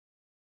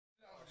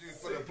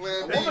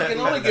plan B. A woman can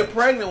only get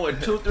pregnant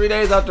with 2-3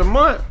 days out the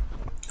month.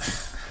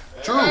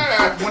 True. When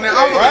they're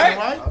ovulating,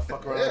 right? I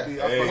fuck around and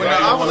be When they're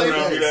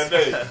ovulating, that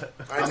day.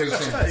 I ain't taking a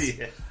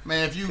chance.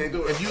 man, if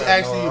you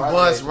actually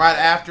bust right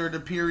after the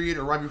period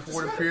or right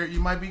before the period, you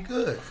might be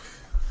good.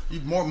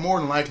 You more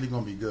than likely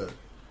gonna be good.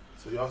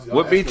 So y'all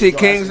What ask- BT y'all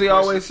Kingsley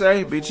asking always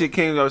say? BT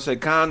Kingsley always say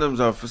condoms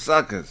are for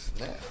suckers.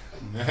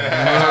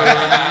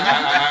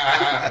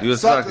 You a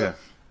sucker.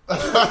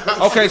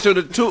 Okay, so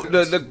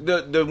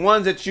the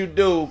ones that you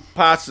do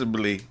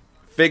possibly,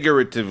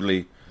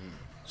 figuratively,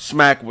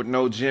 smack with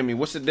no Jimmy,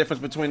 what's the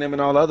difference between them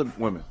and all other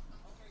women?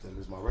 That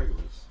is my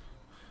regulars.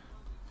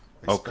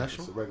 Okay.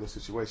 It's a regular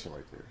situation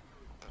right there.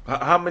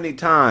 How many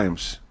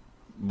times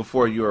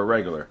before you're a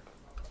regular?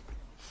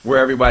 Where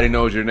everybody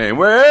knows your name.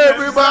 Where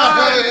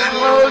everybody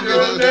knows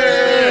your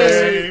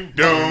name.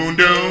 Doom,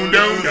 doom,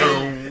 doom,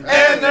 doom.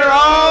 And they're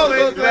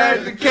always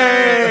glad you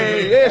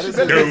came. Yeah, she's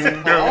been Doom,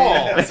 doom.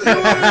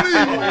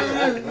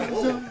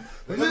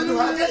 Let me know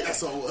how gay that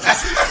song was.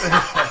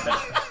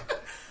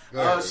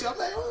 Shit, I'm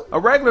like, a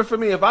regular for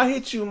me. If I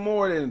hit you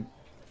more than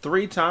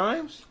 3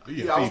 times,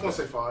 yeah, I was gonna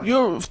say 5.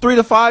 you're 3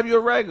 to 5. You're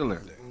a regular.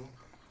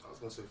 I was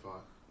gonna say 5.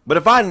 But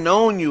if I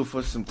known you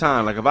for some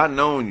time, like if I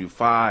known you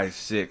 5,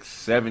 6,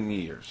 7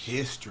 years,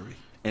 History.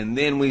 and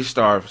then we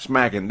start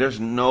smacking, there's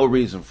no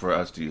reason for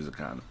us to use a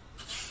condom.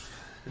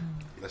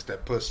 Let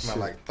that puss smell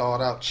like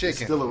thawed out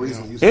chicken. Still a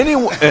reason. Any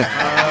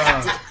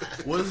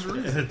What is the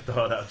reason?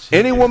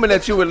 any woman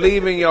that you would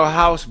leave in your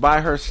house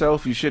by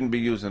herself, you shouldn't be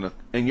using a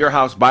in your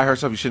house by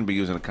herself. You shouldn't be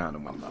using a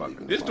condom,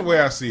 motherfucker. This the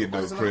way I see it,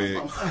 though, Craig.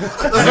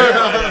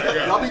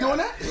 Y'all be doing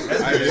that?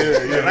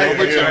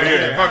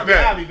 Yeah. Fuck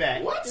that. I'll be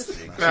back. What?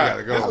 Nah,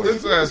 this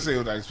is what I say,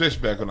 like,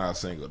 especially back when I was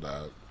single,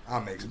 dog.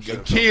 I'll make some A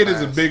shit. kid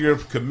is a bigger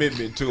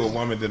commitment to a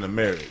woman than a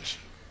marriage.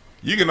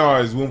 You can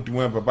always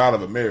whoop-de-wimp up out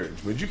of a marriage,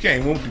 but you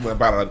can't whoop-de-wimp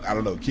out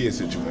of a kid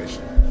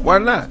situation. Why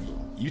not?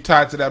 You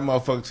tied to that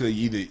motherfucker till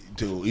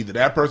either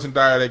that person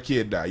die or that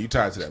kid die. You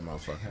tied to that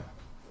motherfucker.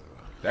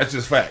 That's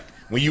just fact.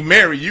 When you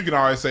marry, you can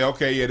always say,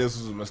 okay, yeah, this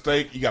was a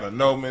mistake. You got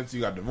annulments,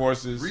 you got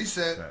divorces.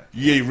 Reset.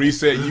 You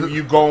reset.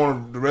 You go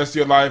on the rest of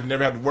your life,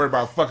 never have to worry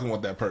about fucking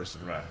with that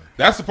person. Right.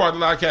 That's the part that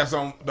a lot of cats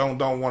don't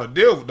want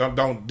to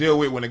don't deal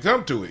with when it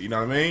comes to it. You know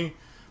what I mean?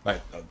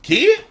 Like a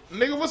kid,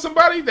 nigga, with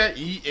somebody that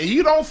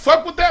you don't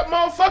fuck with that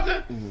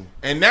motherfucker,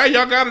 and now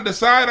y'all got to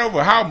decide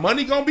over how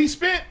money gonna be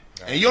spent,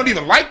 and you don't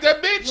even like that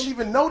You don't bitch.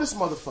 even know this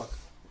motherfucker.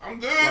 I'm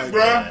good,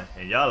 bruh.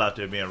 And y'all out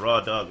there being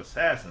raw dog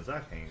assassins. I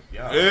can't.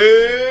 Y'all.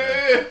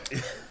 Yeah.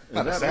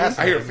 Not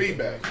assassin. I hear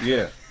feedback.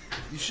 Yeah.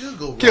 You should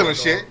go Killing raw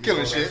shit. dog.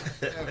 Killing shit.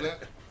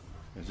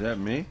 Is that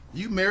me?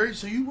 You married,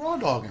 so you raw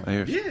dogging. I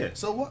hear. Yeah.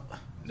 So what?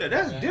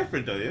 That's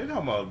different though. You're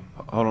talking about.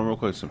 Hold on, real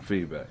quick. Some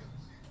feedback.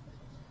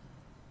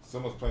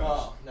 Someone's playing.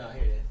 Oh, no,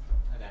 here it is.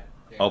 I got it.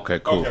 There. Okay,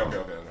 cool. Okay.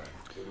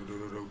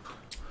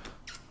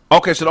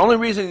 Okay, so the only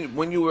reason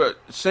when you were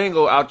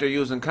single out there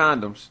using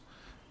condoms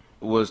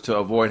was to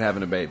avoid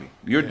having a baby.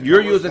 You're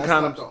using That's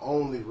condoms, not the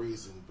only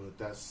reason,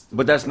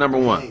 but that's number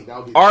one. That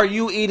would be- Are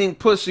you eating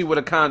pussy with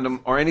a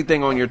condom or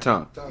anything on your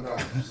tongue? Tongue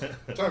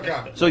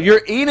out. So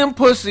you're eating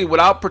pussy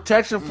without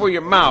protection for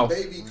your mouth.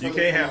 Baby You coming can't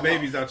from have my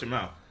babies mouth. out your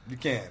mouth. You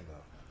can,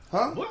 though.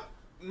 Huh? What?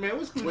 Man,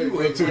 what's cool? Wait, You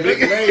wait, too wait, big.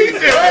 wait,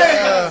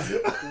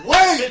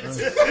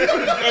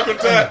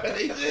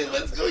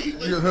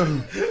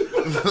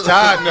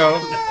 Todd, no.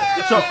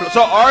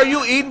 So are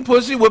you eating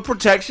pussy with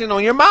protection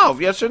on your mouth?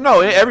 Yes or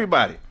no?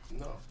 Everybody.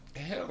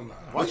 Hell no.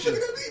 Why you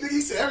looking at me?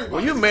 He said everybody.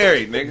 Well, you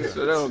married, nigga,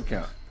 so that don't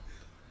count.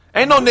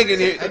 Ain't no nigga in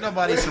here. Ain't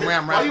nobody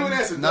surround Why you rapping.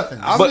 ain't answering Nothing.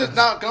 I'm But- just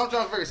not. I'm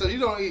trying to figure. So you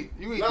don't eat.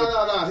 You eat.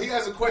 No. He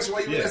has a question. Why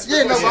you Yeah. asking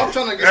Yeah, no. But I'm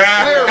trying to get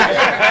clarity.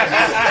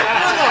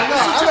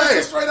 That's No.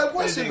 a straight up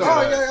question, Oh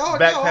though. yeah. Oh,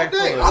 Backpack all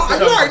day. full of- You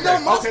already know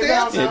my Okay,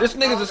 stance. Yeah, this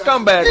nigga's a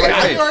scumbag Yeah,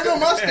 like you me. already know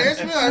my stance.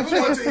 We I not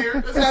want to hear. we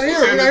not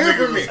here. We not here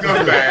for me.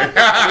 Scumbag.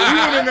 What you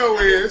want to know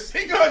is.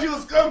 He called you a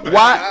scumbag.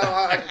 Why?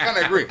 I kind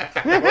of agree.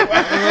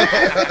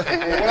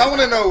 What I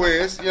want to know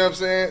is, you know what I'm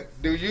saying?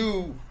 Do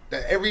you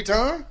that every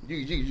time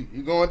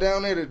you going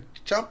down there to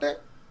chomp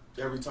that?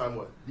 Every time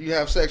what? You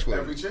have sex with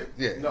Every her? chick?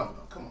 Yeah. No,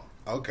 come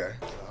on. Okay.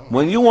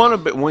 When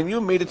you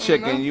meet a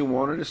chick and you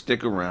want her to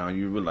stick around,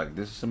 you were like,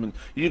 this is something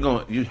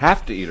you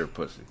have to eat her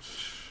pussy.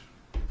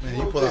 Man,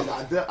 you pull out.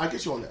 I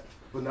get you on that,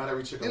 but not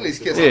every chick. At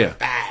least kiss Yeah.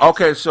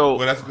 Okay, so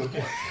Well, that's a good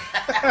point.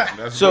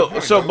 That's a good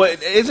point, though.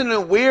 but isn't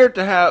it weird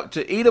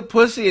to eat a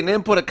pussy and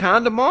then put a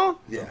condom on?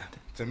 Yeah.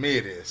 To me,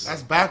 it is. That's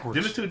Them are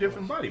backwards. two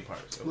different body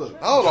parts. Look,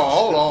 Hold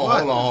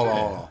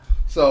on.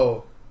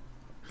 So,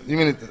 you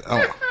mean again, So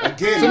let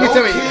me no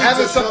tell you, kids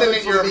having are something coming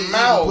in from your me eating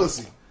mouth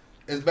pussy.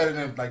 is better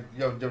than like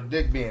your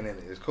dick being in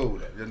it. It's cool.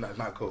 It's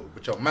not cool,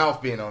 but your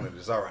mouth being on it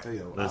is all right. Hey,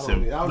 yo,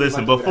 Listen, I don't listen.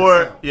 like the way Before,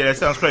 that sound. yeah, that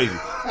sounds crazy.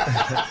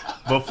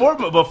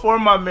 before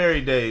my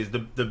married days, the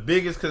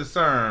biggest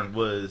concern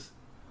was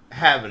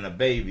having a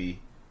baby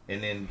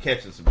and then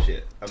catching some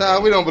shit. I Ty,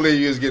 mean, we don't believe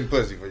you was getting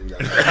pussy for you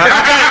guys.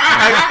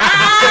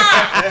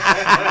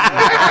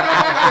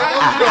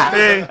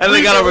 And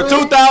they got over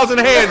 2,000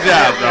 hand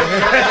jobs. Though.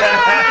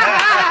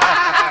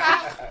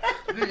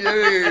 You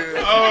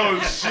Yeah. Oh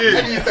I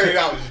shit! give you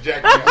 $30,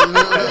 Jack.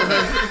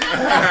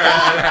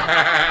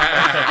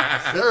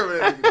 Serve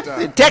it every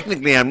time.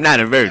 Technically, I'm not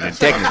a virgin.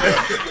 Technically.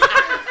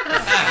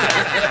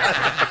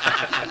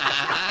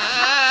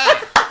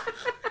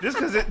 Just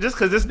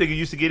cause this nigga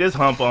used to get his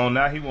hump on,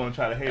 now he want to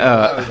try to hate.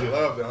 I used to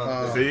love the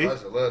hump. See? I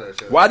used to love that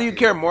shit. Why do you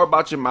care more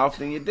about your mouth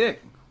than your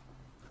dick?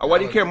 Or why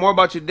do you care more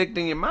about your dick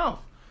than your mouth?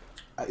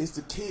 It's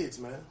the kids,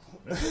 man.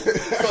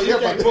 So you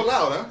have to pull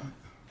out,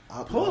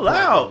 huh? Pull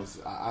out.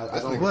 I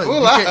don't What?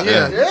 Pull You out.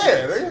 can't- Yeah.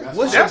 yeah.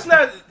 What's That's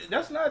not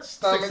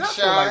stomach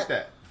successful shot, like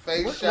that.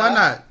 face shot? Why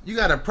not? You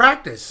gotta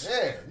practice.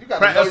 Yeah, you got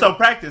to know. So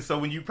practice. So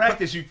when you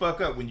practice, you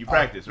fuck up when you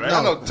practice, right?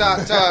 I know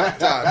Todd.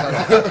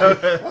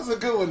 That's a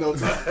good one though.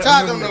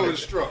 Todd don't know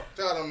his stroke.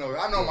 Todd don't know it.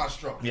 I know my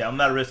stroke. Yeah, I'm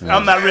not risking.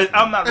 I'm not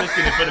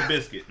risking it for the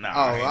biscuit. Nah,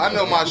 I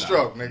know my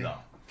stroke, nigga. No.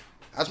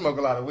 I smoke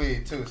a lot of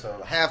weed too,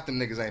 so half them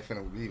niggas ain't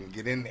finna even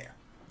get in there.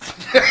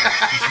 Half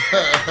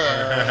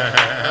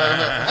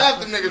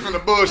them niggas finna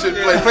bullshit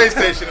play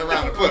PlayStation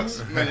around the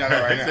puss. Man, y'all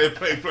know right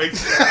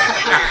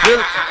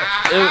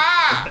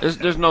now.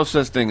 There's no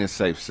such thing as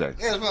safe sex.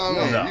 Yeah, that's what I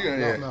mean. You gonna-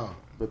 yeah. No,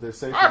 but they're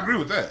safer. I agree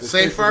with that. They're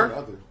Safer? than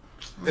other.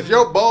 If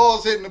your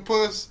balls hitting the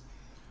puss,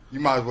 you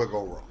might as well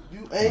go wrong. You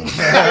ain't.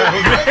 Y'all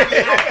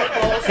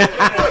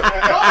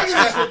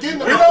niggas is forgetting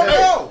We don't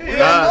know. We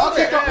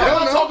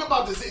don't talk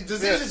about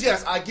diseases.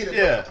 Yes, I get it.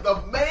 Yeah.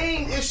 But the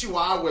main issue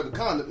why I wear the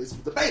condom is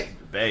the baby.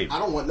 Baby. I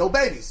don't want no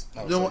babies.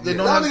 They don't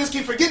Y'all have- niggas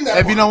keep forgetting that.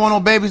 If you part. don't want no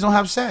babies, don't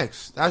have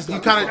sex. That's you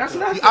kind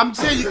of. I'm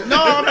saying you.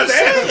 No, I'm just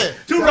saying.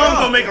 Two wrongs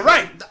don't make it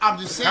right. I'm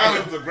just saying.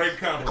 Condom's a great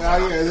compliment.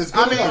 Yeah, it's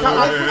good. I mean,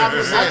 I'm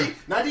just saying.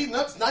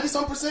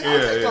 90-some%. I'll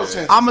take those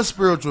chances. I'm a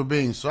spiritual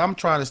being, so I'm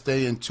trying to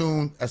stay in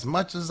tune as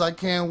much as I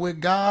can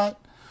with God.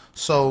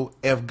 So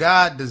if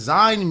God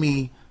designed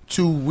me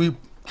to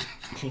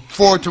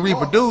for it to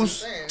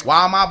reproduce,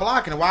 why am I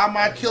blocking it? Why am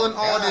I killing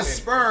all this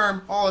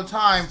sperm all the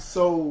time?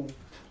 So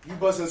you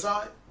bust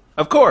inside?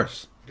 Of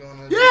course.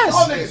 Yes.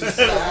 All niggas is That's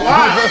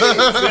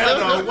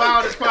the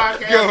wildest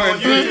podcast on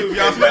YouTube.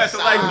 Y'all smash the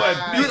like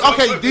button.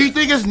 Okay, do you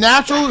think it's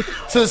natural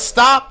to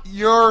stop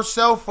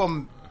yourself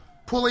from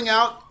pulling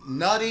out,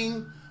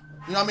 nutting?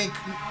 You know what I mean?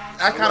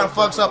 That kind of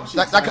fucks up.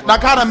 That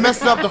kind of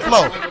messes up the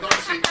flow.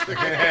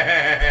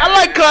 I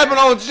like clapping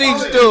on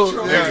cheeks too.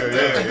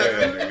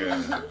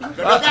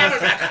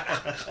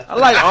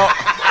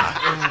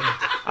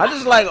 I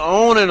just like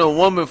owning a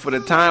woman for the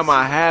time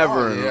I have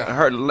her,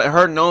 and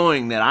her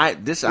knowing that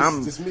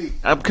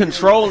I'm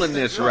controlling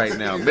this right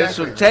now, bitch.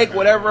 So take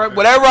whatever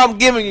I'm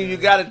giving you, you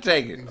gotta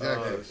take it.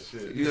 Exactly.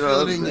 You Feel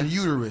know, it in your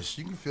uterus.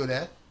 You can feel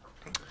that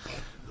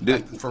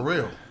for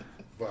real.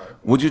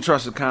 would you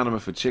trust a condom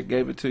if a chick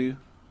gave it to you?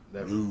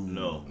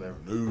 No.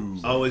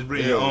 Always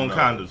bring your own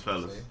condoms,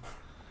 fellas.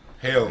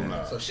 Hell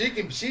no. So she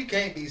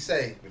can't be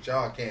safe, but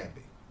y'all can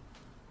be.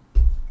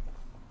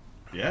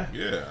 Yeah.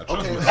 Yeah, I trust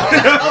Okay. myself. You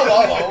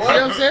know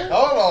what I'm saying?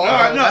 Hold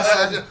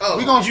on.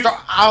 We gonna start.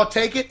 I'll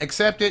take it,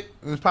 accept it.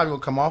 It's probably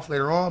gonna come off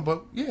later on,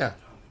 but yeah.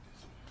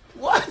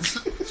 What?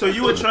 So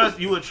you would trust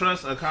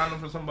a condom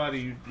for somebody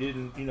you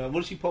didn't,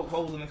 what if she poke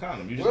holes in the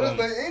condom? You just What if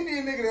don't- the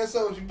Indian nigga that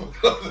sold you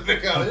clothes in the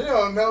condom? You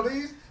don't know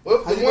these.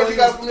 What How if the you one know you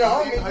got he's- from your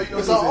how you homie know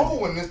is he's an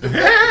old one that's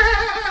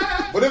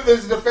defective? What if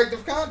it's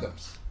defective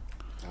condoms?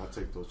 I'll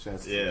take those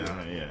chances. Yeah.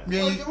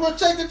 Well,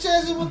 take the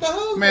chances with the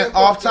husband. Man,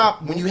 off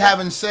top, when you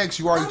having sex,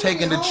 you already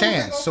taking the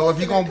chance. So if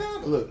you gonna,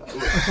 Look, You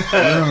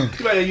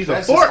better use a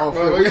that's fork. just off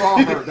rip. We've all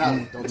heard that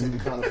one. Don't take the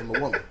condom from a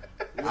woman.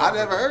 I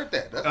never heard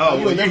that. That's Oh,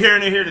 well, you're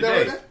hearing it here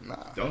today. Never Nah.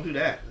 Don't do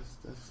that.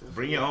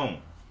 Bring your own.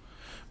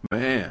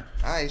 Man,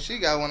 She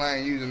got one. I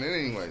ain't using it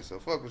anyway. So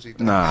fuck what she think.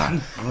 nah.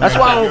 That's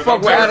why I don't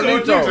fuck with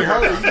Adelito. You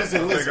just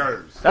didn't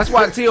listen. That's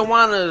why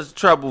Tijuana is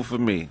trouble for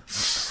me.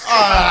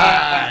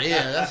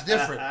 yeah, that's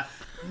different.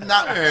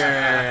 Not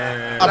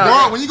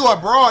abroad. When you go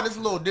abroad, it's a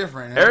little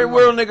different. Every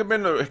real nigga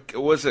been to,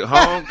 was it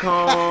Hong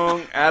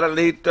Kong,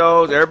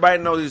 Adelitos? Everybody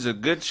knows these are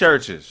good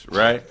churches,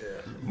 right?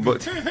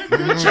 But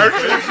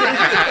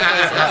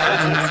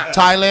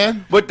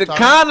Thailand. but the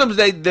condoms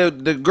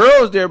the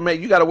girls there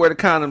make you got to wear the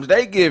condoms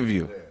they give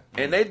you,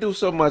 and they do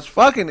so much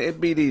fucking. It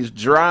be these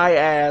dry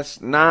ass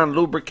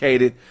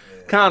non-lubricated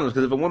condoms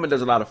because if a woman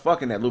does a lot of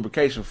fucking, that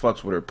lubrication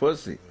fucks with her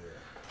pussy.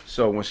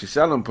 So when she's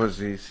selling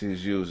pussy,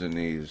 she's using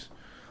these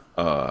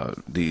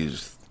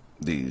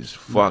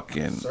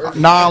fucking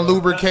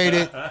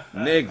Non-lubricated.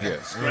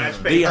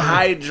 nigga,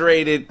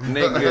 dehydrated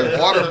nigga.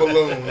 Water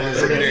balloon.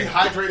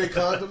 Dehydrated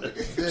condom.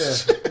 Yeah,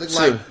 look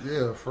like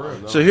yeah, for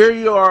real. So here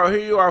you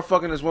are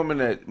fucking this woman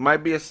that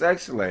might be a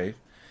sex slave,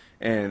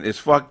 and it's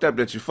fucked up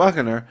that you're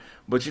fucking her,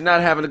 but you're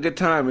not having a good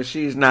time, and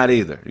she's not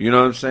either. You know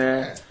what I'm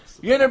saying?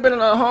 You ain't never been in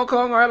Hong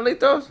Kong or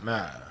Adelitos?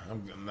 Nah.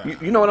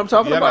 You know what I'm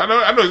talking Yeah, about?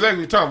 I know exactly what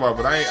you're talking about,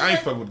 but I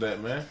ain't fuck with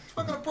that, man.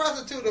 Fucking a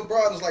prostitute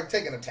abroad is like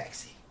taking a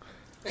taxi.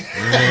 Oh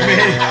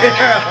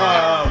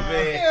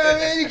man. Yeah,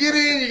 man, you get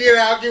in, you get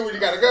out, get where you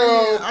gotta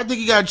go. I think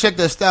you gotta check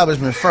the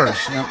establishment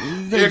first. You know, you Yeah,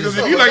 can't because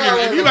just- if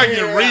you like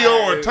in Rio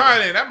or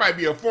Thailand, that might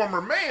be a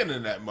former man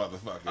in that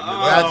motherfucker.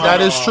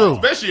 that is true.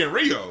 Especially in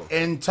Rio.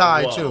 In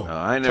Thai Whoa. too.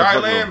 I ain't never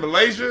fucked Thailand, with-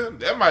 Malaysia,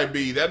 that might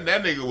be that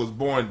nigga was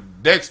born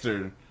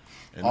Dexter,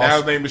 and now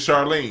his name is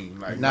Charlene.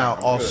 Like Now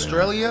nah, I'm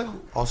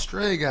good.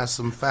 Australia got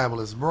some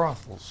fabulous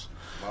brothels.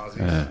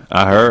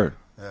 I heard.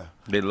 Yeah.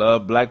 They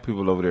love black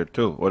people over there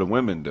too, or the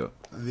women do.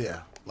 Yeah,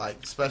 like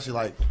especially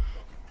like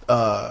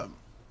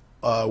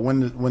when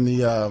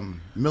the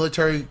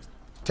military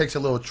takes a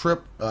little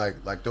trip,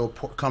 like they'll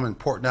come and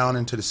port down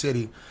into the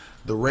city,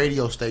 the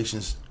radio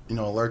stations,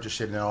 alert to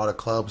shit, and then all the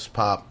clubs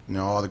pop.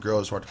 All the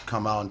girls start to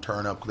come out and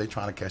turn up because they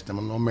trying to catch them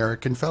an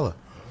American fella.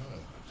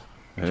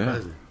 Yeah,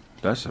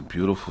 that's a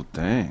beautiful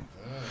thing.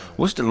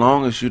 What's the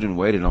longest you done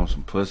waited on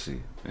some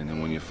pussy, and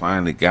then when you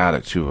finally got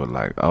it, you were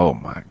like, "Oh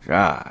my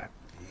god."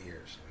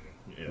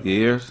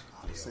 Years?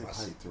 Like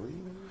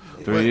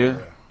 3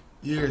 years?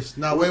 Years.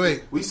 No,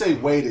 wait. We say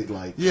waited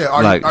like Yeah,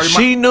 Like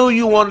she knew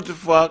you wanted to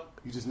fuck.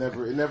 you just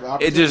never. It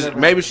It just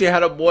maybe she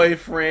had a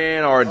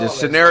boyfriend or the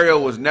scenario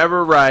was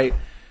never right,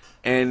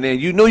 and then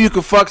you knew you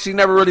could fuck. She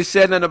never really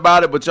said nothing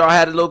about it, but y'all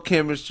had a little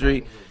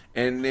chemistry.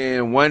 And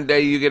then one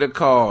day you get a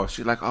call.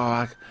 She's like,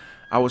 "Oh,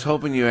 I was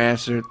hoping you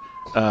answered.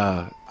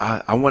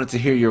 I wanted to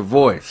hear your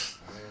voice."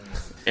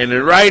 And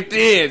then right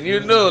then, you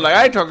knew, like,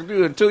 I ain't talking to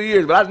you in 2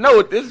 years, but I know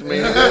what this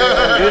means. You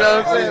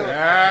know what I'm saying?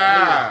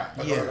 Ah,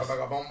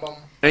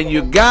 And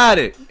you got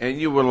it,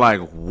 and you were like,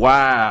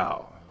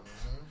 "Wow,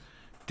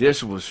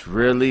 this was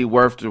really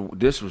worth the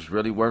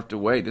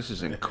wait. This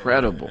is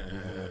incredible."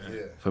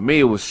 For me,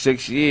 it was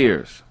 6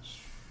 years.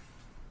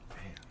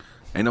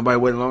 Ain't nobody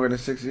waiting longer than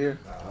 6 years.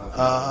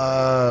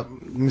 Let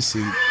me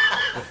see.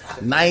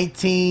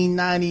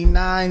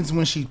 1999's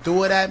when she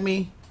threw it at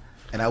me,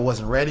 and I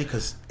wasn't ready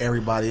because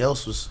everybody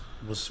else was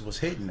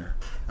hitting her.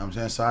 You know what I'm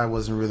saying? So I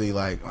wasn't really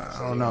like, I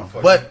don't know.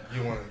 But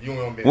You want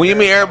to be When you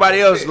mean everybody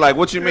else, like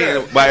what you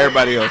mean by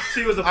everybody else?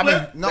 She was a I mean,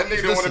 flip. no, that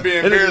nigga don't want to listen. be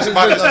embarrassed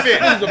about his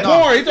fit. He's a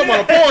porn. He's talking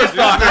about a porn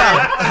star.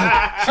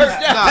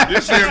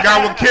 this nigga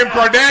got with Kim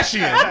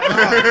Kardashian.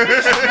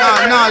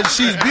 No,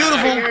 she's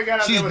beautiful.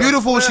 She's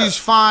beautiful. She's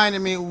fine. I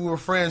mean, we were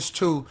friends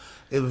too.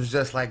 It was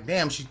just like,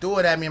 damn, she threw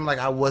it at me. I'm like,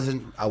 I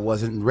wasn't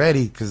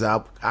ready because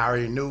I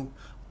already knew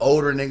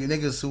older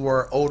niggas who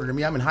were older than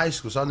me. I'm in high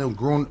school, so I knew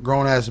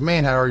grown ass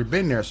men had already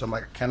been there. So I'm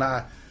like, can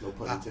I? No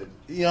pun intended.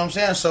 You know what I'm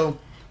saying? So.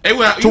 Hey,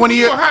 well, 20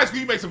 you years- in high school,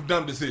 you make some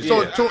dumb decisions.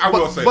 So, I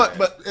will say that.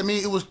 but I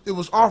mean, it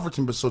was offered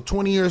to me. But so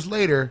 20 years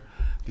later,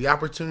 the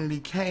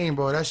opportunity came,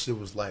 bro. That shit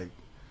was like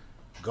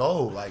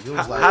gold. Like it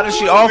was like. How did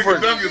she offer?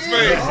 Nigga dunked his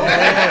face.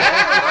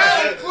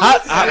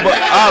 But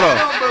Otto,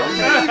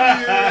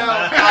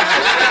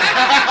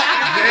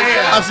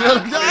 I swear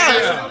to It's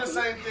God. still the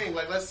same thing.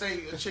 Like, let's say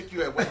a chick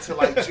you had went to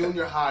like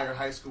junior high or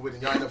high school with,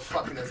 and y'all end up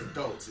fucking as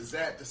adults. Is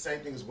that the same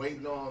thing as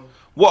waiting on?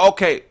 well,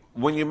 okay.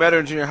 When you met her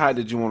in junior high,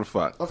 did you want to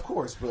fuck? Of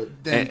course, but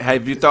And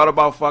have you thought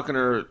about fucking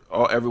her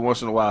every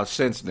once in a while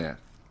since then?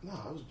 no,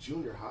 I was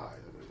junior high.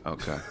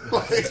 Okay.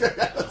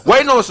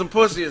 Waiting on some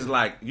pussy is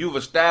like you've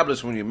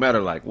established when you met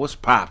her, like, what's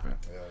popping?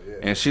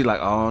 And she like,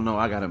 oh no,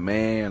 I got a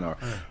man, or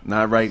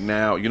not right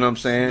now. You know what I'm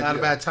saying? Not a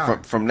bad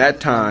time. From that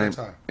time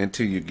time.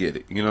 until you get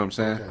it. You know what I'm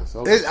saying? Okay,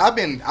 so I've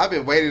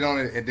been waiting on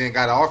it and then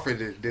got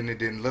offered it. Then it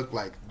didn't look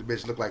like the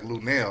bitch looked like Lou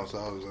Nail, so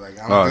I was like,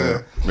 I'm Oh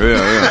good.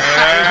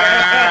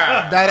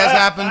 yeah. That has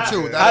happened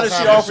too. That How has did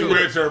she happened offer She too.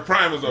 went to her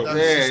prime was over.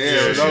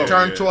 Yeah, She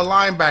turned to a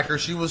linebacker.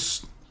 She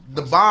was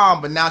the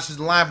bomb, but now she's a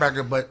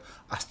linebacker. But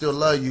I still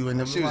love you. And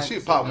it was She like,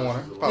 was Pop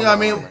Warner. you know what I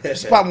mean?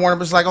 It's Pop Warner,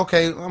 but it's like,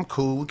 okay, I'm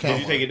cool. We Did can't.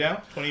 you take it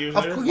down 20 years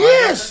Of later? course,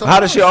 yes. How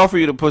did she offer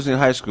you the pussy in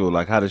high school?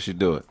 Like, how did she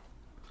do it?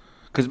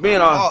 Because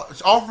being on, Oh,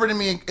 it's offered to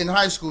me in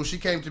high school. She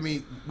came to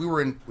me. We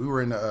were in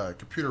the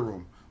computer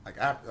room, like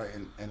after,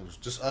 and it was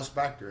just us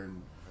back there, and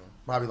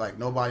probably like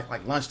nobody,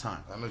 like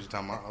lunchtime. I know what you're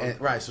talking about.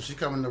 And, right, so she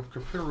come in the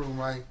computer room,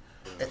 right?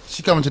 And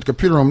she come into the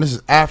computer room. This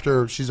is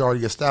after she's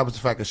already established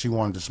the fact that she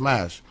wanted to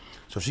smash.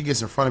 So she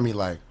gets in front of me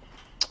like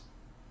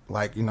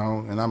and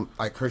I'm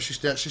like her. She's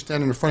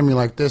standing in front of me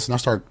like this, and I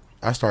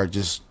start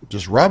just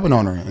rubbing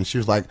on her, and she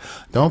was like,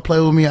 "Don't play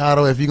with me,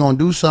 Otto. If you're gonna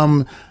do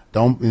something,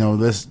 don't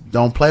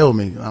play with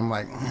me." I'm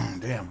like,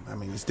 damn. I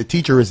mean, the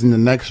teacher is in the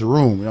next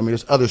room. I mean,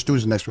 there's other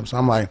students in the next room. So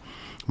I'm like,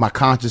 my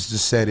conscience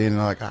just set in, and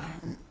I'm like,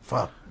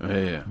 fuck,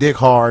 yeah. dick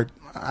hard.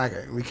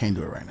 We can't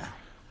do it right now.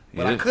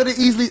 But Yeah. I could have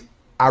easily.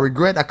 I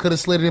regret I could have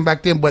slid it in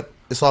back then, but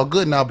it's all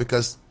good now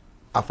because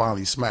I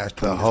finally smashed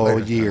The 20 years whole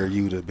later. year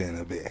you'd have been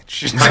a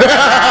bitch.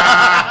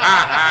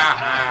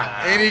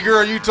 Any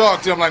girl you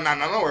talk to, I'm like, nah,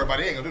 don't worry about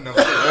it. He ain't gonna do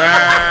nothing.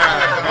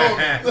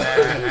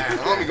 The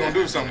homie gonna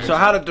do something. So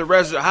how did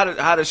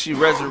how did she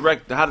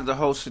resurrect? How did the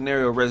whole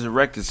scenario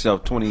resurrect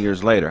itself 20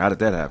 years later? How did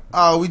that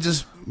happen? We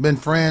just been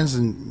friends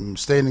and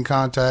stayed in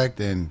contact,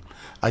 and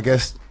I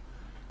guess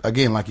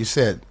again, like you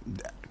said,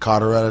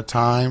 caught her at a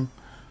time.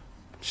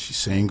 She's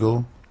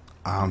single,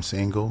 I'm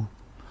single.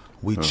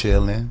 We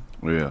chilling.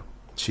 Yeah.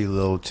 She a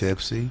little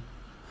tipsy.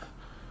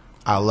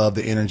 I love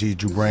the energy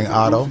you bring,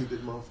 Otto.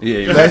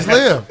 Yeah, Let's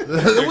live.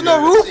 There was no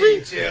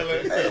roofie.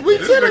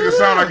 This nigga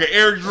sound like an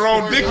Eric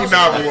Jerome Dickey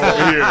novel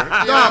over here.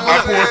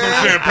 I poured some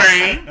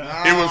champagne.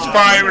 It was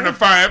fire in the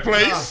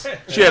fireplace.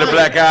 she had a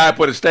black eye,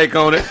 put a steak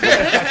on it.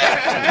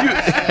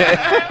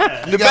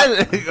 You got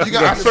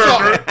I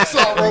served her.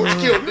 Saw Rose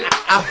killed it.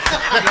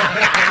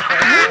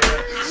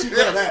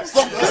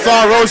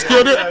 Saw Rose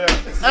killed it.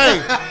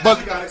 Hey,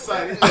 but Got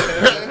excited.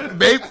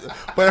 babe,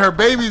 but her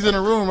baby's in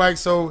the room, right?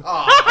 So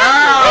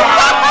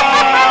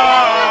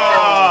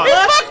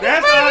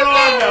That's all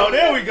I know.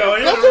 There we go.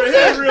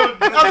 That's real.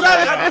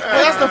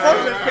 that's the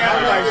first.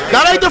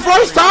 That ain't the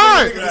first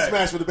time. Niggas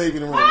smash with the baby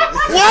in the room.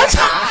 What?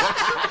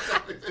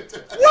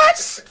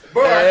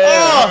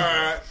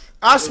 What?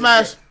 I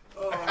smashed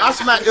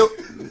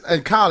it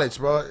in college,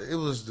 bro.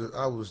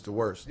 I was the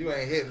worst. You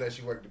ain't hit unless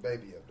you work the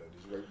baby up, though. Did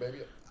you work the baby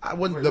up? I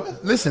wouldn't.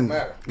 Listen. No. We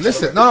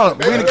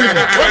in the kitchen.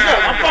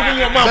 I'm fucking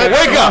your mama.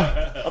 Wake up.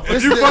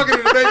 If you fucking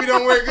and the baby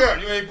don't wake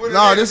up, you ain't putting.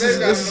 No, this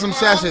is some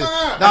sad shit.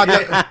 No,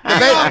 the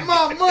baby,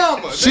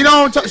 Mama. she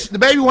don't. The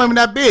baby wasn't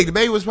that big. The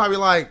baby was probably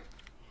like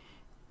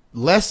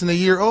less than a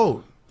year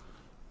old.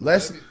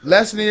 Less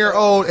than a year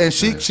old, and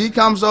she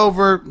comes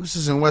over. This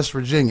is in West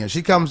Virginia.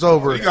 She comes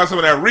over. You got some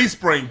of that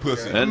respring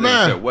pussy. That nigga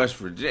Man. said West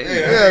Virginia.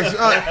 Yes,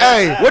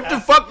 hey, What the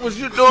fuck was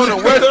you doing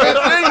in West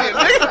Virginia,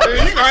 nigga?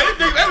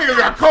 That nigga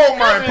got coal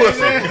mine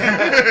pussy.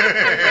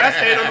 I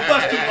stayed on the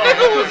bus too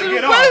long to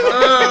get off.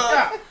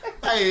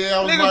 hey, I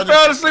was Nigga about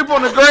fell asleep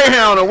on the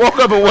Greyhound and woke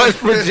up in West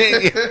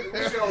Virginia.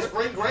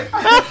 Great.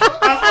 I'm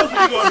supposed to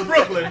be going to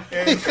Brooklyn.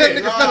 That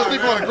nigga fell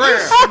asleep on the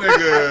ground.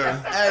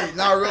 Nigga. hey,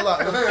 not real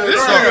life.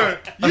 This nigga.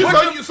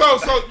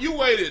 So you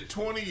waited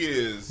 20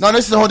 years. No,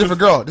 this is a whole different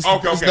girl. This,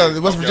 Okay, this okay.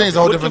 West Virginia's a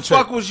whole What the different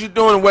fuck chick. was you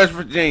doing in West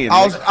Virginia?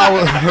 I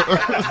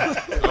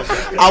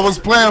nigga? was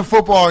playing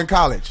football in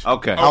college.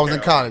 Okay. I was in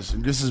college.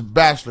 This is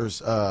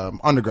bachelor's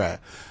undergrad,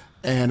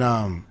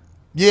 and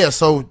yeah.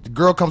 So the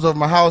girl comes over to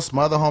my house.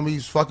 My other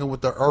homie's fucking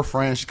with her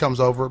friend. She comes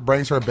over,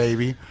 brings her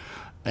baby,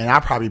 and I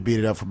probably beat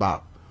it up for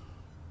about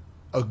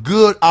a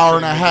good hour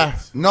and a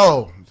half.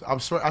 No, I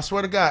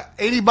swear to God.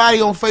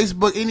 Anybody on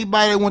Facebook,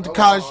 anybody that went to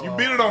college, You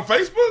beat it on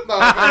Facebook?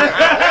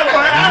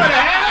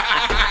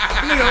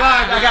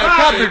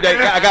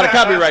 I got a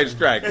copyright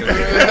strike.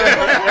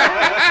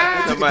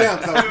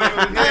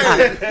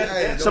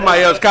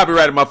 Somebody else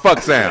copyrighted my fuck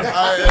sound. This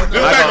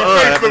back when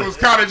Facebook was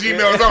college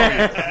emails only.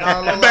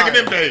 Back in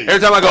them days. Every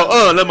time I go,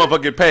 let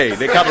motherfucker get paid.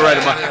 They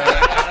copyrighted my.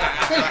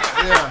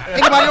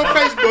 Anybody on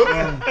Facebook? I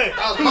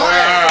was my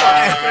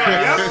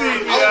ass. Y'all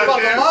see me I was out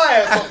fucking there. my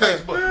ass on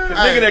Facebook.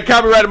 Nigga that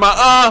copyrighted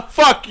my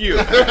fuck you.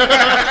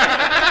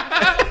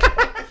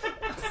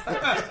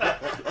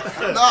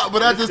 no,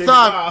 but at this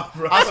time,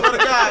 I swear to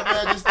God,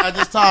 man, at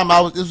this time,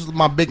 this was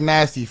my big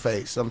nasty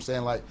face. I'm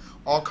saying like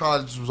all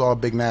colleges was all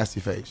big nasty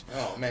face.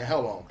 Oh man,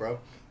 hold on, bro.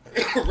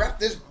 Wrap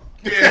this.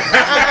 I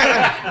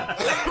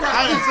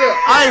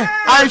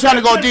ain't trying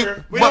to go deep.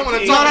 We don't want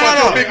to talk about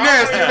your big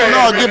nasty face.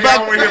 No, get I don't back.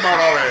 want to hear about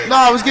all that.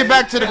 No, let's get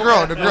back to the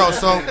girl.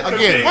 So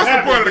again, What's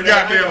the point of the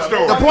goddamn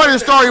story? the point of the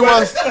story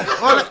was.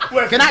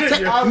 Can I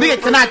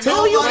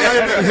tell you? So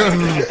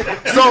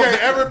you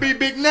can't ever be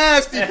big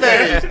nasty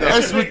face.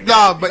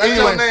 But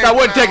anyway, I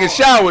wasn't taking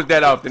showers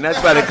that often.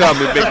 That's why they called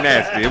me Big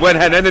Nasty. It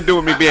wasn't had nothing to do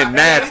with me being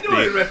nasty.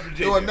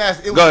 it was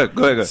nasty. Go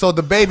ahead. So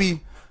the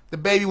baby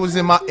was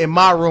in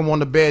my room on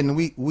the bed, and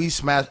we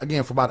smashed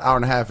again for about an hour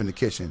and a half in the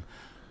kitchen.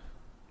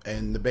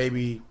 And the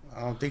baby,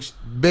 I don't think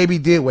baby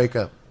did wake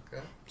up.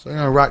 Okay. So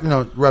rub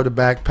the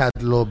back, pat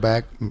the little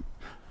back,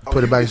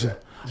 put it back.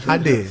 I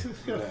did. So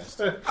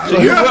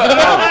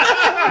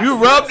you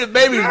rubbed the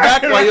baby's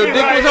back while your dick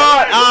was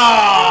hard?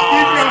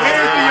 Keep your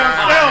hands to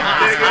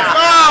yourself,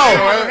 nigga. Keep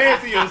your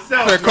hands to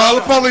yourself. Call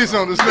the police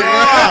on this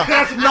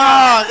nigga.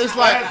 Nah, it's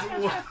like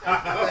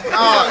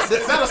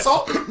Is that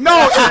assault?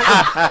 no,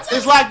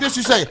 it's like this.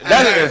 You say no,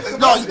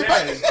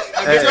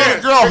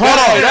 girl, hold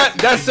on.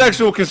 That's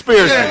sexual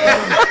conspiracy.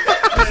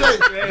 You say,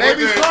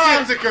 baby's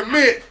crying. To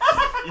commit.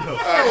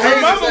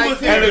 Her mama was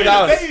here.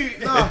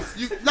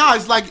 $100. No,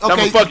 it's like I'm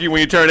okay. gonna fuck you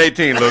when you turn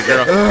 18, little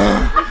girl.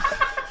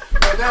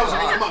 That was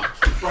your mom.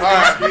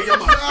 Your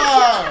mom. All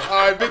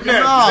right, big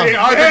nasty. Nah.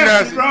 Big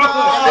nasty. Bro.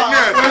 Big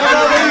nasty.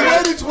 You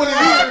waited 20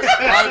 years.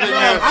 I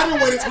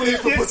didn't wait 20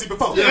 years for pussy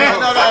before. No.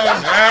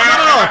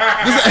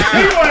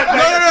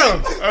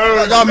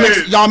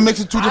 Y'all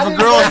mixing two different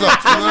girls up.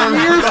 No,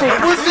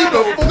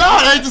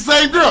 it ain't the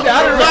same girl.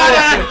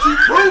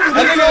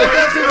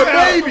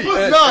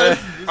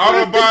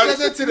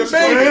 To the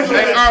baby.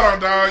 Hey, Otto,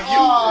 dog.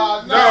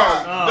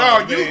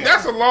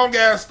 That's a long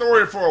ass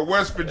story for a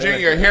West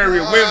Virginia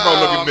Harriet Winslow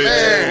looking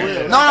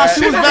bitch. No,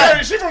 she was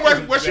back. She from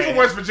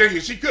West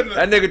Virginia. She couldn't.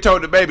 That nigga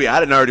told the baby, I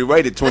done already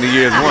waited 20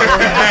 years once.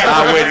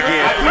 I'll wait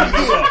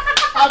again.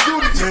 I'll do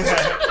it again.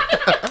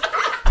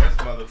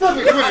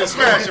 Fucking 20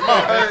 smash him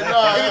off.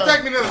 It'll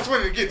take me another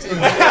 20 to get to you.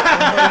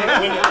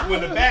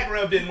 When the back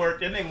rub didn't work,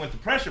 that nigga went to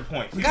pressure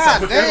points.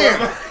 God damn.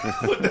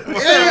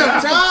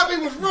 Damn, Tom, he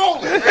was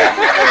rolling.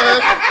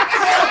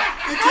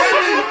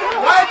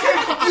 Why it came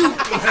from you?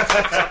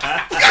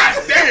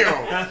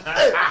 Damn.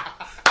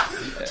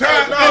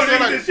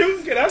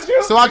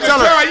 So I tell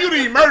her, Ty, you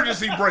the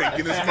emergency brake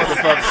in this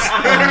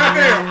motherfucker.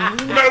 Damn.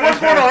 No matter what's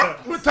going on,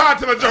 with Ty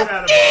tell a joke.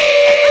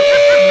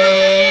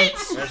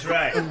 That's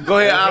right. Go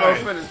ahead, Otto.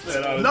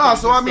 Finish. no.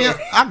 So I mean,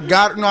 I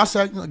got it. No, I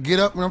said, get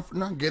up. No,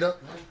 get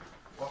up.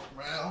 Walk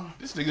around.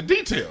 This nigga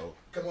detailed.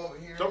 Come over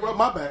here. Don't rub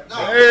my back. No.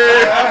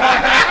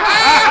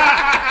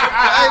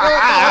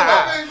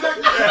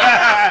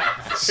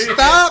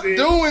 Stop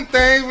doing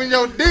things when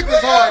your dick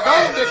is hard.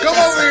 Don't just come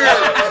over here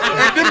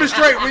and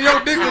demonstrate when your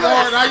dick is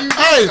hard. How you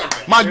Hey,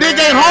 my dick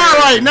ain't hard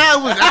right now.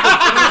 It was at the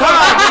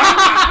time.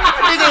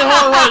 My dick ain't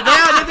hard right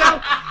now,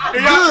 nigga.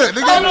 Good,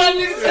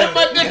 nigga.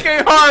 My dick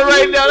ain't hard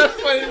right now. That's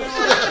funny.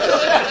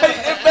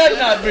 It better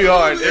not be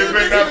hard. It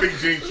may not be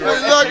G short.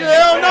 Look,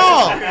 hell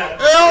no.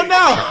 Hell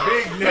no.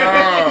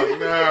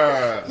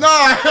 Nah.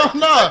 No, hell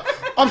no.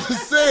 I'm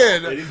just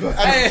saying. At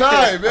the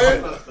time,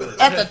 man.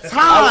 At the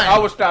time. I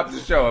would stop the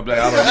show. I'm like,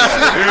 I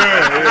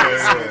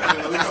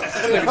don't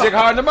know. Dick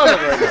hard in the mother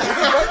right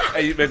now.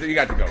 Hey, you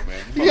got to go,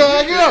 man.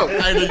 Yeah, go.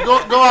 Hey,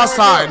 nigga, go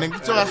outside, nigga.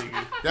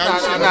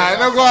 Nah,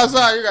 don't go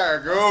outside. You gotta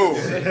go.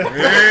 He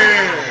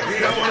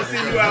don't want to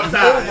see you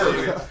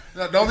outside.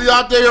 No, don't be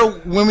out there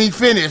when we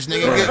finish,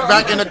 nigga. Get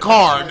back in the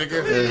car,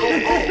 nigga.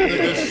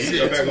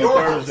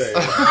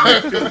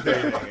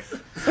 Thursday.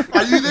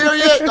 Are you there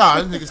yet?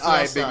 Nah, this nigga still All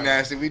right, outside. Big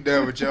Nasty, we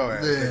done with your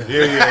ass.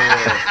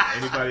 Yeah.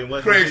 Anybody in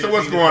West Craig, Virginia so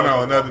what's see going this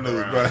on? Nothing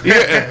news,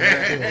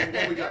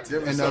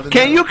 bro.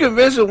 Can you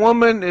convince a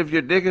woman if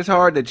your dick is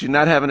hard that you're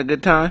not having a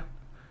good time?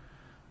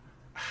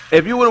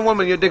 If you with a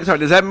woman, your dick is hard,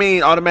 does that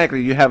mean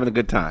automatically you're having a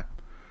good time?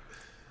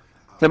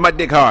 Say my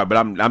dick hard, but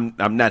I'm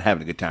not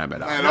having a good time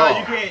at all. At No, all.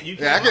 you can't. You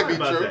Yeah, can't that could lie be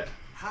about true. that.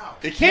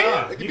 It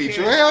can. It could be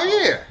true. Hell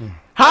yeah.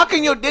 How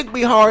can your dick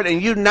be hard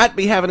and you not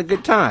be having a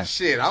good time?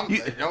 Shit, I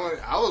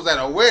was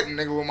at a wedding,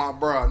 nigga, with my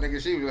bro.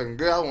 Nigga, she was looking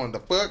good. I wanted to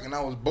fuck, and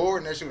I was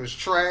bored, and that shit was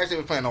trash. They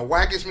was playing the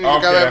wackest music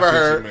I've ever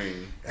heard. It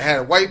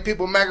had white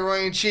people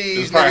macaroni and cheese.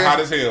 It's probably nigga. hot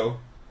as hell.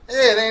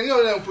 Yeah, they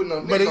don't put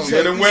no. But he no-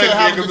 said, them he said wedding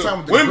have a niggas good time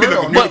with the women girl.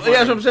 looking But yeah,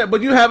 that's what I'm saying.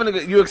 But you having a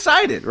good, you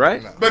excited,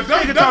 right? But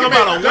don't Talking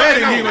about a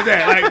wedding he was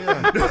at. Like,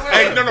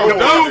 Hey, no, the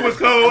food was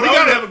cold. We I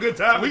gotta have a good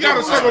time. We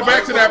gotta circle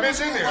back to that bitch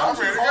in there. I'm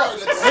ready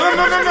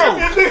to go.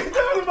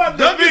 No.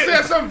 Duncan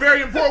said something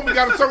very important we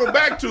gotta circle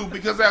back to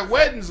because at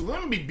weddings,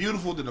 women be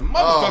beautiful to the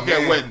motherfucker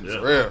at weddings.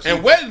 Real.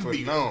 And weddings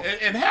be, Putting on.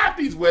 and half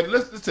these weddings,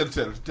 let's tell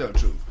the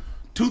truth.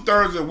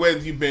 2/3 of the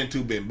weddings you've been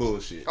to been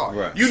bullshit. Oh,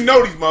 Right. You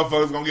know these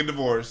motherfuckers gonna get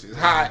divorced. It's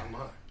hot.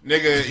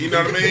 Nigga, you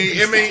know what I mean?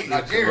 You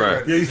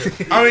Right. know it's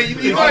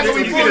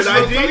gonna be bullshit.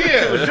 So,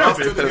 yeah.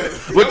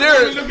 But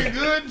They're there, looking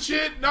good and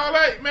shit and all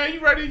that. Man, you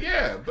ready?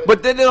 Yeah.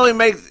 but then it only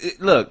makes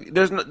look.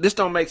 This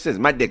don't make sense.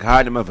 My dick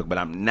hard in the motherfucker, but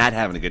I'm not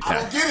having a good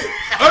time. Get it?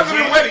 Other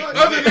than weddings,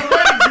 you're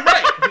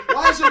right.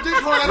 Why is your dick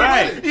hard at a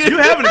Right. wedding? You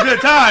having a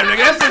good time,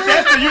 nigga.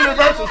 That's the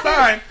universal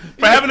sign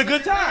for having a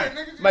good time.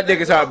 My dick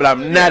is hard, but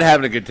I'm not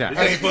having a good time.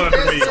 This ain't fun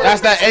for me.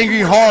 That's that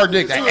angry hard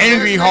dick. That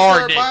angry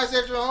hard dick.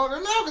 Bisexual holder?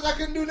 No, because I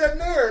couldn't do nothing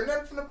there.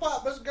 Nothing from the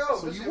pop. Let's go.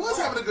 So you was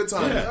having a good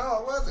time.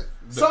 No, was it?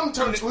 Some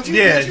turned. When you,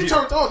 Yeah, if you you-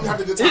 turned on, you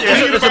had a good time.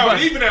 Thinking about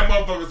leaving that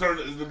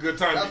motherfucker is a good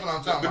time. That's what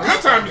I'm talking The about.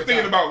 good time is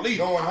thinking about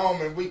leaving. Going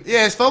home and we.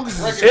 Yeah, his focus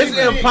is. It's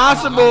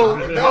impossible.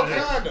 No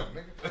condom,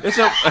 nigga.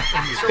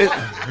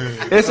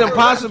 It's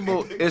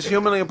impossible. It's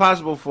humanly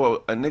impossible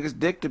for a nigga's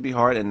dick to be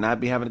hard and not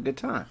be having a good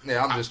time.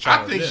 Yeah, I'm just I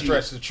trying think to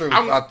stress the truth.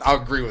 I'm- I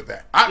agree with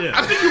that. I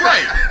think you're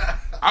right.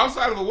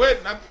 Outside of a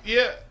wedding,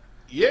 yeah.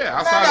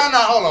 Outside. No,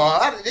 hold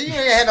on. You ain't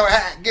had no.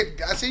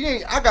 See, you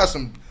ain't, I got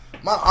some.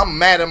 I'm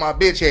mad at my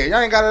bitch head.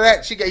 Y'all ain't got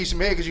that. She gave you some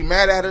head because you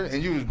mad at her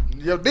and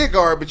your dick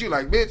hard, but you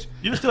like, bitch.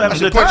 You still having I a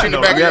should good punch you time, in the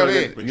though. back of your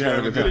head. But you're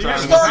having a good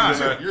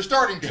time. You're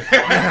starting to.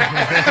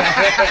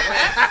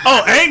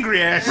 Oh,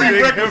 angry ass.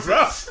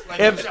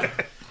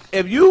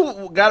 If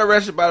you got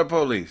arrested by the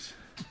police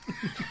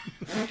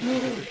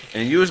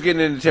and you was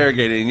getting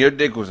interrogated and your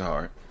dick was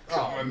hard,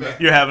 Oh man,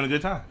 You're having a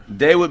good time.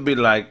 they would be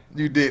like,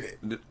 you did it.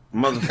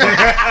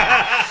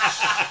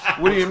 motherfucker.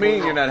 What do you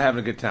mean you're not having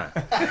a good time?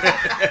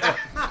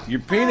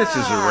 Your penis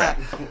is erect.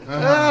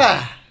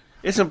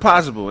 It's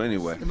impossible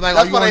anyway. Like,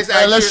 That's why they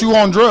say unless you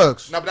on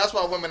drugs. No, but that's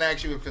why women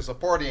ask you if it's a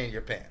party in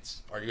your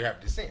pants or you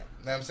happy to see them.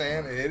 You know what I'm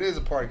saying? It is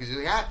a party because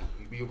you're happy.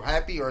 You're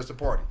happy or it's a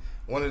party.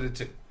 One of the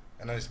two.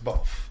 And then it's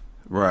both.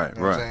 Right,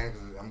 You know what I'm right. saying?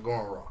 'Cause I'm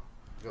going raw.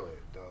 Go ahead,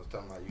 Doz.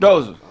 Tell me how you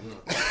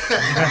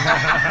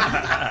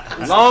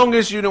Those. Long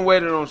as you done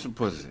waited on some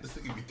pussy. This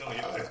nigga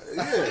talking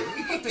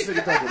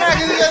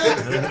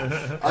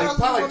Like,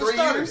 probably like 3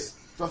 years.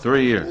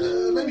 3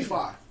 years. Maybe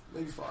 5.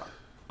 Maybe 5.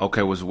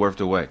 Okay, was it worth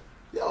the wait?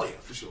 Yeah, oh yeah,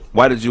 for sure.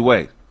 Why did you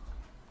wait?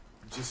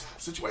 Just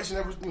situation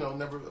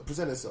never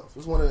presented itself.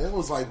 It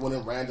was like one of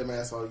them random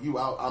ass, you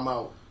out, I'm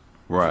out.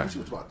 Right. What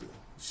you about to do?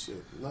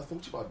 Shit, nothing.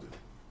 What you about to do?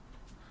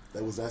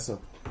 That was that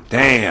simple.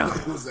 Damn.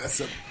 It was that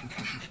simple.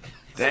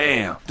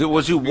 Damn. Dude,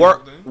 was you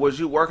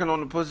working on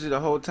the pussy the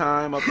whole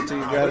time up until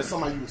you got It's it?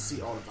 somebody you would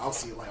see I'll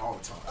see it like all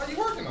the time. Are you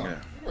working on it?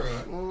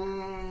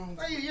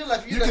 Yeah. You're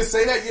You can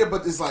say that, yeah,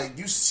 but it's like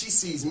she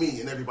sees me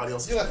and everybody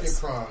else. You left your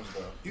crumbs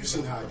though. You've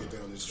seen how I get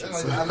down this street.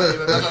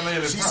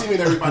 She see me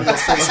and everybody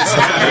else faces.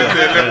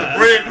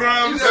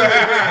 Breadcrumbs. This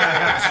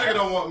nigga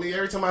don't want me.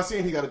 Every time I see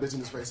him, he got a bitch in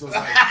his face. So it's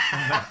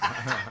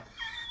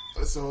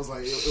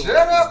like, shut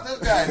up, this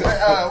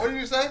guy. What did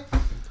you say?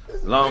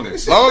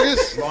 Longest.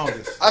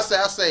 I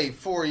say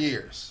 4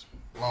 years.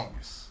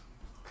 Longest.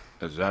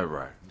 Is that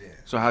right? Yeah.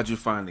 So how'd you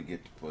finally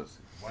get the pussy?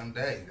 One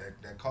day,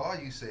 that call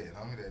you said,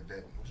 homie,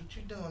 that what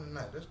you doing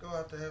tonight? Let's go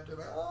out there after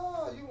that.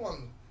 Oh, you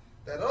want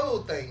that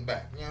old thing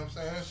back? You know what I'm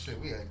saying? That shit,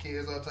 we had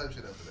kids, all type of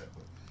shit after that.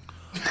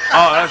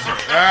 Oh, that's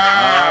it.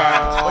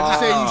 But you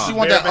say she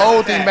want that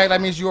old thing back. That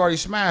means you already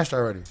smashed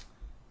already.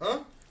 Huh?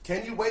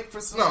 Can you wait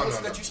for some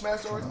pussy that you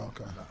smashed already?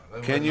 Okay.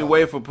 Can you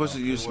wait for pussy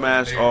you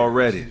smashed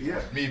already?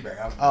 Yeah, me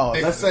back.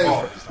 Let's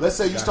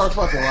say you start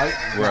fucking, right?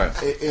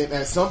 Right. And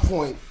at some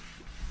point,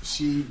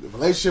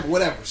 relationship,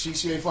 whatever, she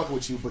ain't fucking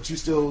with you, but you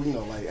still,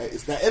 like,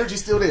 it's that energy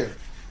still there.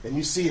 And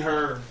you see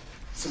her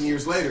some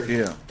years later,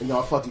 and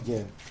y'all fuck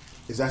again.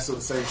 Is that still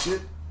the same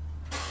shit?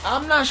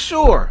 I'm not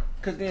sure.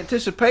 Because the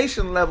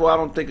anticipation level, I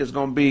don't think is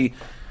going to be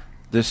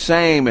the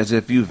same as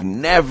if you've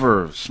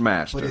never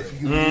smashed But her.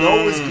 if you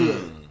know it's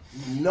good,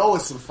 you know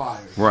it's some fire.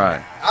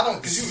 Right. I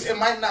don't, because it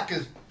might not,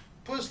 because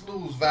puss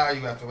lose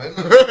value after that.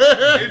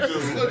 It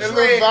lose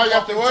value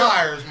after what?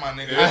 Tires, my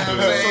nigga. You know what I'm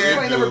So saying?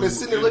 you ain't never been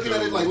sitting there looking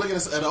at it, like looking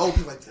at the old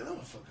people, like, damn, that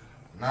motherfucker.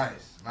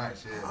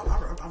 Nice, yeah.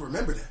 I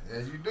remember that. Yeah,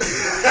 you do.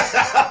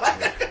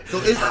 So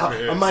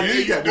I might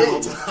need that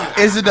one time.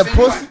 Is it the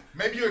pussy?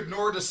 Maybe you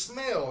ignored the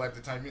smell at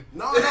the time.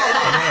 No. For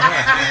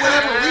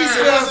whatever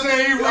reason,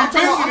 I'm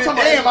talking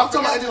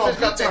about ending on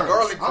good terms.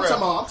 I'm talking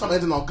about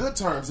ending on good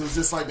terms. It was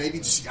just like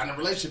maybe she got in a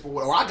relationship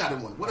or I got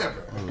in one,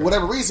 whatever. For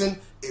whatever reason,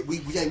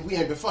 we ain't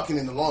been fucking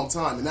in a long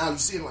time, and now you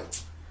see it like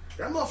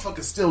that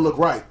motherfucker still look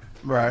right.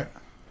 Right.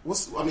 Ain't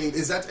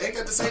that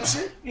the same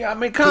shit? Yeah, I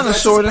mean, kind of,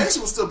 sort of.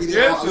 Will still be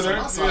there.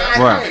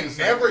 Right.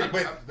 Never,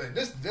 but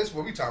this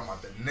what we talking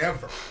about. The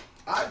never.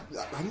 I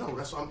know.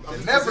 That's what I'm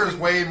the never is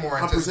way more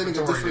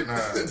anticipatory than.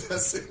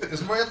 That's it.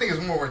 I think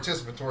it's more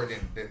anticipatory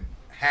than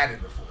had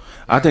it before.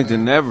 I think the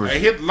never. Hey,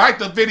 hit like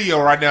the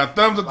video right now.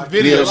 Thumbs up the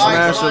video. Yeah,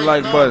 smash the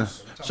like button.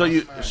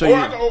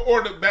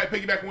 Or the back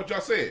piggyback on what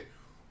y'all said.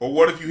 Or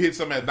what if you hit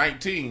something at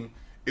 19?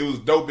 It was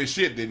dope as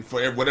shit. Then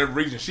for whatever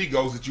reason she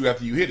goes at you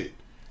after you hit it.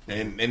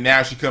 And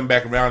now she come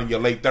back around in your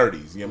late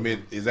 30s. You know what I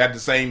mean? Is that the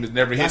same as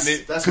never hitting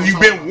it? Because you've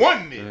been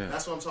wanting it. Yeah.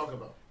 That's what I'm talking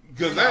about.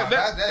 Because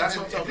that's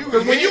what I'm talking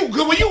about. Because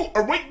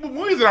when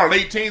we was in our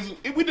late teens,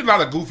 we did a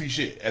lot of goofy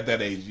shit at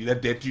that age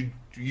that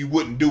you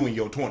wouldn't do in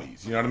your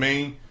 20s. You know what I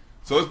mean?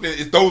 So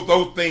it's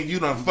those things you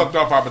done fucked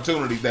off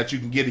opportunities that you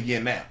can get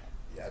again now.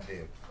 Yeah, I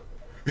did.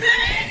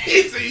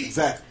 See?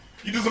 Exactly.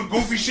 You do some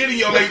goofy shit in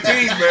your late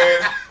teens,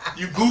 man.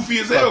 You goofy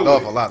as hell.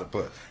 Off a lot of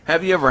puss.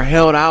 Have you ever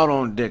held out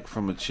on dick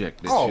from a chick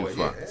that you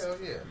fucked? Hell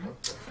yeah.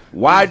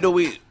 Why do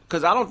we?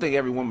 Because I don't think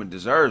every woman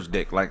deserves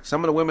dick. Like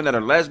some of the women that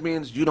are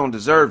lesbians, you don't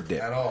deserve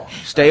dick. At all.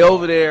 Stay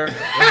over there. Stop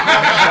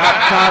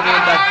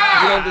toggling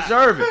back. You don't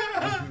deserve it.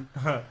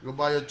 Go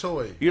buy your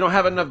toy. You don't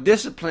have enough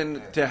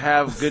discipline to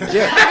have good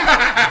dick.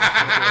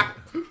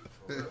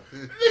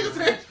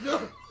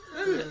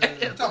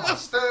 Talking about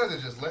studs or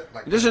just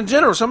like Just in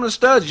general, some of the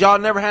studs, y'all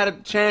never had a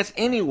chance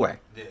anyway.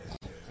 Yeah.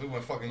 We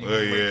went fucking you.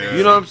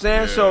 You know what I'm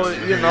saying? So,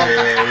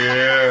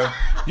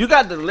 you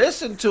got to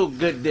listen to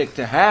good dick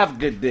to have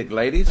good dick,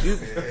 ladies. You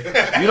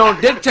don't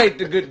dictate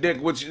the good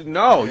dick,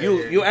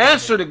 you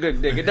answer the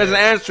good dick. It doesn't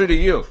answer to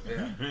you.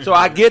 So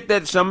I get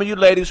that some of you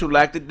ladies who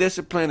lack the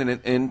discipline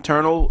and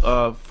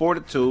internal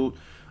fortitude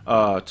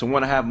to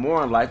want to have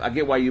more in life, I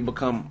get why you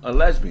become a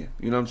lesbian.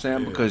 You know what I'm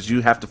saying? Because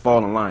you have to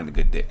fall in line to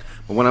get dick.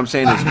 But what I'm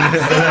saying is,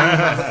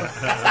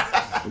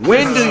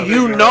 when do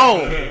you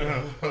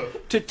know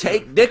to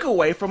take dick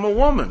away from a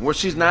woman where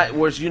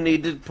you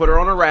need to put her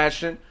on a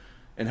ration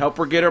and help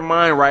her get her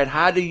mind right?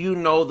 How do you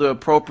know the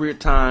appropriate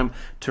time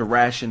to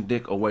ration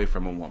dick away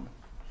from a woman?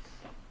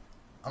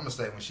 I'm gonna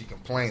say when she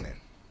complaining,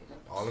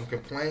 all them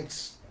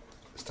complaints,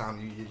 it's time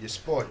you're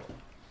spoiled.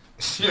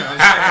 You know what I'm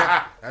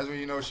saying? That's when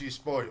you know she's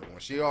spoiled. When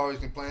she always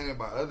complaining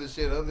about other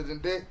shit other than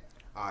dick,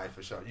 all right,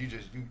 for sure.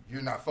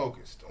 You're not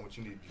focused on what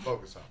you need to be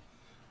focused on.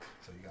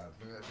 So you gotta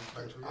bring that dick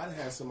back to you. I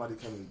had somebody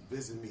come and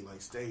visit me,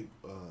 like stay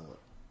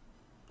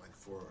like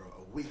for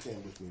a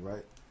weekend with me,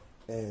 right?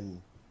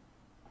 And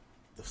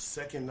the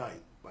second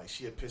night, like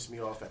she had pissed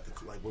me off at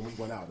when we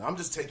went out. And I'm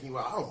just taking you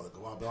out. I don't want to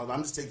go out, but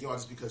I'm just taking you out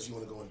just because you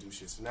want to go and do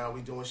shit. So now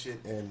we doing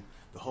shit, and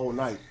the whole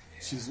night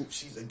she's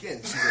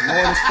annoying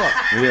as fuck.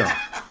 Yeah.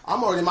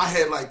 I'm already in my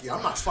head like,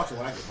 I'm not fucking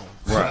when I get home.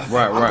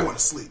 Right. I'm going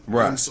to sleep.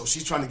 Right. And so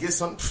she's trying to get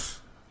something.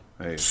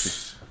 Hey,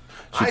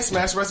 I ain't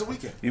smashed the rest of the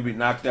weekend. You be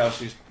knocked out.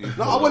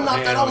 No, I wasn't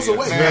knocked out. I was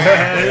awake.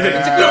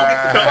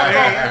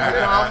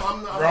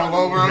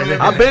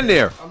 I've been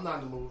there. I'm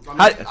not in the mood.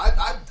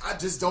 I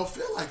just don't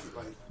feel like it.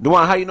 Like,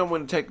 Duane, how you know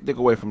when to take dick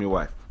away from your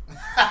wife?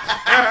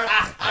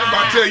 I'm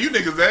about to tell you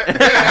niggas that.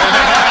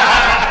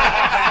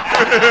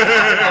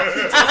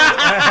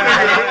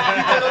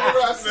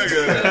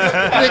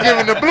 They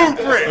giving the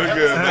blueprint.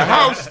 The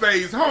house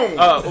stays home.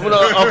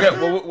 Okay.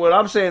 Well, what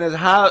I'm saying is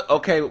how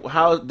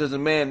does a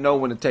man know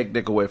when to take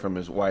dick away from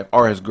his wife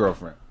or his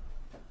girlfriend?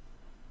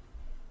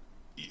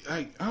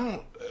 I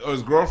don't.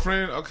 His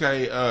girlfriend.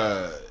 Okay.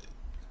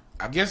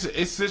 I guess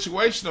it's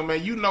situational,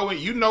 man. You know it.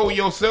 You know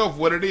yourself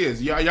what it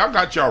is. Y'all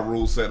got y'all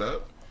rules set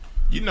up.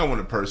 You know when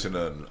a person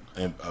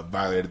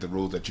violated the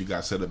rules that you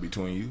got set up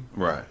between you.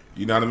 Right.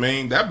 You know what I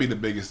mean? That'd be the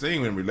biggest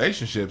thing in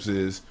relationships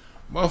is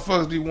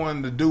motherfuckers be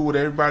wanting to do what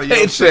everybody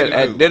else said said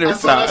at dinner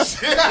time.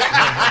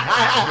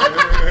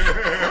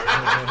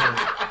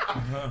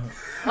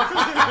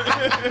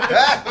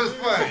 That was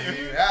funny.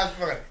 Dude. That was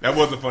funny. That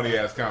was a funny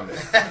ass comment.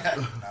 That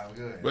was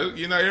good. But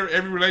you know,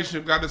 every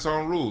relationship got its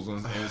own rules,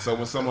 and so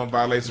when someone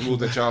violates the rules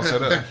that y'all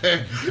set up,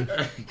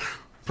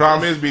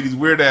 problem is be these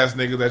weird ass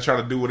niggas that try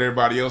to do what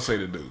everybody else say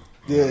to do.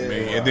 Yeah,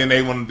 And then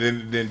they want to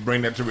then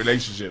bring that to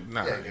relationship.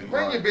 Nah,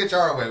 Bring your bitch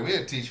our way.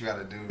 We'll teach you how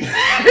to do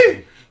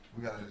it.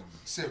 We gotta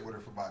sit with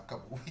her for about a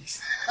couple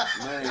weeks.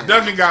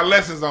 Duncan got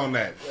lessons on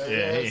that.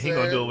 Yeah, he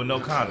gonna do it with no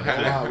condom.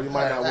 Wow, we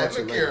might not watch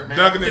it later.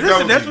 Duncan and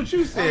Listen, that's Dozy. what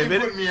you said,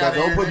 man. Put me out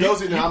Don't put here.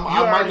 those in there. I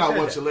might not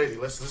watch your lady.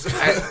 Let's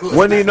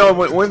When do you know?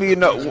 When do you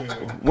know?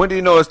 When do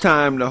you know it's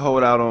time to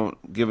hold out on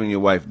giving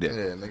your wife dick?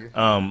 Yeah,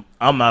 nigga.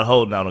 I'm not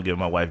holding out on giving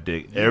my wife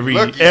dick. Every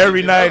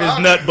Lucky. night is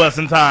nut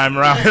busting time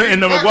around in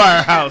the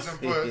McGuire house.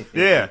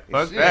 Yeah,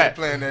 fuck She that. ain't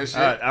playing that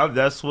shit.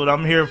 That's what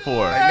I'm here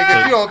for. Nigga,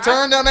 if you don't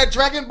turn down that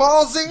Dragon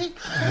Ball Z,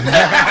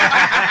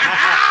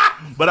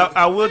 But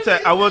I will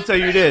tell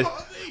you this: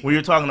 when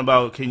you're talking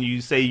about, can you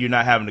say you're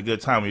not having a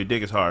good time when your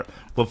dick is hard?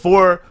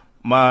 Before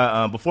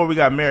we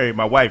got married,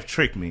 my wife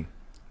tricked me.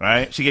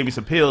 Right? She gave me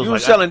some pills. You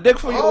was selling dick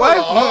for your wife?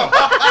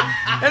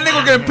 That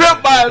nigga getting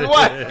pimped by his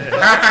wife.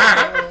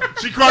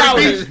 She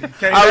Cardi B.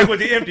 Came back with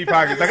the empty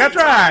pockets. Like I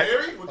tried.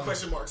 with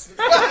question marks.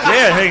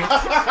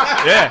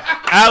 Yeah,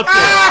 out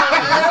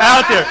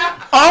there,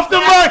 off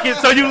the market.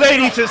 So you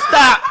ladies should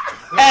stop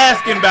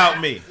asking about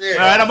me. All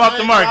right, I'm off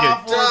the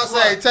market.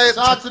 shout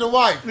out to the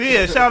wife.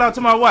 Yeah, shout out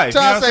to my wife.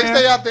 You know what I'm saying?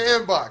 Stay out the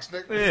inbox,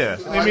 nigga.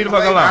 Yeah, leave me the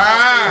fuck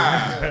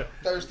alone.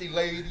 Thirsty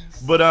ladies.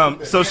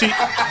 But so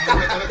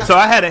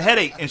I had a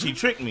headache and she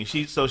tricked me.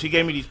 She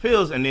gave me these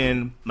pills and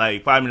then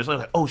like 5 minutes later,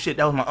 like, oh shit,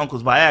 that was my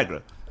uncle's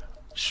Viagra.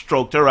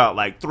 Stroked her out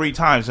like 3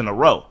 times in a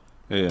row.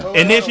 Yeah.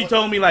 And then she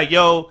told me like,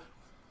 yo,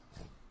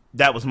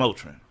 that was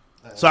Motrin.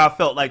 So I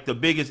felt like the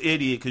biggest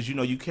idiot because you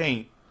know you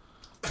can't.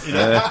 You know.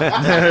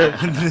 Yeah,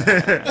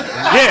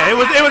 it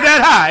was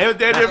that high. It was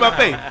dead near my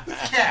face.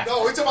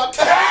 No, we talking about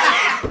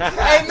cat.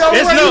 Ain't no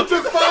It's way no- you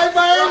took 5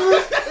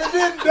 Viagra and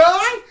didn't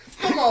die?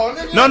 Come on,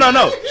 nigga.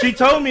 No. She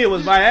told me it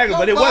was Viagra,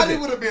 but it Nobody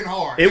wasn't. would have been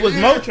hard. It was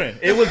Motrin.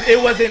 It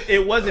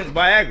wasn't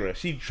Viagra.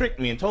 She tricked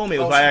me and told me it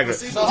was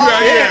Viagra.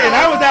 Yeah. And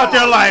I was out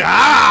there like,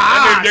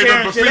 That nigga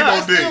tearing gave shit them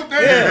up. placebo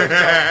dick.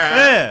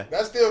 Yeah.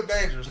 That's still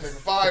dangerous, nigga.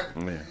 5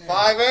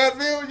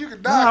 Advil, you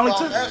could No, I die only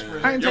from took-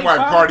 aspirin. I didn't Your take wife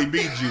 5. Cardi B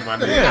you, my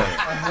nigga.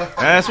 Yeah.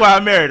 That's why I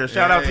married her.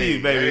 Shout out to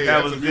you, baby. Hey,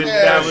 That was a that's good. a-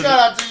 That was shout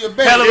out to your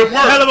baby. hell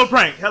of a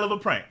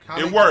prank. How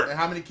many- worked. And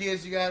how many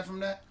kids you got from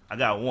that? I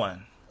got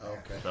one.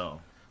 Okay. So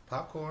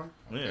Popcorn.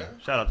 yeah,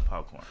 shout out to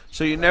Popcorn.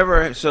 So you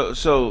never so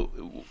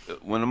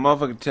when a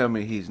motherfucker tell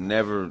me he's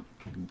never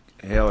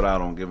held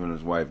out on giving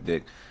his wife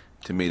dick,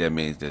 to me that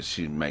means that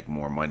she make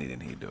more money than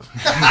he do.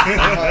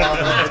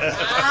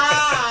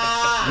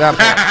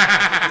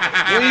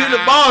 When you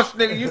the boss,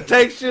 nigga, you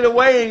take shit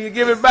away and you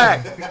give it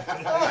back.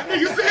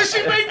 You said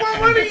she make more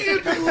money than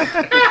you do.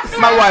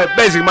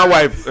 My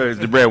wife is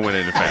the breadwinner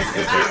in the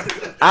family.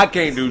 I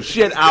can't do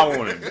shit I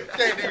want to do.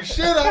 Can't do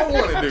shit I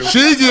want to do.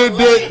 She get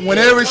dick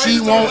whenever she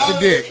wants the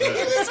dick.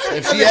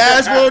 If she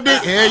asks for a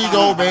dick, here you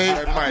go, babe.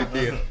 That might be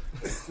it.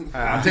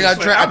 I think I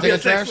I'll be a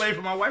sex trash. slave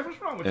for my wife. What's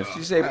wrong with If y'all?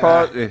 she say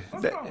pause,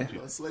 What's wrong with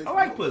you? I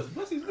like pussy.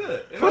 Pussy's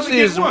good. And pussy only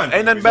get is one.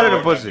 ain't nothing better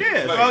than pussy.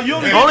 Yeah, so you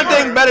only The get only one.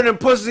 thing better than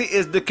pussy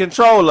is the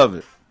control of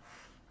it.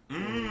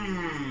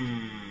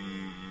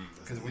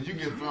 Because when you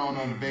get thrown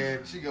on the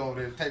bed, she go over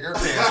there and take her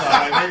pants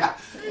off. Like, nigga,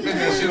 bend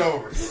that shit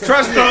over.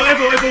 Trust me. So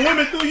if a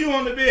woman threw you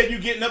on the bed, you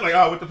getting up like,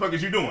 oh, what the fuck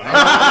is you doing? All right.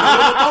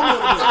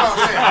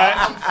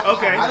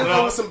 Okay. I done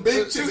Well, with some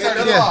big chicks. Yeah.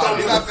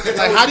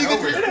 Like, how do you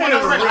get there? How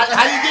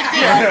you get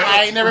there?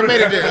 I ain't never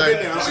made it there.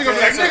 She gonna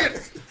be like,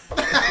 nigga.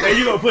 hey,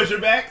 you gonna push her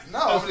back? No,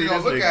 Oh, I'm see, just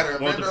gonna this look nigga at her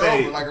and want bend the her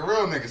fade. over like a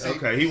real nigga. See,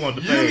 Okay, he want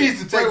the you fade. need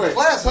to take the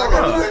glass off. You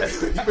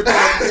been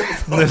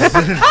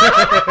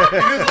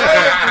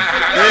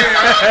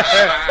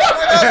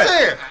That's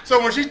it. So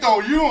when she throw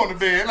you on the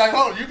bed, like,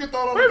 hold on, you can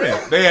throw it on the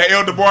bed. They had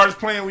Elder Bars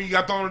playing when you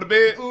got thrown to the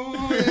bed.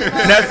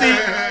 Now see,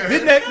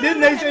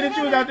 didn't they say that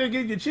you was out there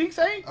getting your cheeks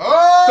ate?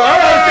 Oh, So I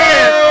don't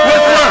understand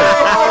what's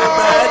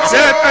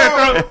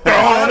worse.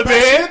 Throw on the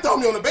bed. Throw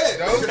me on the bed.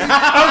 Oh, so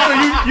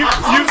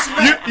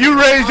you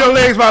raised your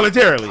legs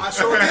voluntarily. I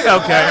sure did.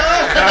 Okay.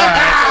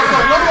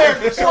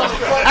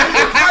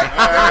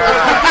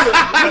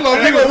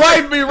 Nigga,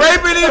 wife be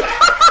raping him.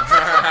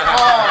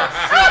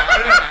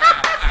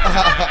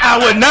 I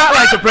would not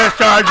like to press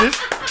charges.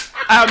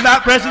 I'm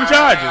not pressing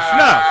charges.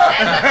 No.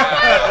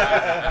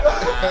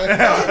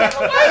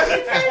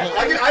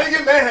 I didn't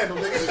get manhandle,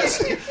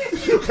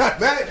 nigga. You got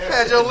manhandle.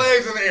 Had your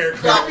legs in the air.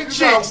 You got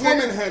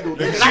woman handle,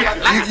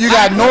 nigga. You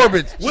got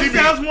Norbit. What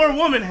sounds more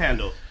woman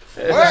handle?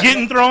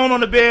 Getting thrown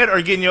on the bed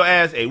or getting your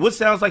ass ate? What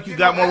sounds like you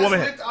got more woman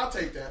handle? I'll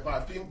take that. By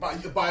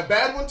a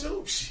bad one,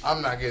 too?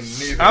 I'm not getting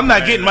neither. I'm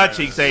not getting my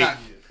cheeks ate.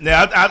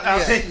 Now,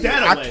 I'll take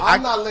that away.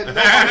 I'm not letting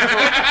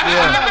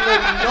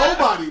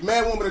nobody,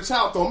 man, woman, or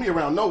child, throw me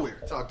around nowhere.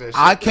 Talk that shit.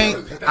 I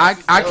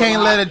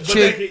can't let a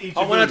chick.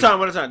 Oh, one at a time.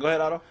 Go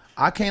ahead, Otto.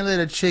 I can't let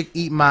a chick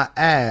eat my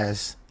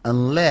ass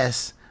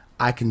unless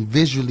I can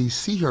visually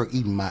see her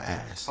eating my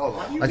ass. Hold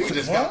on. Like, You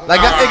just it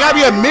gotta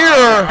be a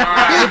mirror.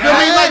 You feel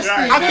me? Like,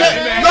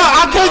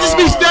 I can't just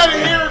be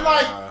standing here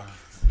like.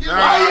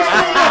 Why you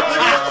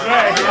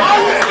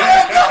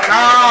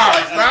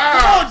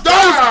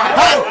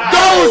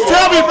Those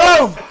tell me,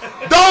 bro.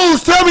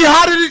 Those tell me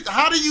how do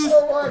you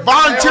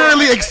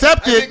voluntarily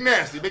accept it? Big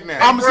nasty, big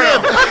nasty. I'm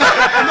saying,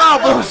 no,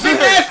 but Big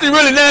nasty,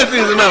 really nasty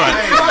is another.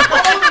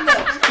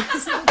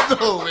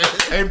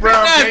 Hey,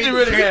 Brown, Nasty, can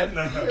really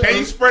nasty.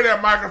 you spray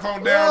that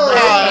microphone down,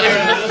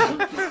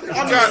 bro?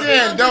 I'm just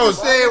saying, those.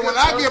 Saying when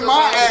I get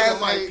my ass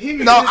like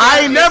No,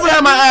 I ain't never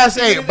had my ass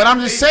ate, but I'm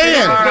just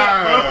saying.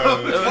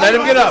 Let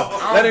him get up.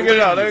 Let him get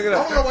up. I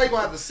don't know why you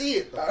gonna have to see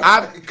it.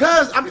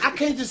 Because I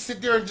can't just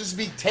sit there and just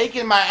be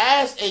taking my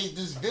ass ate,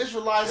 just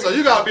visualizing. So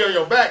you gotta be on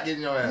your back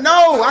getting your ass.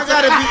 No, I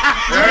gotta be.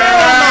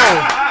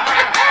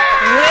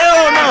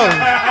 Hell no.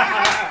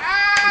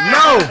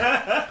 No.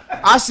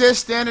 I said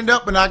standing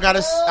up, and I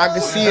can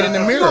see it in the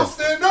You mirror. don't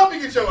stand up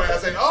and get your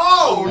ass ate.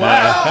 Oh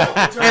wow!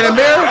 In the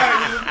mirror.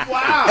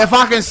 Wow! If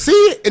I can see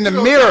it in the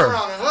mirror.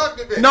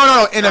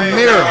 No, in the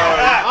mirror.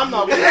 I'm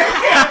not with it.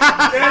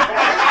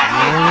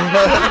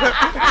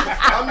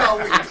 I'm not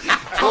with it.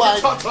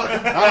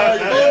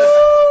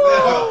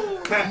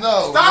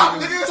 No. Stop,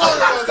 nigga. Talking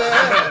about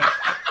that.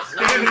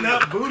 Standing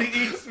up, booty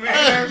eats, man.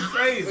 That's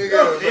crazy.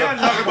 Y'all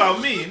talking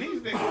about me and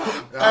these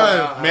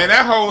niggas. Man,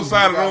 that whole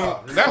side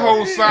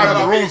of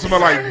the room smell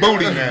like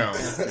booty now.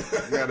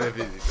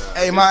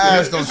 Hey, my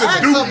ass don't.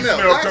 Ask Doobie something else.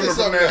 smell Ask coming us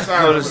from something that else.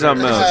 side. Go of to the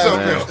something room.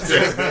 else,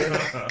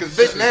 man. Because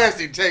Big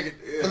Nasty take it.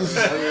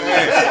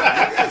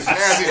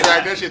 Nasty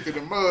drag that shit through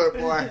the mud,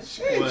 boy.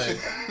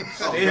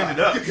 Stand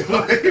up. What's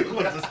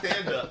a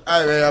stand up?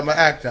 Hey, man, I'm an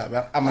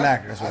actor. I'm an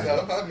actor. That's what I do.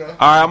 I know. All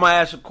right, I'm gonna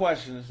ask a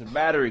question. It's a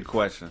battery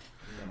question.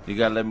 You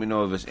gotta let me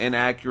know if it's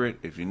inaccurate,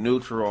 if you're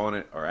neutral on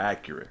it, or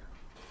accurate.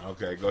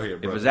 Okay, go ahead,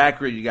 If bro. it's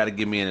accurate, you gotta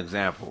give me an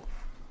example.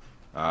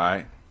 All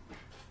right.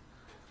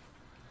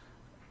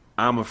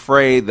 I'm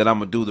afraid that I'm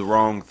gonna do the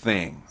wrong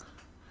thing.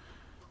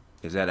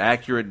 Is that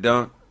accurate,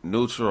 Dunk?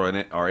 Neutral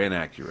or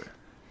inaccurate?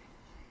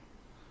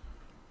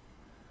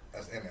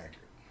 That's inaccurate.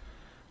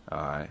 All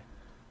right.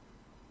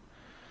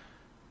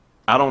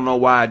 I don't know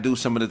why I do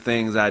some of the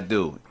things I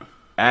do.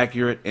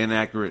 Accurate,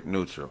 inaccurate,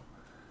 neutral.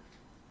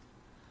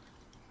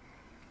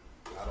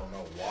 I don't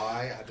know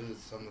why I do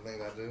some of the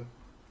things I do.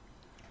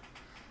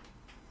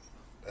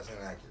 That's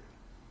inaccurate.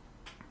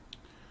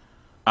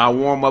 I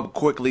warm up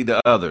quickly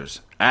to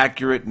others.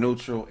 Accurate,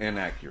 neutral,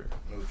 inaccurate.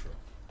 Neutral.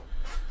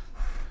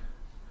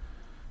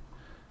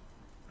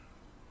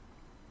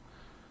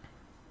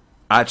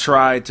 I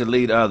try to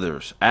lead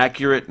others.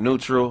 Accurate,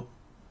 neutral,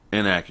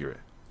 inaccurate.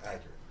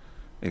 Accurate.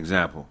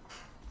 Example.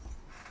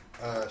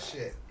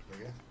 Shit,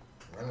 nigga.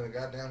 Running a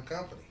goddamn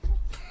company.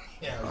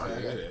 Yeah,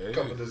 a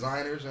couple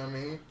designers, you know what I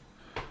mean?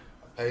 I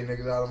pay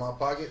niggas out of my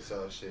pocket,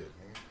 so shit,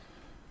 man.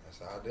 That's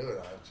how I do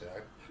it.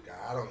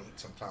 I don't eat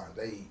sometimes.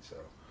 They eat, so,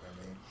 you know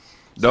what I mean?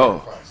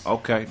 Those. Sacrifice.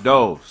 Okay,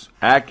 those.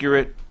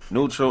 Accurate,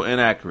 neutral,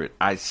 inaccurate.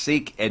 I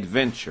seek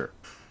adventure.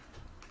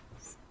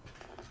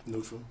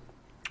 Neutral.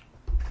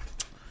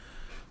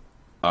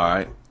 All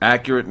right.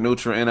 Accurate,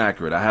 neutral,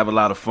 inaccurate. I have a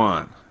lot of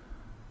fun.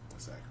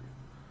 That's accurate.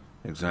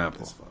 Example.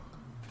 That's fuck.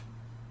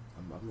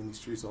 I'm in these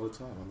streets all the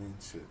time. I mean,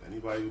 shit.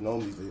 Anybody who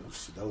knows me,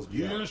 those be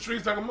You out. in the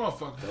streets like a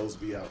motherfucker. Those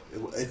be out.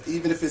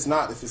 Even if it's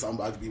not, I'm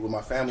about to be with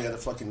my family at a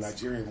fucking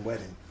Nigerian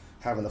wedding,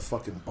 having a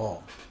fucking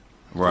ball.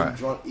 Right. Getting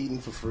drunk, eating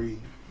for free,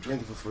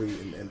 drinking for free,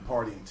 and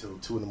partying until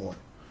 2 in the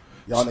morning.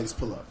 Y'all niggas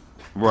pull up.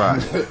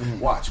 Right.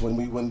 Watch when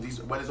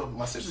these weddings open.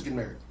 My sister's getting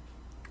married.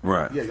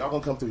 Right. Yeah, y'all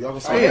gonna come through. Y'all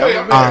gonna Oh, see.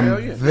 yeah, I'm hell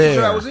yeah. there. You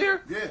sure I was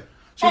here? Yeah.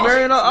 She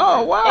married her?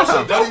 Oh, wow. Oh,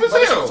 she dope as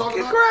hell.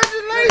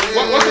 Congratulations.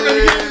 What's her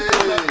name again?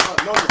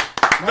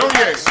 No,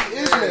 yeah. She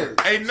is married.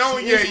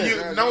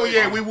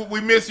 Hey,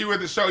 we miss you at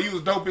the show. You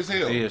was dope as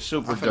hell. Yeah,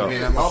 super dope.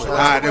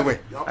 Alright, then wait.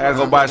 I gotta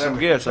go buy some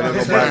gifts. I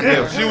gotta go buy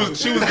gifts. She was dope.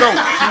 She was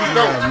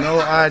dope. No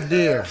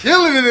idea.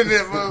 Killing it in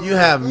there, bro. You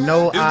have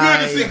no It's good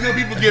idea. to see good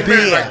people get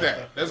married like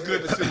that. That's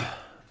good to see.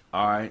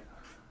 All right.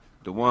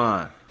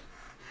 Dewan.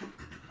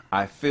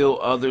 I feel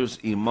others'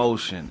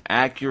 emotion.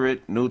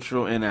 Accurate,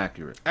 neutral,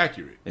 inaccurate.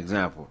 Accurate.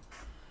 Example.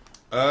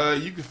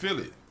 You can feel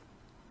it.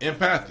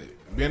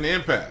 Empathic. Being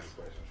an empath.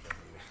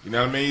 You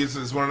know what I mean?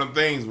 It's one of them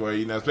things where,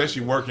 you know,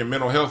 especially working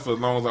mental health for as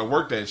long as I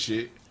work that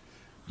shit,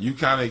 you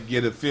kind of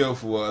get a feel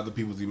for what other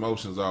people's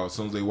emotions are. As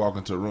soon as they walk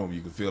into a room,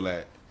 you can feel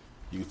that.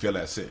 You can feel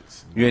that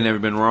sense. You ain't never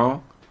been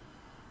wrong?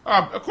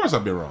 Of course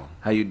I've been wrong.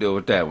 How you deal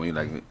with that when you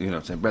like, you know what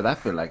I'm saying? Brother, I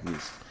feel like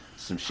this.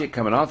 some shit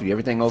coming off you.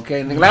 Everything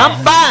okay? Nigga, like,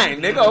 I'm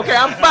fine, nigga. Okay,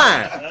 I'm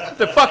fine. What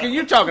the fuck are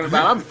you talking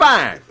about? I'm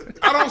fine.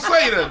 I don't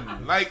say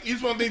that. Like,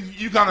 each one thing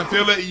you kind of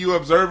feel it, you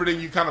observe it,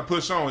 and you kind of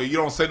push on. You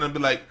don't say nothing. Be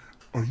like,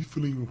 "Are you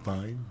feeling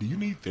fine? Do you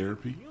need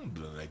therapy?" You don't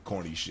do that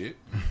corny shit.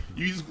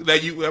 You just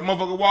that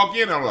motherfucker walk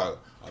in, and I'm like,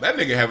 "Oh, that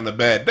nigga having a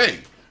bad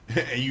day,"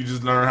 and you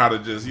just learn how to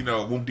just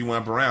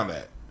whoop-de-wamp around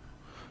that.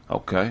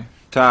 Okay,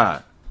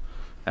 Todd.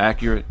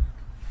 Accurate,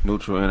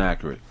 neutral,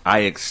 inaccurate. I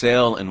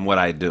excel in what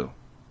I do.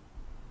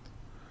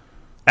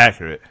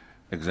 Accurate.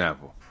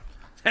 Example.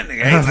 That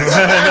nigga ain't like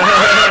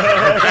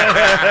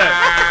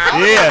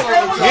Yeah.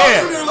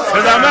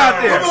 Because I'm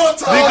out there.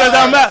 Because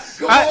I'm out.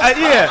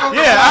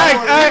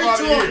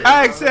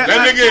 I accept.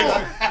 That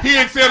nigga, he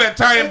excelled at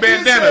tying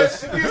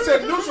bandanas. If you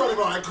said neutral, I'm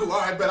like, cool, all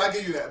right, bet I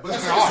give you that. But he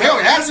said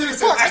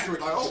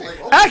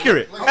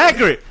accurate. Like,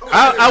 Accurate.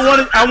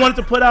 I wanted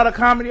to put out a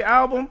comedy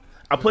album.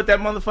 I put that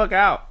motherfucker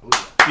out.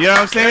 You know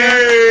what I'm saying?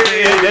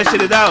 Yeah, that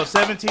shit is out.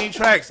 17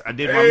 tracks. I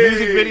did my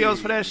music videos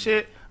for that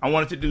shit. I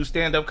wanted to do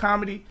stand-up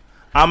comedy.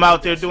 I'm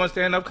out there doing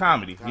stand-up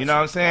comedy. You know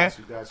what I'm saying?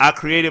 I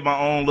created my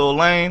own little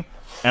lane,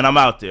 and I'm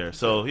out there.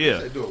 So, yeah.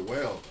 They do it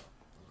well.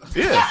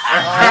 Yeah.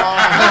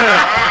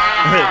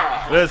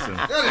 Listen.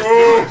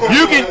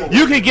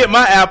 You can get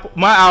my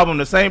album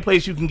the same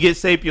place you can get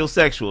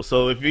Sapiosexual.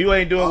 So if you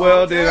ain't doing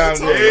well, then I'm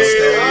doing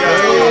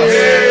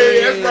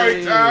That's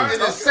right, Tom. in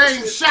the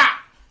same shop.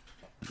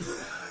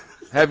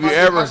 Have you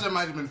ever? That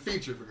might have been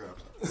featured for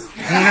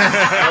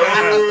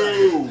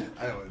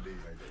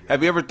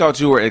Have you ever thought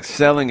you were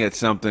excelling at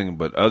something,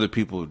 but other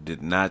people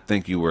did not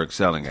think you were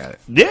excelling at it?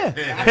 Yeah.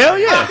 Hell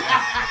yeah.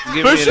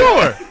 For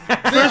sure.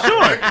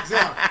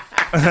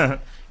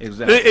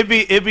 Exactly. It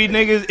be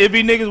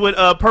niggas with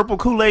purple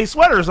Kool-Aid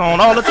sweaters on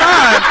all the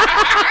time,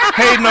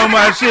 hating on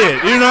my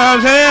shit. You know what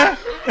I'm saying?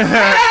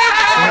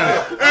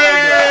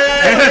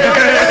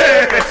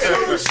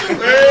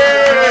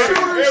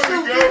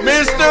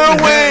 Mr.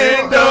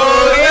 Window,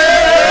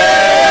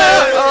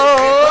 yeah. Oh,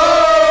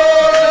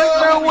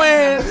 Mr.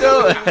 Window.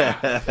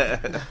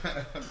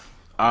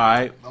 All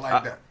right. I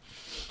like that.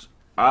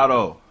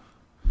 Otto.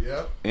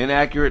 Yep.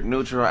 Inaccurate,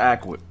 neutral,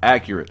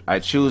 accurate. I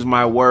choose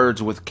my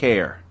words with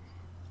care.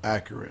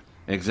 Accurate.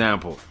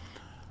 Example.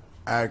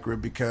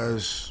 Accurate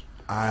because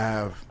I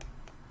have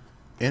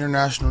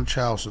international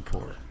child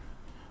support,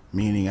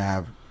 meaning I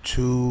have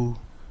 2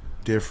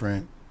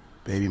 different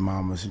baby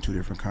mamas in 2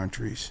 different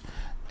countries,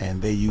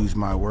 and they use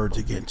my words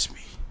against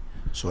me.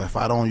 So if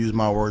I don't use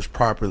my words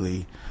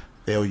properly,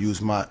 they'll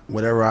use my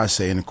whatever I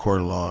say in the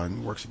court of law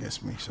and it works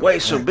against me. So,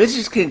 Wait, so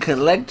bitches can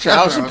collect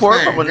child That's what I'm support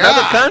saying. from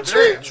another God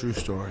country? true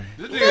story.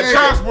 This nigga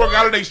child support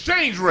got an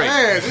exchange rate.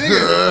 Man,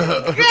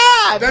 nigga,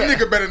 that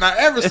nigga better not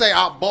ever say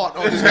I bought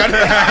on this guy.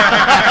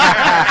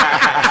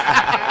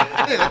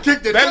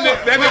 Kick the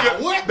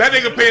That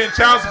nigga paying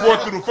child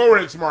support through the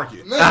Forex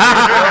market.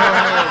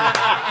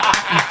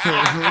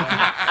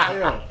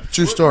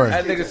 True story.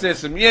 That nigga said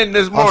some yen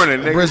this morning,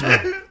 nigga.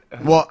 Brisbane.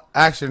 Well,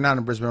 actually, not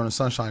in Brisbane. On the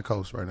Sunshine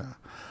Coast right now.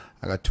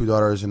 I got 2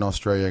 daughters in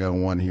Australia. I got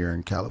 1 here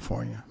in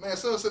California. Man,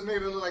 so it's a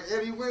nigga that look like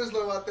Eddie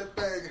Winslow out that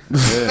thing.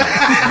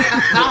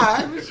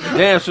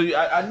 Damn, so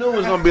I knew it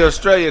was going to be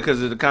Australia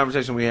because of the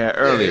conversation we had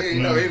earlier. He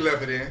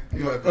left it in.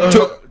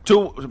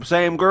 Two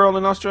same girl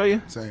in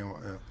Australia? Same.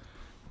 Yeah.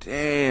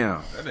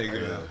 Damn. That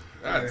nigga,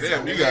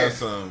 goddamn, you got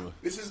some.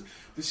 This is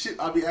the shit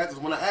I be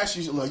asking. When I ask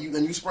you, like,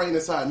 and you spraying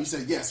inside, and you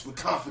said yes with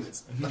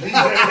confidence. I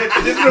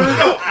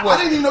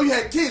didn't even know you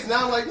had kids.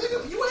 Now I'm like,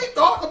 nigga, you ain't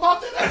thought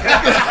about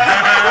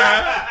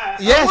that.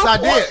 Yes, I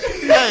did.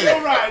 Hey,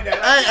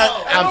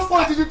 At what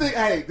point did you think,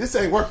 hey, this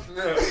ain't working?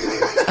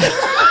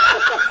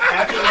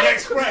 After the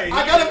next spray.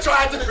 I gotta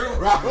try a different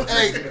route.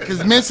 hey,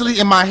 because mentally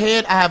in my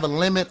head, I have a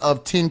limit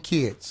of 10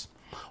 kids.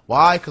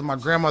 Why? Because my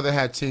grandmother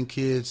had 10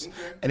 kids,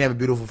 and they have a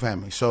beautiful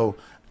family. So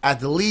at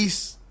the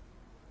least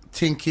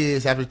 10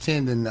 kids. After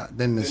 10,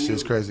 then this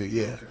shit's crazy.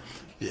 Yeah,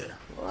 yeah.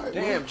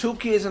 Damn, 2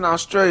 kids in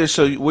Australia.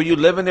 So were you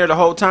living there the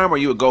whole time, or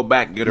you would go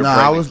back and get her? No,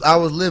 pregnant? I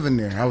was living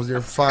there. I was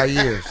there for 5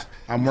 years.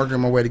 I'm working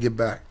my way to get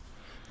back,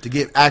 to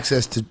get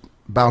access to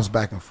bounce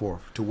back and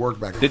forth, to work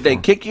back and forth. Did they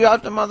kick you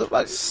out the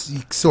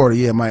motherfucker? Sort of,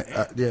 yeah.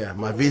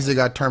 My visa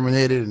got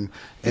terminated, and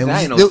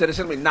I ain't no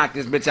citizen. Let me knock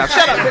this bitch out.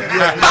 Shut up,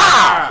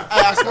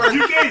 bitch.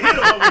 You can't hit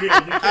him over here.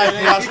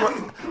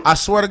 I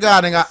swear to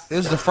God, it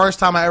was the first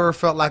time I ever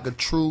felt like a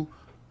true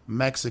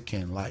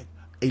Mexican, like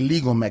a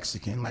legal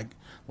Mexican, like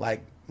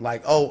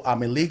oh,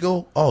 I'm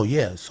illegal. Oh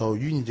yeah, so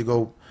you need to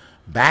go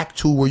back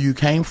to where you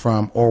came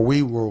from, or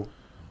we will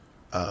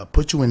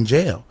put you in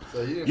jail.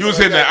 So you was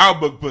hitting that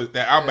outback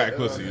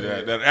pussy,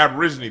 that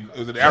aborigine.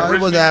 Was it No, aborigine?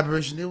 it was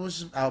Aborigine. It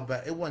was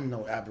outback. It wasn't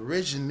no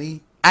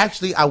Aborigine.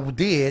 Actually, I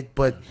did,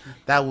 but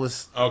that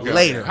was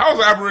later. How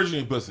was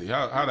aborigine pussy?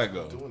 How that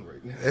go?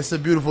 It's a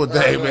beautiful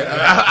day, man.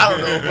 I don't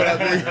know what I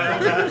mean.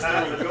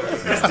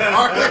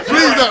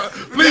 Please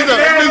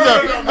don't.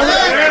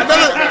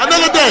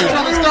 Another day.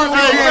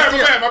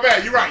 My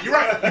bad. You're right.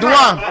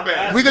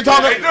 Duan, we can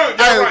talk. Hey, look,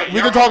 you're right. We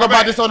Y'all can talk my about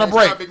bad. this on the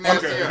break.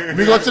 Okay.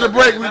 We go to the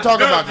break. We talk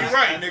about You're this.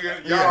 right,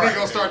 nigga. You're He right.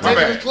 gonna start My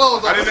taking bad. his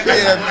clothes off. I didn't-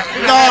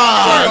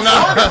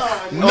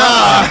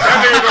 Nah.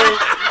 That nigga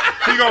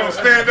he gonna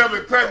stand up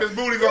and clap his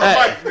booty on the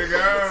mic,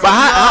 nigga. But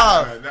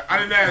how, I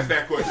didn't ask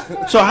that question.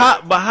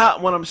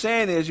 what I'm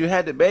saying is you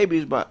had the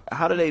babies, but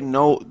how do they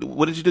know?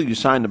 What did you do? You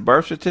signed the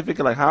birth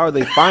certificate? Like, how are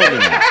they finding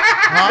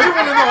that? We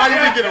want to know how you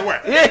didn't get away.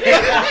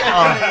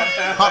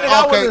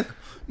 Okay.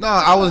 No,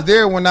 I was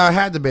there when I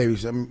had the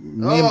babies. I mean,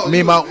 me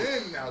and my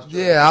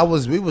I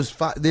was. We was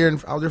there.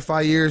 I was there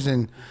 5 years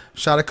and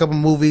shot a couple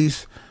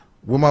movies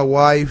with my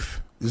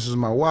wife. This was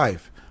my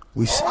wife.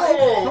 We.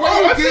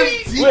 Why you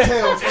give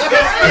details? This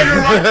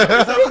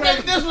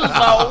was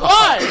my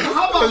wife.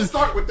 How about we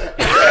start with that?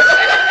 I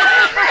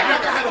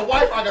had a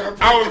wife. I got a.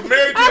 I was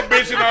married to a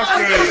bitch in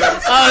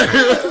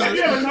Australia.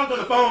 You ever talked on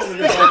the phone?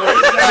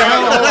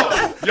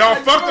 Y'all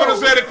fucked on the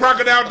set of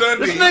Crocodile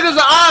Dundee. This nigga's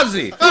an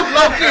Aussie.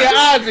 Low key an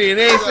Aussie, and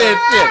they ain't said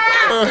shit.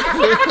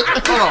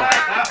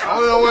 I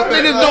don't know what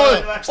that Niggas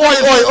doing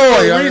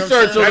Oi.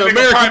 research on That the nigga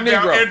American piped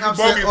down Negro. Andrew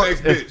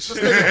Bogey's next This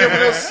nigga giving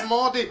bitch. us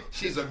small dick.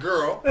 She's a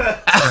girl.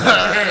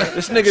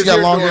 This nigga's She got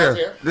here long doing,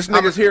 hair. This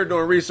nigga's here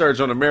doing research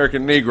on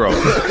American Negro.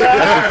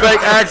 That's a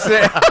fake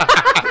accent.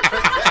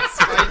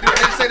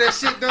 They say that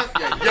shit done.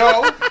 Yeah,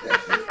 yo,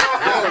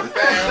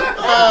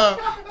 fam.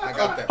 I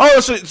got that. Oh,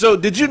 so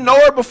did you know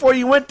her before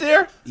you went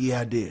there?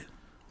 Yeah, I did.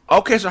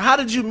 Okay, so how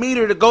did you meet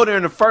her to go there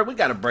in the first? We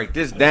got to break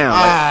this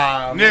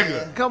down.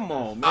 Nigga. Come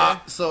on, man.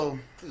 So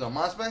He's on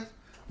MySpace.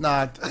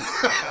 nah.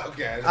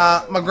 Okay.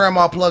 My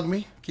grandma plugged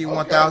me. Key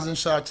 1000.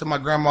 Shout out to my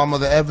grandma,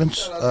 Mother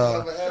Evans.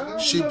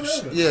 She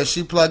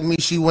plugged me.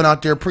 She went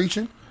out there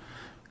preaching.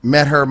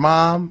 Met her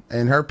mom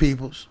and her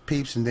peeps,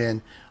 and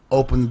then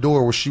opened the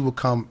door where she would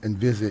come and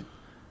visit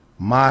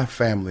my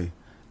family.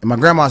 And my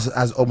grandma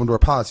has open door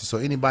policy, so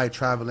anybody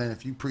traveling,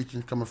 if you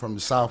preaching coming from the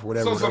south,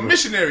 whatever, So some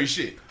missionary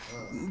shit.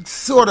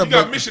 sort of. You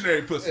got But,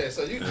 missionary pussy. Yeah,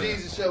 so you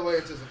Jesus your way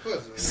into some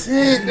pussy. no.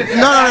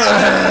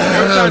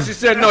 Every time she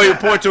said no, you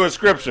point to a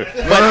scripture.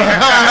 But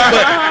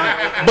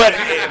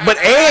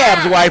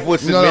Ahab's wife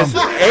was submissive.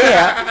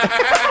 Ahab.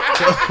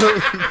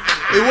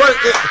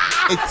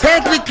 It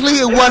technically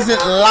it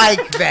wasn't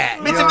like that.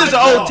 Bitch, if this is the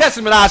Old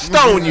Testament, I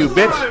stone you,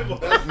 bitch.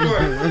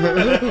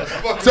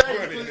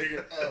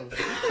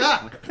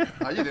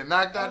 Oh, you done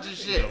knocked out your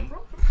shit.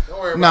 Don't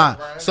worry about it,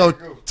 Brian. So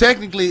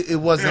technically it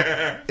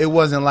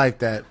wasn't like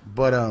that.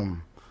 But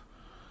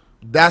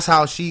that's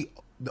how she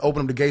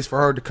opened up the gates for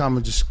her to come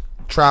and just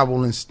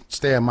travel and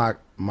stay at my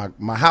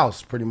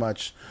house pretty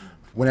much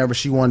whenever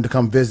she wanted to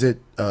come visit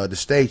the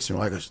States, and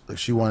like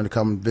she wanted to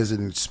come visit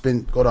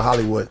and go to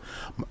Hollywood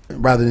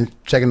rather than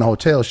checking the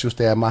hotel, she would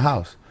stay at my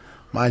house.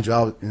 Mind you,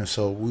 I was,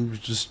 so we was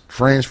just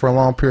friends for a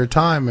long period of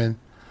time, and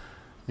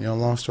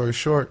long story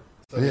short,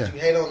 So did you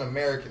hate on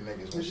American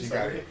niggas when she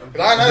got here? 'Cause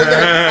I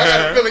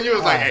got a feeling you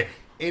was like, hey,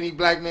 any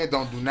black man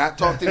do not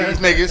talk to these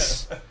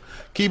niggas.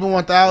 Keep it Don't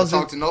 1,000.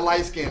 talk to no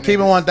light skin. Keep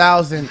it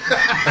 1,000. Keep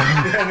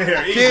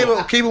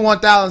it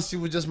 1,000. She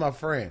was just my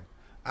friend.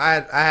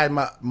 I had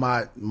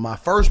my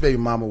first baby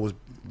mama was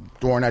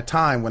during that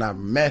time when I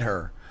met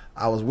her.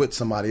 I was with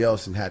somebody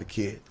else and had a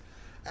kid.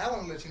 I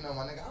want to let you know,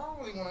 my nigga. I don't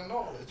really want to know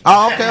all this.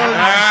 Oh, okay.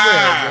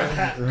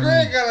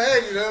 Greg got to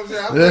hang, you know what I'm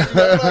saying? I'm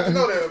like to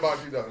know that about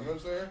you, though. You know what I'm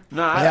saying?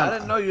 No, I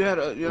didn't know you had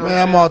a.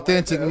 Man, I'm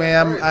authentic,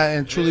 man. I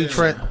am truly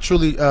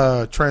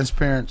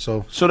transparent.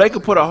 So they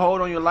could put a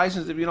hold on your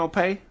license if you don't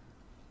pay.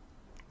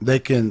 they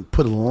can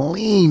put a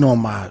lien on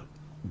my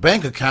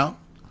bank account.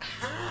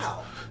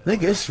 How?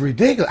 Nigga, it's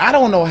ridiculous. I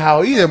don't know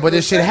how either, but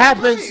this shit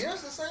happens.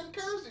 That's the same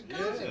currency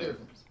difference.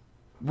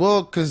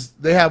 Well, because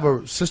they have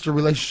a sister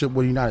relationship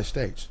with the United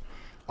States.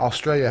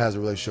 Australia has a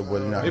relationship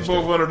with the They United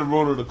both States. under the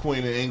rule of the Queen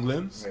of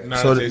England. So United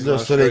States and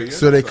they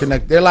Australia.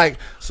 connect. They're like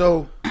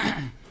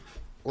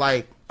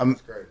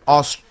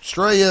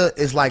Australia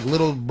is like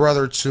little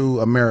brother to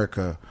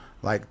America.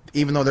 Like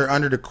even though they're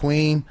under the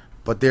Queen,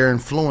 but they're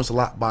influenced a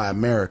lot by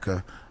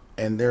America,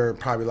 and they're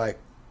probably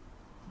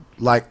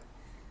like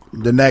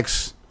the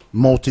next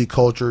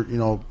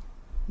multicultural,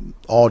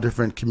 all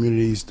different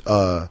communities,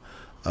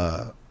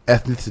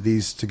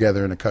 ethnicities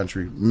together in a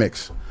country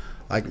mix.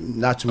 Like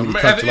not too many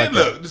At countries the like end,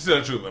 that. look, this is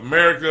the truth.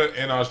 America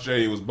and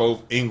Australia was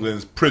both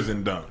England's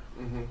prison dump.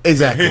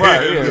 Exactly.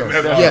 Right, yeah.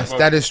 That's all Yes, fuck-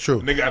 that is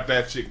true. They got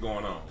that shit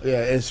going on.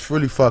 Yeah, it's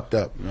really fucked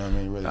up. You know what I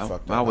mean? Really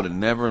fucked up. I would have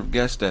never have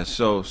guessed that.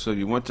 So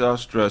you went to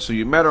Australia. So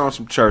you met her on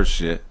some church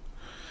shit.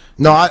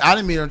 No, I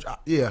didn't meet her.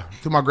 Yeah,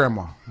 to my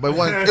grandma, but it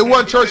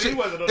wasn't church. It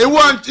wasn't. It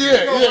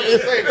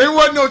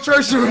wasn't no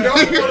church shit for me.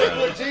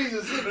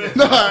 Jesus,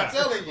 No, I'm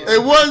telling you.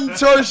 it wasn't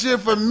church shit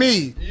for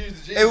me. You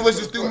used the It Jesus was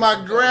just through my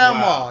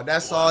grandma.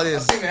 That's all it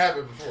is. I've seen it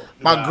happen before.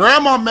 My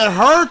grandma met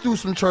her through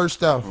some church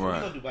stuff.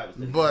 Right.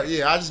 But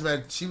yeah, I just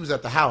met. She was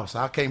at the house.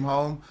 I came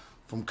home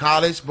from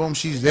college. Boom,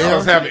 she's I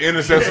was there. having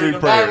intercessory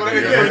prayer. Bible,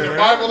 they read the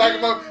Bible like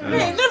a mother. I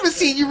ain't never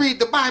seen you read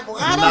the Bible.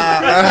 I don't.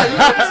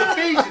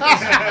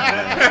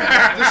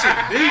 This shit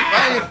deep,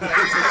 man.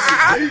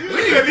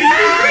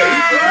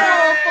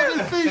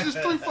 Ephesians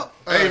 3.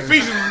 Hey,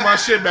 Ephesians was my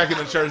shit back in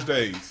the church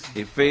days.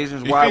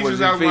 Ephesians. Why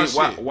was Ephesians was my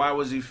Ephesians? shit. Why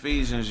was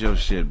Ephesians your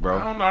shit, I bro?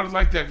 don't know. I just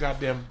like that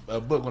goddamn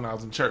book when I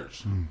was in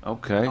church.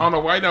 Okay. I don't know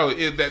why. No,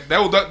 they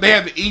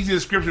had the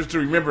easiest scriptures to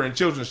remember in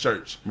children's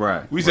church.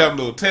 Right. We used to have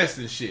little tests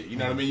and shit. You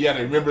know what I mean? You had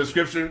to remember the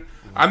scripture.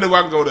 I knew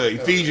I could go to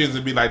Ephesians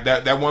and be like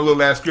that one little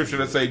last scripture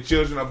that say,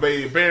 "Children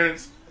obey your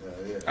parents."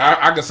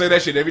 I can say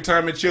that shit every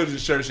time in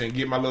children's church and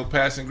get my little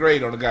passing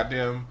grade on the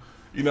goddamn,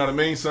 you know what I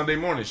mean, Sunday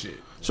morning shit.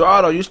 So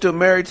Otto, you still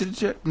married to the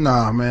chick?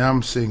 Nah, man,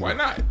 I'm single. Why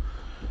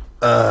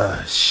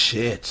not?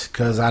 Shit,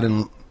 cause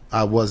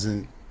I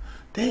wasn't.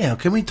 Damn,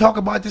 can we talk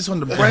about this on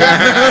the break?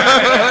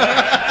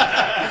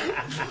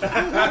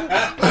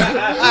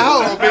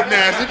 Hold on, Big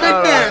Nasty.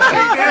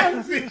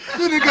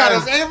 You done got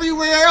us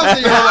everywhere else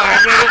in your life,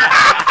 nigga.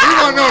 You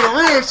want to know the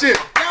real shit.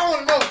 Y'all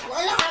want to know.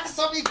 Why y'all asking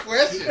so many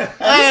questions? You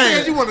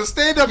said you want to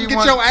stand up and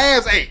get your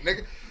ass ate,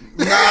 nigga.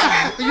 Nah,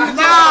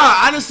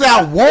 I didn't say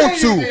I want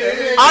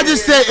to. I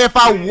just said if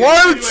I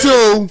were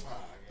to,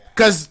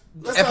 cause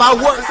if I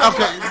were,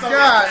 okay,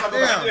 God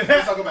damn.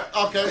 Let's talk about.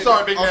 Okay,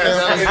 Sorry, Big Nasty.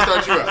 I'm going to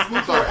start you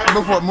up.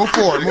 Sorry. Move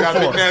forward. You got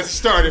Big Nasty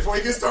started. Before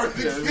you get started,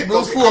 Move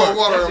Cold forward.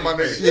 water on my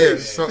nigga. Yeah,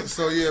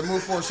 so yeah,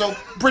 move forward. So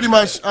pretty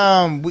much,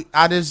 I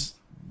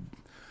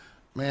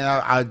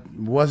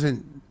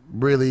wasn't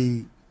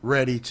really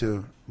ready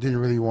to, didn't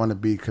really want to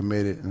be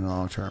committed in a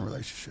long-term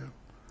relationship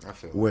I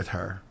feel with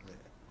her,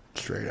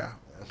 straight out.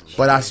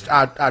 But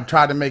I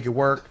tried to make it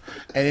work,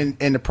 and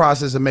in the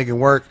process of making it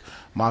work,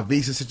 my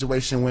visa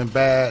situation went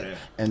bad,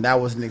 and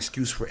that was an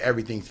excuse for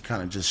everything to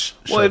kind of just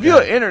Well, shut if you're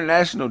down. an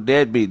international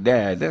deadbeat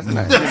dad, that's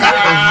not.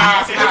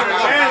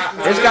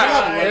 it's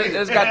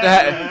got to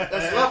have.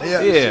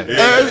 Yeah.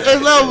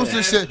 It's levels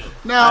and shit.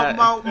 Now,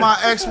 my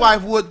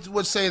ex-wife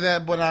would say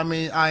that, but I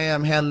mean, I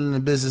am handling the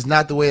business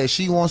not the way that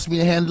she wants me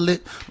to handle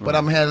it, but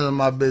I'm handling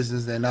my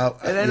business. And And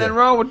ain't nothing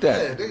wrong with Yeah,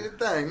 that. do your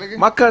thing, nigga.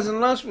 My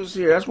cousin Lunch was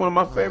here. That's one of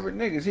my favorite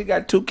niggas. He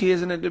got 2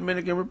 kids in the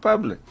Dominican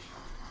Republic.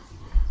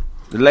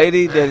 The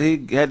lady that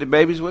he had the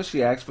babies with,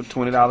 she asked for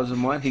 $20 a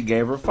month. He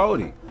gave her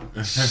 40. Hell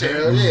yeah,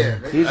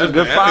 nigga. He's a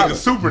good That father. nigga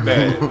super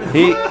dad.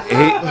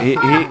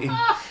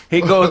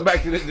 He goes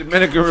back to the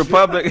Dominican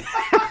Republic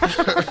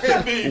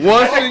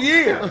once a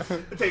year.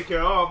 Take care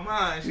of all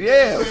mine.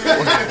 Yeah.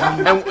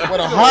 And with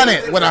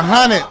a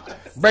hundred,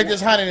 break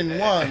this 100 in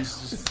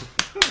ones.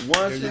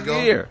 once you a go.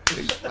 year.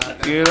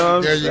 You know what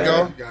I'm There you saying?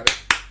 go. Got it.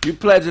 You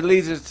pledge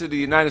allegiance to the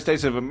United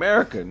States of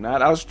America,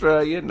 not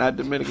Australia, not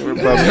Dominican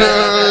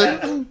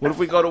Republic. What if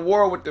we go to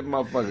war with them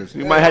motherfuckers?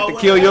 You might have to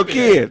kill your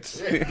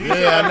kids. Yeah,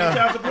 I know.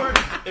 Child support,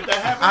 if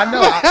that happens. I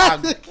know.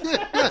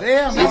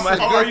 Damn, that's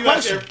a Or are good you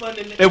out there question.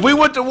 funding it? If we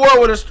went to war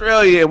with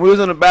Australia and we was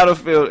on the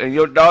battlefield and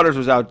your daughters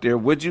was out there,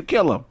 would you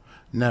kill them?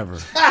 Never.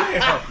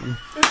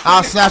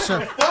 I'll snatch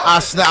him.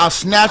 I'll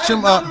snatch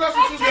him up.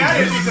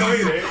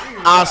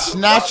 I'll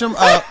snatch him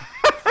up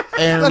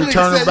and That nigga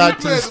return said him back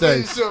you to the pledged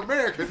allegiance States. to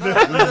America.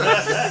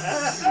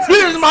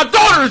 These are my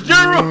daughters,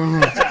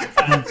 General.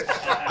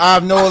 I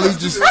have no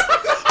allegiance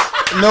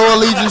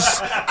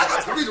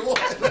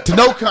to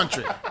no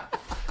country,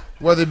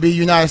 whether it be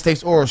United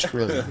States or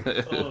Australia.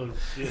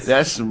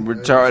 That's some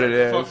retarded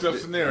ass. Fucked up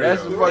scenario.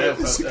 That's some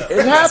fucking.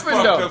 It's happened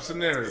Fucked though. up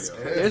scenario.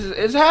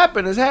 It's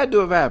happened. It's had to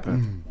have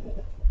happened.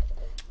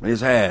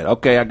 It's had.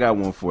 Okay, I got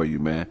one for you,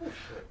 man.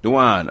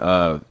 Dewan,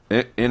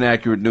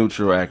 inaccurate,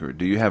 neutral, accurate.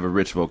 Do you have a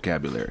rich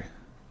vocabulary?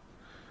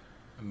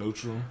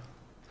 Neutral.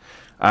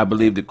 I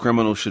believe that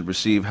criminals should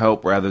receive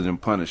help rather than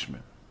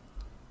punishment.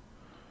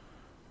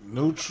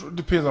 Neutral.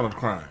 Depends on the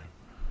crime.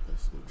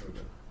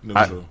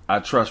 Neutral. I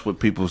trust what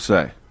people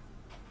say.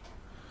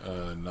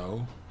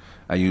 No.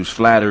 I use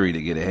flattery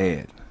to get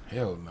ahead.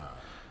 Hell nah.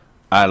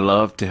 I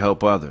love to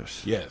help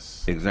others.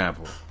 Yes.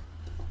 Example.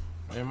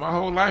 Man, my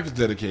whole life is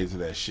dedicated to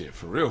that shit.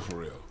 For real, for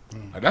real.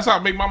 Like, that's how I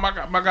make my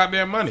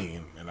goddamn money.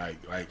 And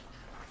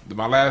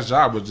my last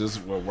job was just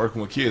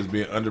working with kids,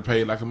 being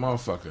underpaid like a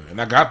motherfucker.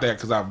 And I got that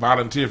because I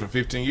volunteered for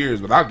 15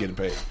 years without getting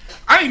paid.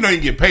 I didn't know you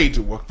can get paid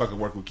to work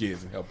with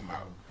kids and help them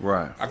out.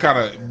 Right. I kind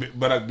of,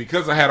 but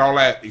because I had all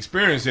that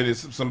experience in it,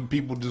 some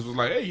people just was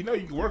like, hey, you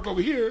can work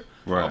over here.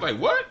 Right. I was like,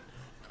 what?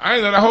 I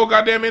didn't know that whole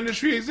goddamn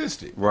industry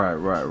existed. Right.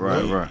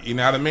 You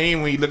know what I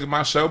mean? When you look at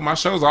my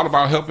show's all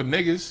about helping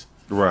niggas.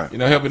 Right.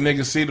 Helping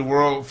niggas see the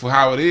world for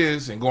how it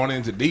is and going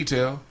into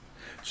detail.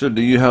 So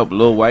do you help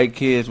little white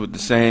kids with the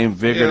same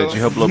vigor that you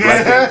help little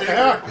black kids?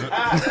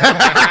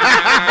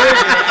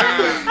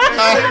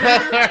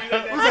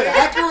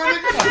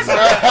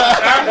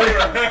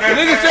 The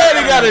nigga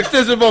said he got an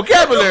extensive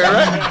vocabulary,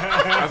 right?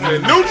 I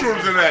said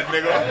neutrals in that,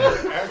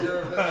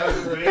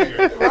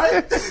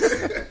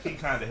 nigga. He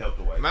kind of helped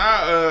the white.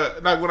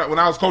 Like when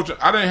I was coaching,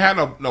 I didn't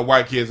have no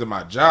white kids in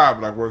my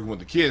job, like working with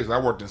the kids. I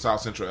worked in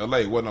South Central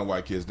LA. Wasn't no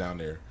white kids down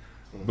there.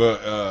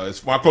 But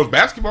when I coached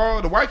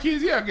basketball, the white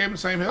kids, I gave them the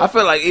same help. I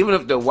feel like even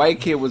if the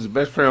white kid was the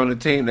best player on the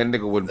team, that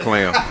nigga wouldn't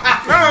play him. No,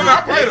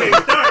 I played them.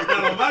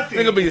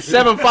 Nigga be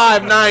 7'5",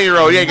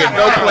 9-year-old. You ain't get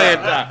no playing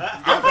time.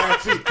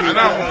 And when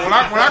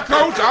I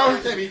coach, I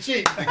was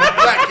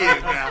Black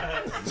kids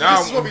now.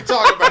 This is what we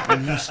talking about.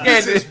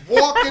 This is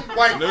walking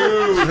white.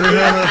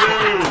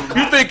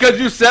 You think because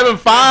you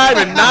 7'5"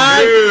 and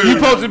 9, you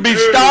supposed to be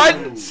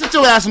starting? Sit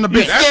your ass on the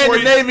bench.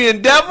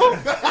 Scandinavian devil?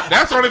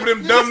 That's only for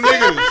them dumb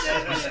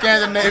niggas.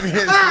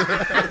 Scandinavian.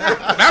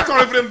 That's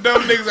only for them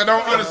dumb niggas that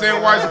don't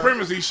understand white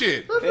supremacy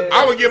shit.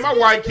 I would give my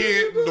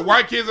the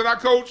white kids that I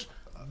coach,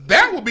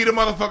 that would be the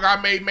motherfucker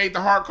I made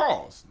the hard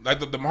calls. Like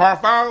the hard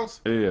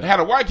fouls. Yeah. Had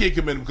a white kid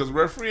come in because the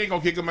referee ain't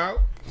gonna kick him out.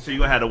 So you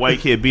gonna have the white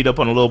kid beat up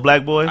on a little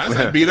black boy? I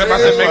said beat up, I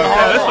said make a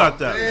hard That's call.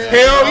 fucked up.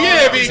 Hell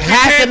yeah, if he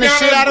hacking the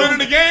shit out of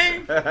winning the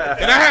game,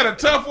 and I had a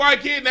tough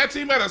white kid and that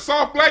team had a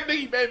soft black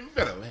nigga, baby, you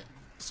better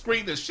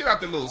screen the shit out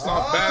that little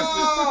soft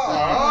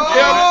bastard.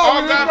 Yeah,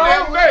 all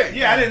goddamn day.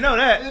 Yeah, I didn't know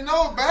that. You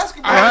know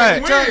basketball. I had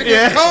to win.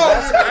 Yeah.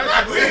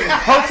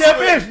 Hotel Hotel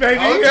bitch, baby.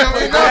 I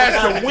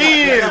had to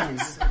win.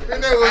 I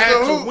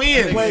had to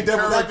win. Playing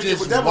devil's advocate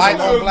with devil's White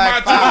on advocate.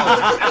 black power.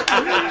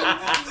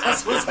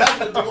 That's what's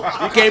happening.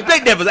 You can't play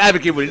devil's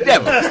advocate with the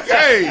devil.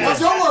 Hey. That's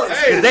your words.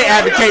 Hey. They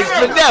advocate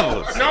for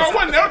devils. No,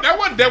 that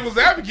wasn't devil's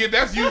advocate.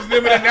 That's using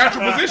them in a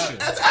natural position.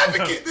 That's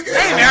advocate. They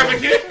ain't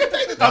advocate.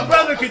 A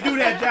brother could do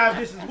that job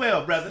just as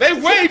well, brother. They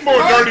way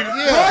more dirty.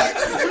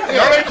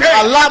 No, they A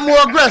can't. lot more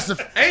aggressive.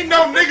 Ain't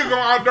no nigga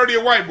gonna out dirty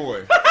a white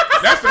boy.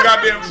 That's the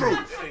goddamn truth.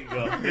 There you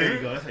go. There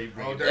you go. That's how you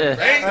bring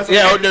it.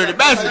 Yeah, old dirty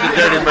bastard, the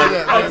dirty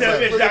man.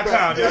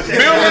 HotelBitch.com. Bill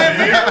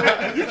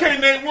Lambier. You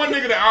can't name one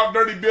nigga that out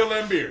dirty Bill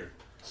Lambier.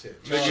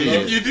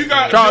 If you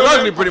got Charles Bill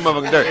Ugly pretty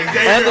motherfucking dirty.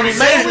 Anthony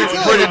Mason was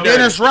pretty dirty.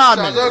 Dennis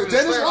Rodman.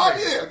 Dennis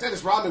Rodman, yeah.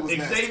 Dennis Rodman was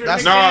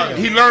nasty. Nah,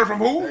 he learned from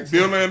who?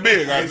 Bill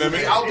Lambier, goddamn He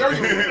it. out dirty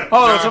him.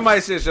 Hold on,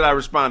 somebody said, should I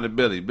respond to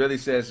Billy? Billy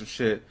said some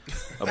shit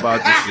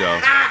about the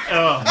show.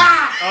 Oh,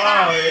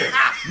 yeah.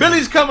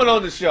 Billy's coming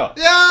on the show.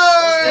 Yay!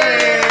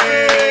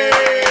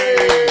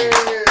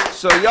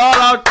 So y'all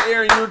out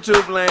there in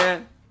YouTube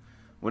land,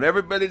 when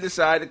everybody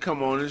decide to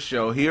come on the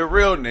show, he a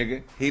real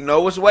nigga. He know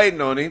what's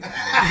waiting on him.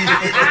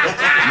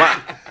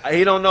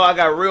 He don't know I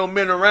got real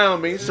men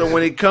around me. So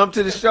when he come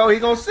to the show, he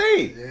gonna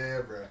see.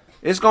 Yeah, bro.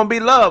 It's gonna be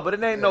love, but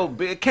it ain't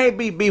it can't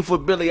be beef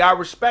with Billy. I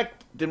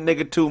respect them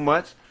nigga too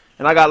much,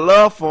 and I got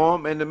love for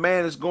him. And the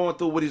man is going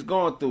through what he's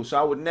going through, so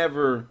I would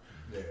never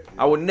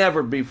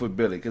beef with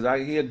Billy because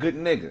he a good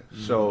nigga.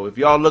 So if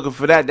y'all looking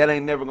for that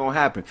ain't never gonna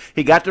happen.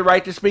 He got the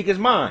right to speak his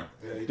mind,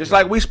 just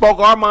like we spoke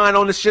our mind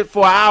on the shit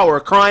for an hour,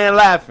 crying,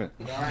 laughing.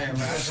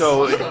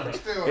 So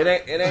it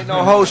ain't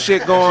no whole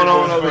shit going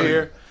on over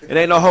here. It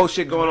ain't no whole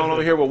shit going on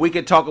over here where we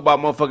can talk about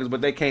motherfuckers,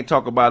 but they can't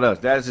talk about us.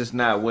 That's just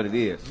not what it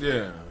is.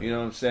 Yeah. You know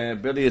what I'm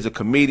saying? Billy is a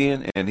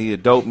comedian, and he a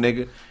dope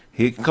nigga.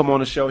 He can come on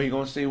the show. He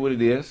gonna see what it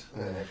is.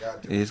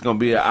 It's gonna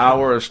be an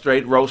hour of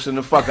straight roasting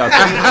the fuck out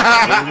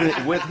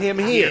there with him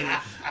here. You know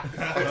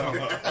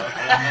what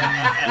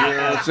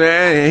I'm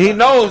saying? And he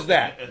knows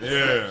that.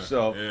 Yeah.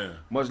 So yeah.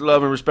 much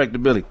love and respect to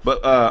Billy.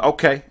 But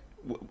okay,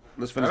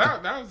 let's finish.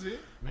 That was it.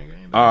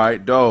 Nigga, ain't All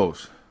right,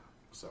 Doze.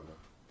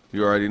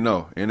 You already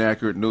know.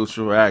 Inaccurate,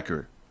 neutral, or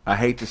accurate. I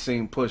hate to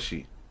seem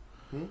pushy.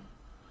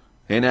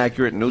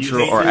 Inaccurate,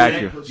 neutral, or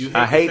accurate.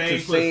 I hate to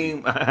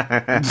seem.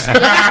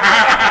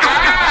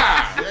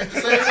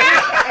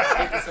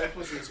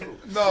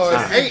 No,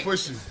 it's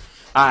pushing.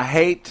 I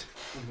hate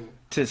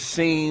to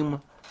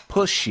seem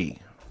pushy.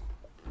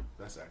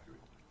 That's accurate.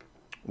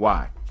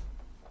 Why?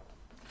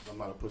 I'm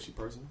not a pushy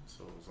person,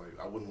 so it's like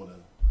I wouldn't want to.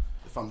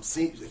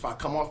 If I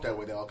come off that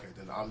way, then okay,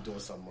 then I'm doing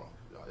something wrong.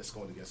 It's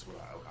going against what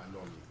I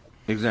normally.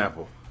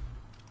 Example.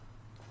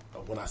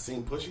 When I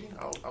seem pushy,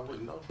 I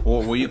wouldn't know.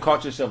 Or when you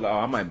caught yourself like,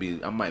 oh,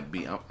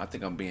 I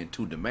think I'm being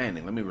too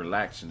demanding. Let me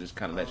relax and just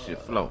kind of let shit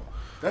flow.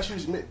 That's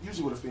usually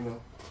with a female,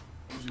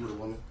 usually with a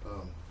woman.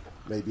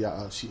 Maybe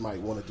she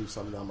might want to do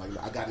something. I'm like,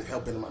 I got to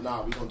help them.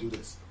 Nah, we gonna do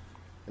this,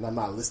 and I'm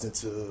not listening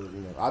to.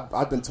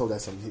 I've been told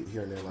that some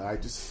here and there. Like, I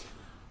just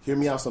hear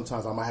me out.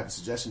 Sometimes I might have a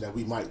suggestion that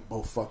we might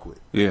both fuck with.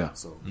 Yeah.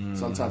 So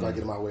sometimes I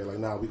get in my way. Like,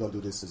 nah, we gonna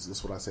do this. This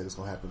is what I said is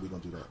gonna happen. We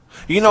gonna do that.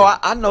 You know,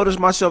 I noticed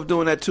myself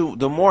doing that too.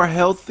 The more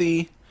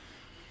healthy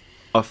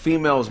a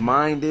female's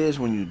mind is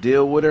when you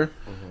deal with her,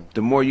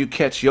 the more you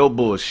catch your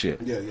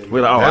bullshit. Yeah.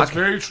 We're like, That's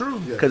very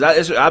true. Because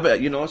it's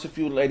a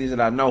few ladies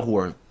that I know who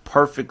are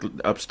perfect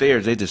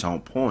upstairs. They just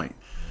on point,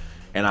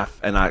 and I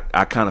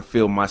kind of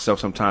feel myself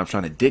sometimes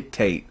trying to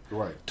dictate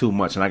too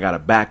much, and I got to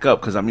back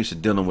up because I'm used to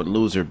dealing with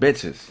loser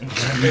bitches.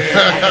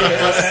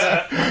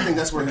 I think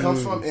that's where it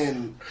comes from.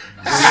 And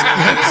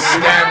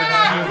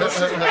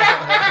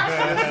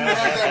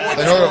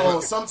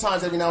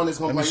sometimes every now and then it's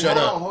going to be like,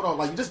 hold on.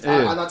 Like, you just,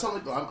 and I tell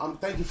them, I'm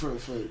thank you for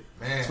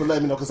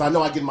letting me know, because I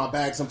know I get in my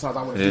bag sometimes.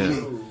 I want to do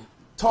me.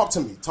 Talk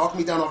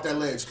me down off that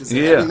ledge, because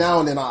every now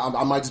and then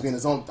I might just be in the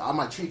zone. I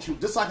might treat you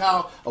just like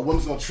how a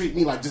woman's gonna treat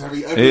me, like just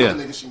every other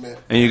nigga she met.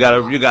 And you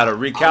gotta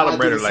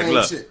recalibrate her. Like,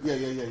 look, shit. Yeah.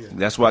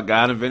 That's why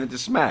God invented the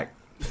smack.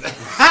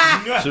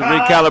 It's a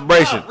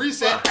recalibration.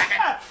 Reset.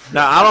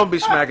 Now I don't be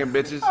smacking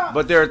bitches,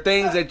 but there are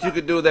things that you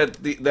could do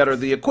that are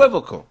the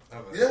equivocal.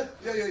 Yeah.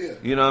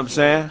 You know what I'm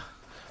saying?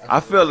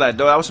 I feel that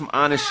though. That was some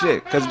honest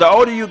shit. Because the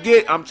older you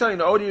get, I'm telling you,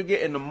 the older you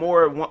get, and the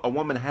more a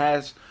woman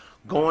has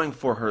going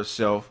for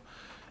herself,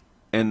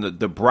 and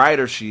the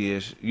brighter she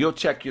is, you'll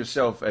check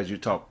yourself as you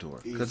talk to her.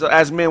 Because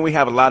as men, we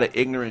have a lot of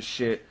ignorant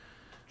shit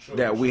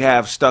that we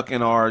have stuck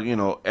in our,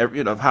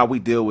 how we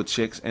deal with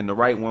chicks, and the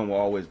right one will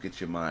always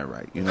get your mind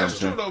right. You know That's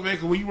true, though, man,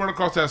 because when you run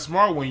across that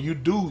smart one,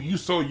 you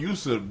so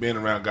used to being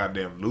around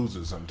goddamn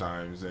losers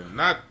sometimes, and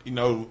not,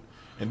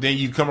 and then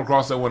you come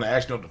across that one and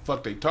actually know what the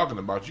fuck they talking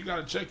about. You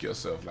gotta check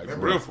yourself, like, for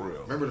real.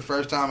 Remember the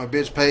first time a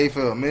bitch paid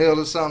for a meal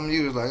or something?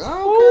 You was like,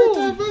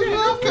 oh, okay. You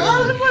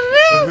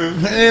know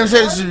what I'm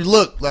saying? She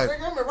look like. I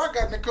remember I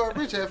got in the car,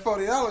 bitch had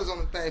 $40 on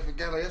the thing for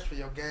gas. Like, that's for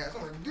your gas.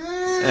 I'm like,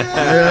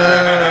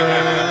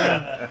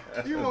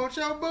 damn. You want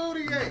your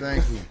booty?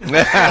 Thank you.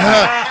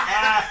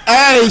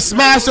 Hey,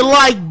 smash the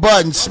like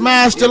button.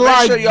 Smash the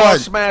like Make sure y'all button.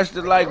 smash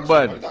the like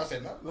button.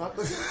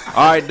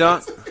 All right,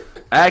 Dunk.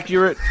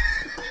 Accurate,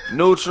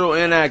 neutral,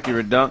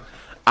 inaccurate, Dunk.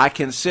 I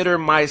consider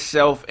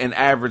myself an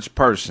average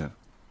person.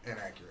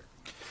 Inaccurate.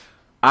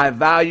 I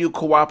value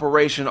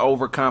cooperation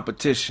over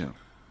competition.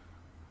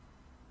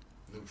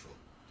 Neutral.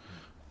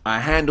 I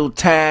handle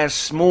tasks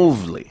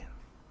smoothly.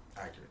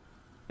 Accurate.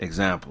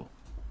 Example.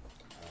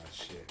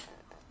 Shit.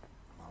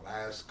 My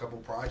last couple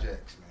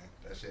projects, man.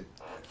 That shit.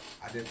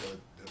 I did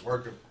the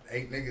work of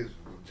 8 niggas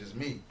with just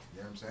me. You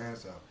know what I'm saying?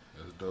 So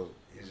That's dope.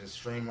 it's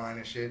just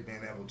streamlining shit,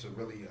 being able to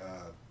really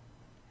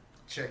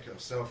check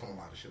yourself on a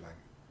lot of shit. Like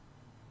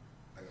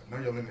know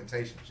your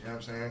limitations. You know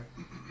what I'm saying?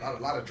 A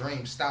lot of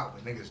dreams stop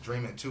when niggas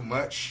dreaming too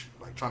much,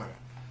 like trying to.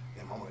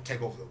 I'm gonna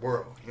take over the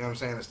world. You know what I'm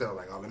saying? Instead of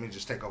like, oh, let me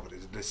just take over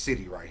this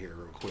city right here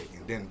real quick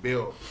and then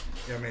build.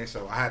 You know what I mean?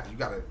 So you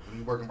gotta, when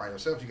you're working by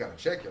yourself, you gotta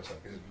check yourself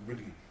because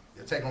you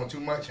take on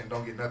too much and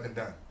don't get nothing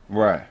done.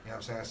 Right. You know what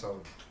I'm saying?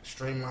 So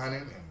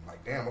streamlining and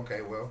like, damn,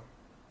 okay, well,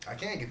 I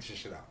can get this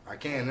shit out. I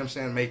can, you know what I'm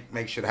saying,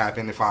 make shit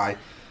happen if I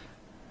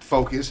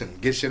focus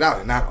and get shit out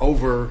and not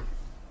over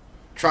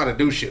try to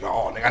do shit.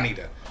 Oh,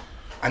 nigga,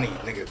 I need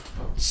nigga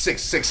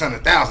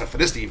 600,000 for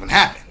this to even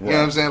happen. You know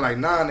what I'm saying? Like,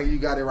 nah, nigga, you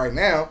got it right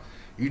now.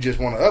 You just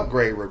want to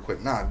upgrade real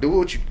quick. Nah,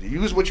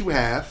 use what you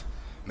have,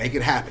 make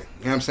it happen.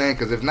 You know what I'm saying?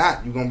 Because if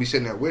not, you're gonna be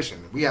sitting there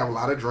wishing. We have a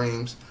lot of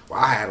dreams. Well,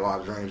 I had a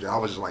lot of dreams. I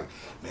was just like,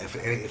 man, if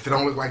it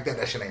don't look like that,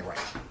 that shit ain't right.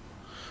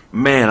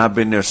 Man, I've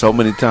been there so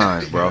many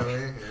times, bro. You know what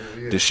I mean?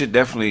 Yeah. The shit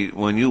definitely,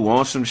 when you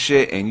want some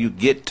shit and you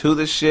get to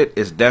the shit,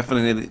 it's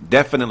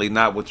definitely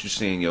not what you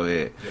see in your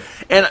head.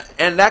 Yeah.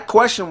 And that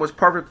question was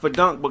perfect for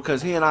Dunk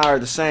because he and I are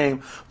the same,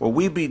 where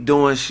we be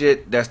doing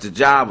shit that's the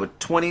job of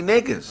 20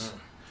 niggas.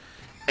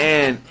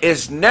 And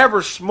it's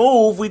never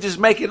smooth, we just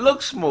make it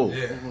look smooth.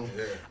 Yeah.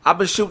 I've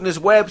been shooting this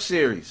web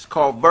series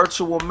called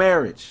Virtual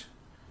Marriage.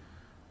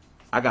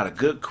 I got a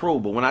good crew,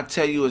 but when I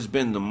tell you it's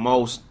been the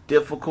most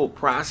difficult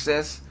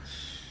process,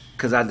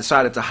 because I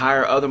decided to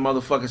hire other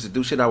motherfuckers to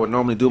do shit I would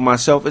normally do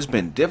myself, it's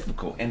been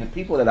difficult. And the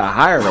people that I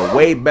hired are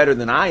way better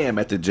than I am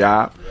at the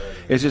job.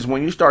 It's just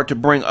when you start to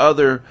bring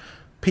other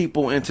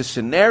people into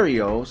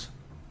scenarios,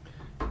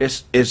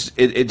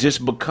 it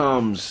just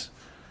becomes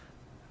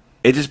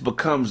a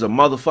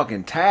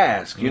motherfucking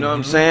task. You know what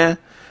I'm saying?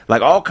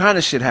 Like all kind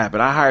of shit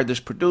happened. I hired this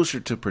producer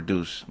to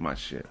produce my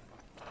shit.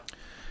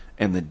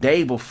 And the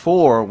day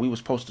before we was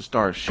supposed to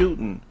start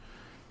shooting,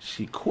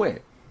 she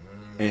quit.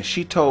 And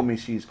she told me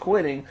she's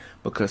quitting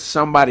because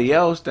somebody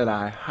else that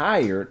I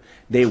hired,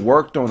 they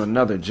worked on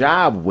another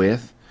job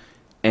with,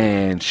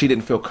 and she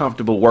didn't feel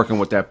comfortable working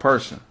with that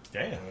person.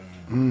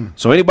 Damn.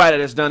 So anybody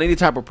that's done any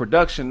type of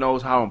production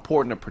knows how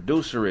important a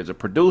producer is. A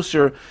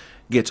producer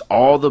gets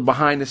all the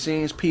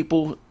behind-the-scenes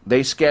people.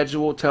 They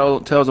schedule,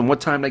 tells them what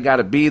time they got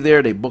to be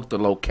there. They book the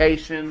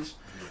locations.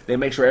 They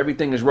make sure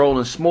everything is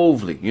rolling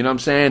smoothly. You know what I'm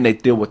saying? They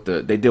deal with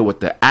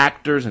the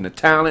actors and the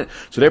talent.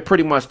 So they're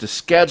pretty much the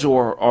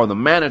scheduler or the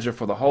manager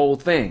for the whole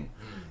thing.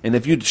 And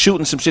if you're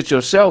shooting some shit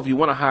yourself, you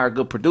want to hire a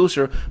good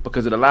producer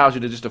because it allows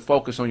you to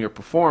focus on your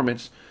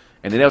performance,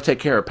 and then they'll take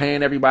care of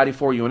paying everybody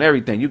for you and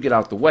everything. You get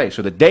out the way.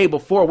 So the day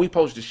before we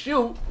supposed to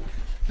shoot,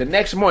 the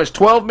next morning, it's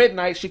 12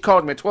 midnight. She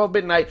called me at 12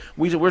 midnight.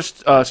 We're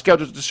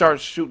scheduled to start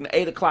shooting at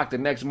 8 o'clock the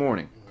next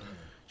morning.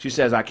 She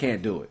says, I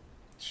can't do it.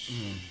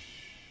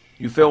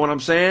 You feel what I'm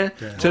saying?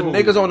 Yeah. To the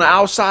niggas on the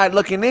outside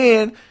looking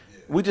in,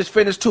 we just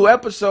finished 2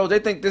 episodes. They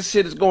think this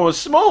shit is going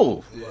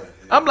smooth.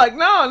 I'm like,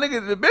 no,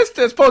 nigga, the bitch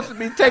that's supposed to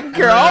be taking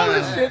care of all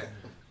this shit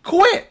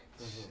quit.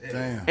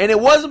 Damn. And it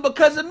wasn't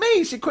because of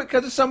me. She quit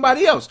because of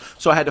somebody else.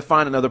 So I had to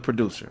find another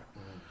producer.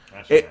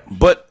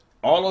 But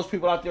all those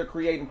people out there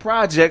creating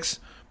projects,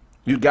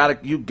 you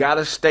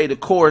gotta stay the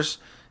course,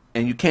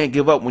 and you can't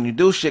give up when you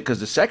do shit because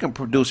the second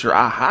producer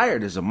I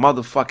hired is a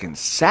motherfucking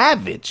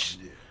savage.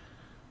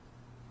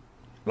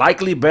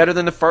 Likely better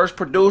than the first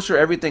producer.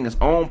 Everything is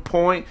on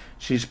point.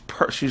 She's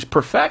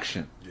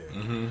perfection.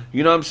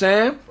 You know what I'm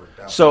saying?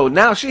 So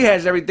now she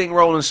has everything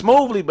rolling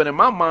smoothly, but in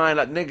my mind,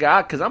 like,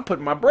 nigga, because I'm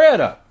putting my bread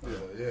up.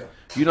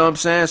 You know what I'm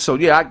saying? So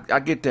yeah, I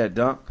get that,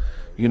 Dunk.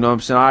 You know what I'm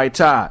saying? All right,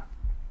 Todd.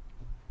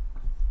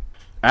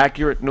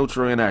 Accurate,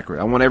 neutral, inaccurate.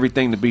 I want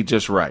everything to be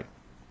just right.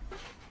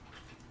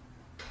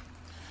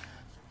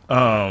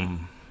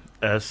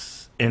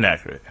 That's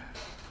inaccurate.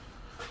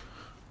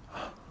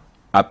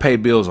 I pay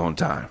bills on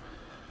time.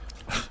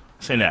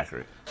 It's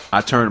inaccurate.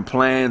 I turn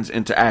plans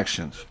into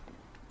actions.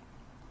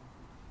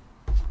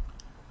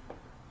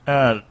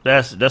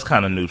 That's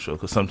kind of neutral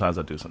because sometimes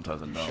I do,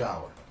 sometimes I don't.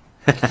 Shower.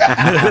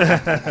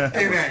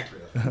 Inaccurate.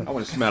 I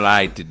want to smell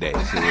aight today. So,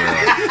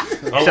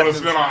 I want to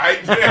smell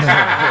aight.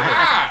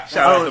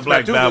 Shout out to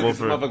Black Babel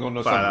for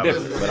 $5.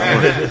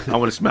 $5. But I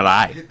want to smell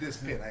aight. Get this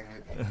pen.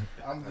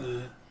 I'm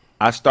good.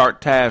 I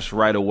start tasks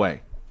right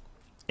away.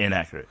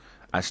 Inaccurate.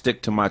 I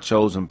stick to my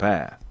chosen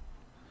path.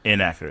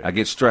 Inaccurate. I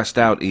get stressed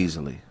out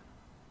easily.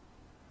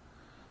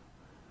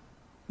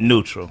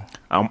 Neutral.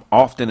 I'm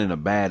often in a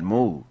bad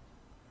mood.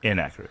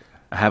 Inaccurate.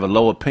 I have a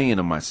low opinion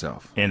of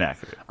myself.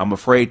 Inaccurate. I'm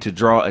afraid to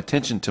draw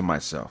attention to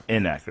myself.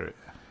 Inaccurate.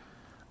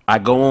 I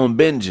go on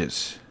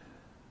binges.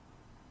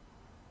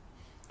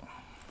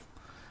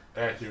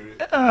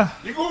 Accurate.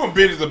 You go on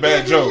binges of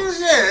bad jokes.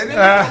 Yeah, You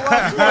go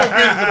on binges of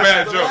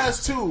bad The jokes.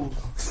 last two.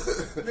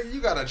 nigga,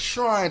 you got a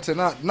shrine to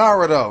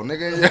Naruto,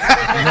 nigga.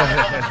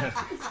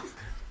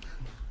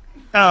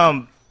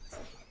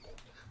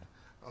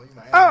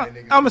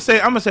 I'm gonna say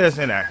it's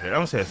inaccurate. I'm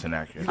gonna say it's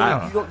inaccurate. You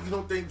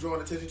don't think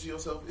drawing attention to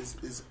yourself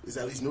is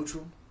at least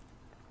neutral?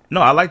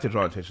 No, I like to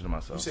draw attention to You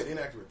myself. said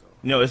inaccurate though.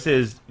 No, it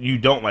says you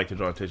don't like to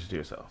draw attention to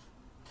yourself.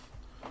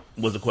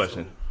 Was the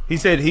question? He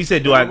said,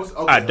 do I? Okay,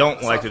 I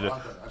don't like to.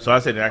 okay, So I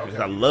said inaccurate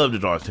because I love to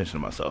draw attention to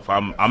myself.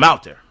 I'm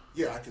out there.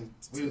 Yeah, I can.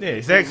 Yeah,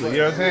 exactly. You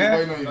know what I'm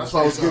saying? That's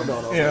what I was getting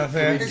on. You know what I'm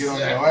saying? Get on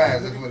your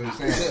ass. That's what he's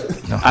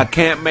saying. I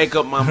can't make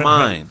up my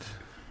mind.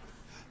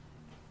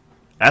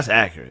 That's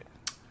accurate.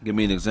 Give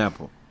me an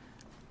example.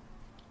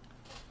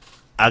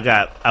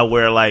 I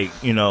wear like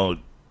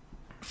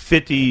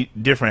 50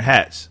 different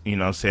hats. You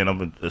know what I'm saying?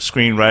 I'm a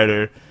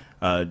screenwriter,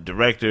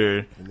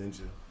 director.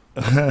 Ninja.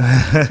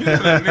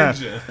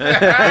 Ninja.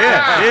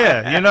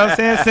 Yeah, you know what I'm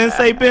saying?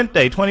 Sensei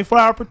Bente,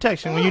 24-hour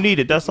protection when you need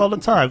it. That's all the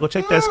time. Go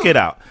check that skit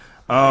out.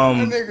 That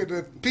nigga,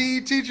 the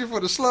PE teacher for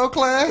the slow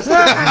class.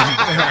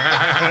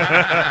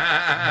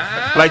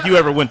 Like you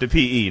ever went to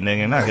PE,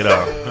 nigga. Knock it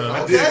off.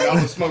 I did. I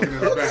was smoking in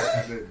the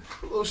back. I did.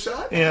 A little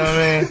shot. You know what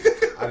I mean?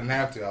 I didn't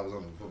have to. I was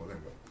on the football.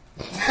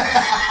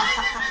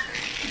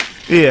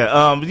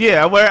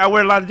 Yeah, I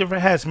wear a lot of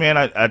different hats, man.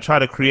 I try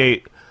to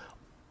create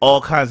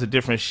all kinds of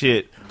different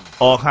shit,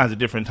 all kinds of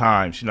different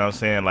times. You know what I'm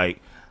saying?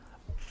 Like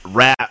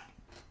rap,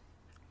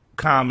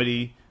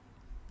 comedy,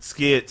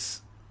 skits.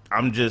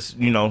 I'm just,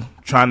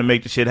 trying to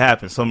make the shit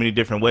happen so many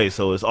different ways.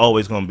 So it's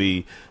always going to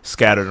be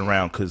scattered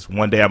around because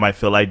one day I might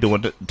feel like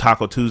doing the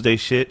Taco Tuesday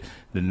shit.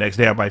 The next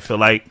day I might feel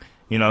like,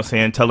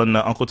 telling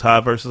the Uncle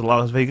Todd versus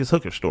Las Vegas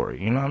hooker story.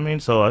 You know what I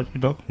mean? So,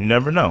 you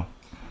never know.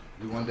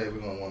 One day we're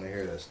going to want to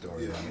hear that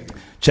story.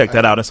 Check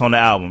that out. It's on the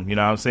album. You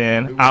know what I'm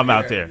saying? I'm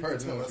out there.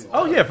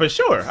 Oh, yeah, for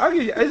sure. I'll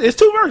give you, it's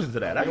two versions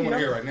of that. I don't want to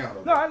hear it right now,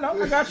 though. No, I know.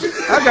 I got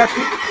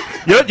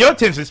you. Your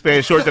attention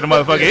span short than a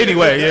motherfucker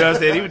anyway. You know what I'm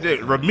saying? He was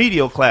a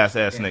remedial class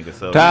ass nigga.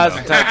 So Todd's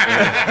the type.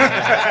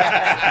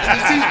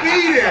 TP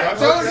there.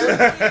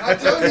 I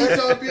told you he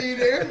told me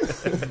there.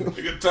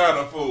 Nigga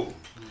Todd a fool.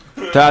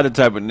 Todd the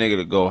type of nigga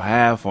to go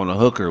half on a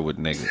hooker with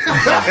niggas.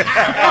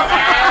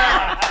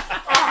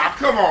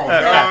 Come on, I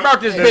dog. brought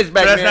this bitch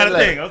back. that's man.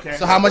 not a thing. Okay.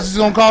 So how much is it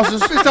gonna cost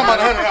us?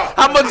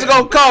 How much is it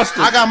gonna cost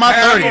us? I got my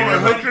 30. On a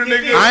Man. hooker,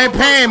 nigga. I ain't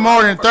paying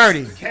more than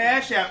 30.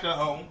 Cash after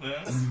home.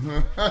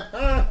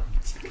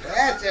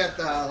 That's at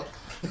the house.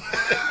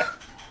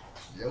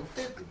 Yo,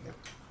 50.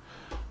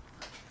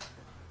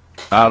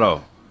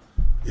 Otto,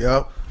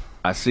 Yep.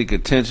 I seek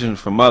attention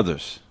from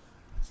others.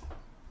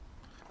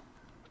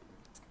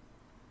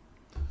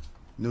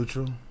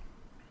 Neutral.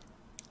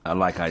 I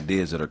like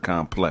ideas that are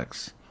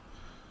complex.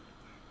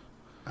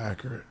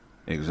 Accurate.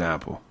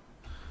 Example.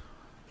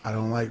 I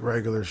don't like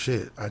regular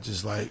shit. I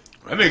just like.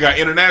 That nigga got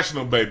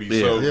international babies,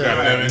 so Yeah.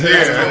 goddamn it.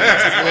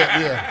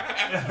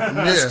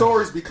 Yeah.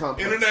 Stories become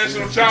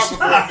International child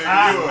support,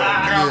 nigga. You a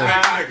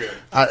complex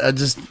nigga. I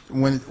just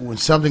when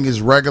something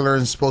is regular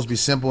and supposed to be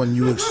simple and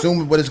you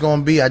assume what it's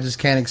gonna be, I just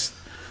can't.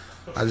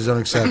 I just don't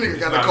accept Nigga it.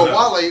 got a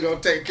koala you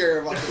don't take care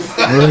of. No,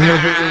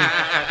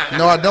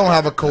 I don't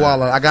have a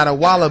koala. I got a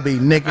wallaby,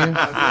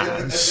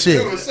 nigga.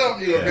 Shit. Doing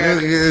something you a man.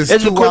 It's Is a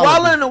two koala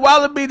wallabies. and a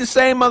wallaby the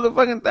same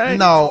motherfucking thing?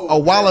 No, a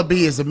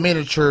wallaby is a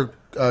miniature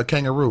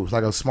kangaroo. It's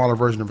like a smaller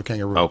version of a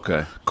kangaroo.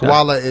 Okay.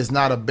 Koala is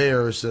not a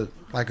bear. It's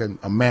like a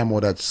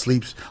mammal that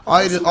sleeps.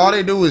 All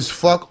they do is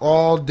fuck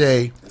all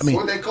day. I mean,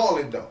 What they call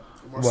it though?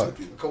 What?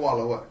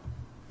 Koala what?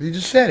 you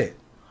just said it.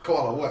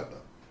 Koala what though?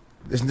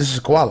 This is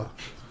a koala.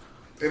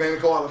 It ain't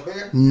a koala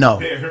bear? No,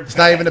 it's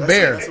not even a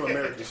bear. That's some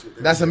American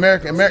shit. That's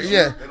American.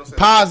 Yeah,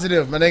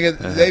 positive, my nigga.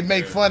 They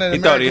make fun of. He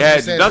thought he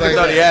had you. Duncan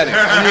thought he had it.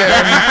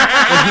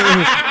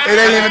 It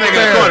ain't even a In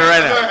the corner bear.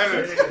 right now.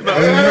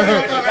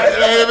 It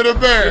ain't even a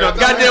bear.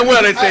 Goddamn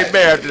well they say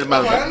bear after the I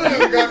motherfucker. know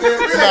you got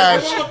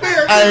that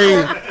bear.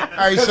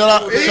 Hey,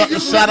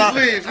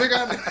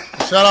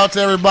 shout out to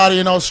everybody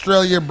in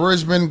Australia,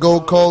 Brisbane,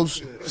 Gold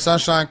Coast,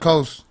 Sunshine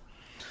Coast.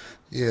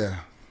 Yeah.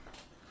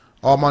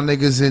 All my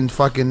niggas in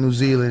fucking New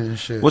Zealand and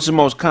shit. What's the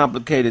most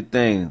complicated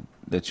thing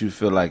that you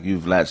feel like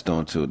you've latched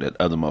onto that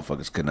other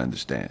motherfuckers couldn't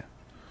understand?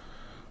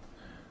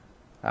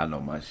 I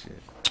know my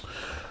shit.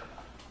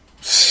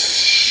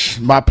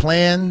 My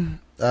plan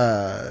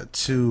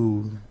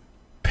to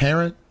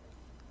parent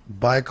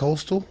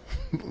bi-coastal.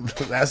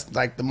 That's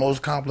like the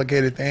most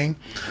complicated thing.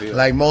 Yeah.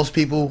 Like most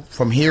people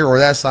from here or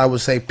that side would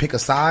say pick a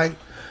side.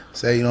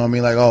 Say, you know what I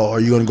mean? Like, oh, are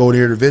you going to go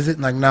there to visit?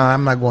 Like, nah,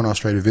 I'm not going out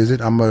straight to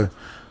visit. I'm gonna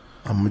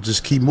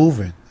just keep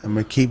moving. I'm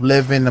going to keep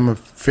living. I'm going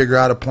to figure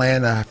out a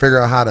plan. Figure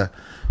out how to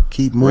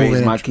keep moving.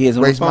 Raise my kids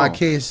on Raise the my phone.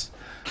 kids.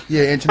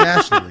 Yeah,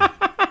 internationally.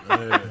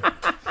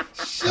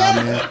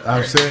 I mean,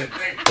 I'm saying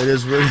it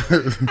is really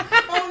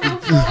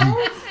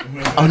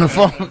on the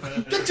phone.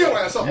 Get your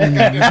ass off. No,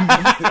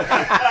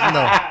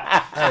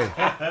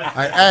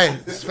 hey,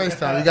 it's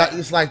FaceTime. You got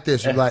it's like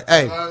this. You're like,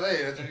 hey,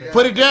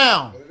 put it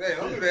down. Hey,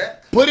 don't do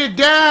that. Put it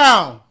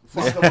down.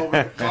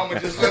 Mama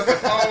just left the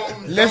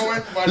phone.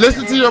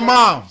 Listen to your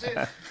mom.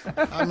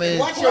 I mean,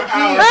 Watch your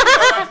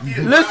kids.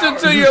 Listen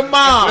to your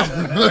mom.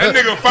 That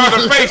nigga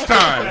father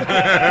FaceTime.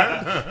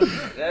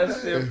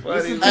 That shit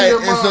funny. hey,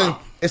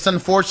 it's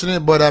unfortunate,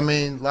 but I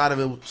mean, a lot of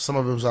it, some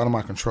of it was out of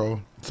my control.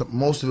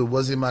 Most of it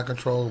was in my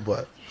control,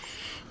 but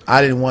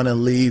I didn't want to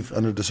leave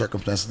under the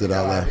circumstances that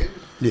I left.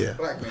 Yeah,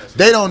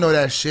 they don't know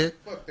that shit.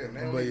 Fuck them,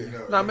 man.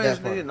 No, man,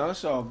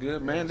 it's all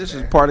good, man. This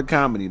is part of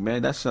comedy,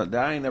 man. I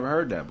ain't never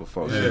heard that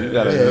before. So you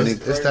gotta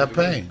it's that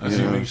pain. You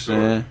know what I'm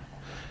saying?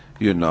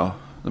 You know,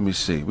 let me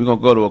see. We're gonna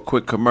go to a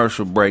quick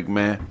commercial break,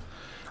 man.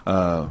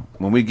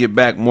 When we get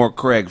back, more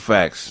Craig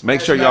facts. Make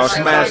sure y'all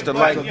smash the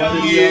like button.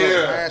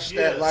 Yeah.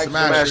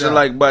 Smash the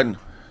like button.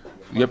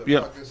 Yep.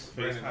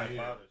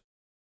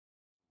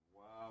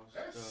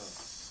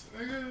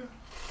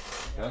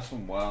 That's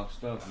some wild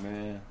stuff,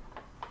 man.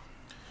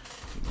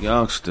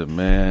 Youngster,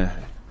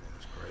 man.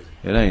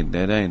 It ain't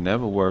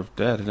never worth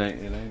that. It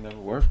ain't never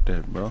worth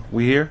that, bro.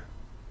 We here?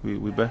 We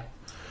back?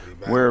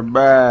 We're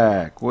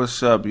back.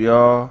 What's up,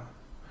 y'all?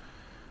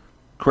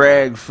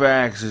 Craig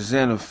Facts is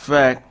in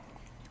effect.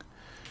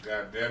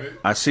 God damn it.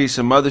 I see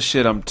some other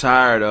shit I'm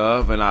tired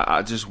of, and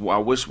I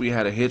wish we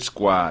had a hit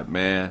squad,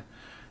 man,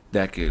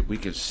 that we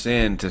could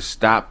send to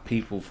stop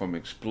people from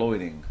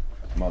exploiting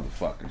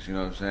motherfuckers. You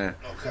know what I'm saying?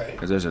 Okay.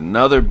 Because there's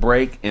another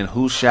break in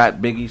Who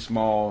Shot Biggie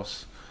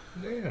Smalls,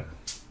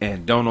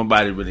 and don't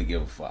nobody really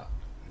give a fuck.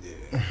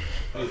 Yeah.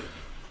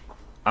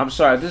 I'm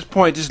sorry. At this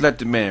point, just let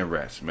the man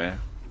rest, man.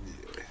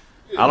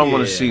 I don't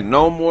want to see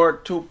no more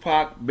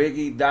Tupac,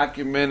 Biggie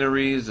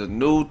documentaries, or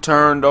new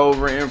turned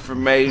over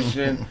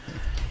information.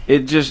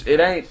 It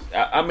ain't.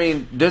 I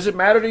mean, does it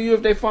matter to you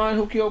if they find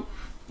who killed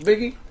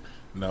Biggie?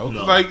 No.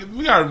 Like,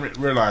 we gotta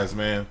realize,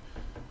 man,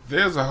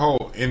 there's a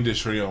whole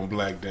industry on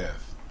Black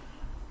Death.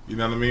 You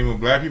know what I mean? When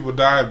black people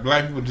die,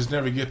 black people just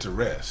never get to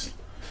rest.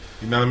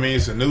 You know what I mean?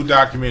 It's a new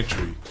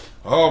documentary.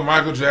 Oh,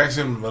 Michael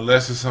Jackson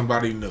molested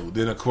somebody new.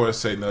 Then, of course,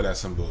 say, no,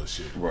 that's some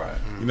bullshit. Right.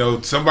 You know,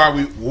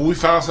 when we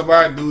found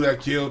somebody new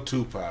that killed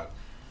Tupac.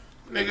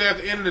 Nigga, at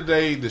the end of the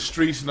day, the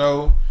streets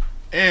know,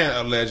 and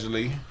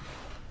allegedly,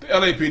 the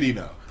LAPD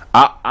know.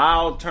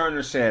 Al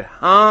Turner said,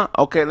 huh?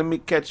 Okay, let me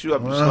catch you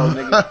up, you slow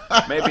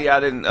nigga. Maybe I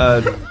didn't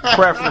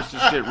preference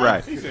the shit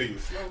right. He said you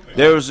slow, man.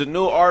 There was a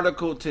new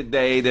article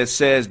today that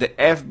says the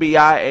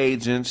FBI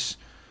agents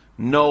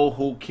know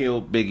who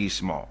killed Biggie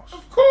Smalls.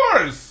 Of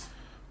course.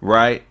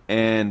 Right?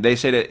 And they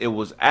say that it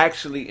was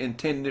actually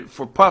intended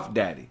for Puff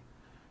Daddy.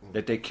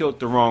 That they killed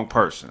the wrong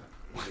person.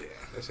 Yeah,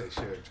 they say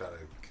Sherry try to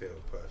kill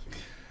Puffy.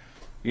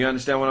 You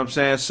understand what I'm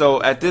saying?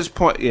 So at this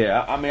point,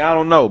 yeah, I mean, I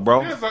don't know,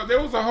 bro.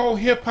 There was a whole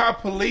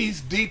hip-hop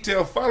police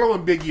detail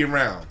following Biggie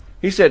around.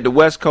 He said the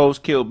West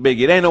Coast killed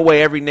Biggie. It ain't no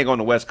way every nigga on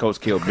the West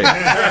Coast killed Biggie.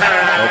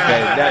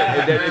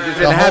 Okay? It just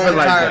didn't happen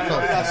like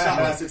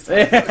that.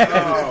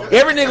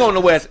 Every nigga on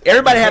the West,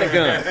 everybody had a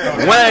gun.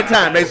 One at a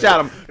time. They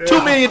shot him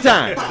 2 million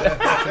times.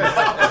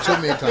 2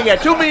 million times. He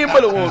got 2 million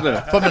bullet wounds in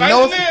him. From the Like,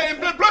 north.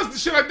 yeah, plus the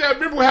shit like that.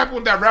 Remember what happened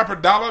with that rapper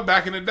Dollar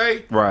back in the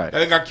day? Right.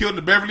 That got killed in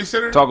the Beverly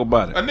Center? Talk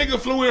about A it. nigga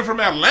flew in from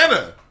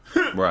Atlanta.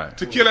 Right.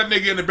 To kill that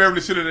nigga in the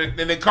Beverly Center,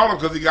 and they called him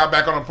because he got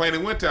back on a plane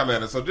and went to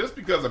Atlanta. So just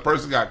because a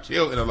person got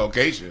killed in a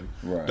location,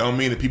 Right. don't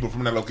mean the people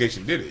from that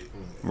location did it.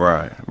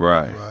 Right.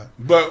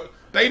 But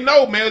they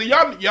know, man.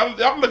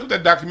 Y'all look at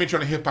that documentary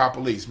on the Hip Hop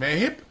Police,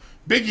 man.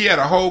 Biggie had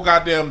a whole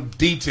goddamn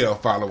detail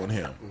following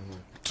him.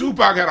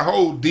 Tupac had a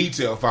whole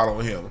detail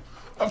following him.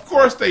 Of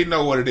course they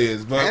know what it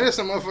is, but And there's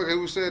some motherfucker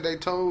who said they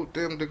told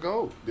them to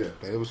go. Yeah.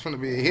 That it was going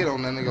to be a hit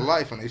on that nigga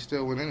life, and they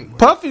still went anyway.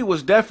 Puffy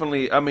was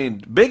definitely,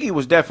 Biggie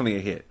was definitely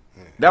a hit.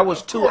 That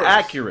was too course.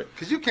 accurate.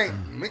 Because you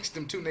can't mix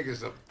them two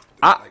niggas up.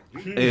 I-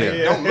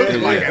 They don't look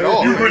alike at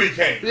all. you really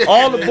can't.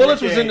 All the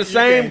bullets was in the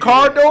same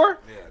car door.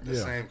 Yeah, the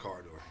same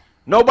car door.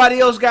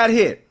 Nobody else got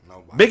hit.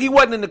 Nobody. Biggie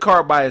wasn't in the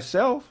car by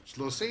himself. It's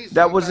Lil Caesar.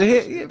 That was a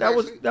hit. Yeah,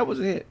 Backseat. that was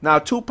a hit. Now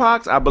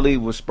Tupac's, I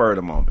believe, was spur of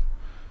the moment.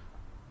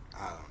 I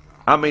don't know.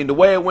 I mean, the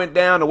way it went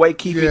down, the way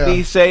Keefy Yeah.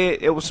 D say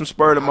it was some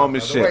spur of the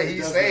moment The way shit.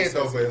 he said it,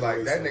 though, but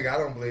like, that nigga, I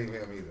don't believe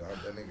him either.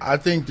 That nigga, I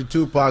think the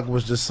Tupac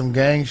was just some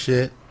gang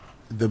shit.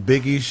 The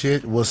Biggie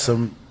shit was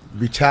some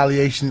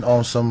retaliation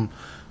on some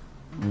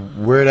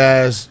weird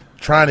ass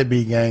trying to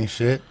be gang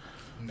shit.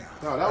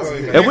 No, that was a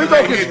hit. If we go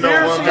Ain't hitting no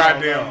one conspiracy,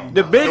 goddamn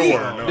the Biggie,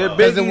 door, no. the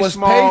Because it Biggie was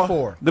Small, paid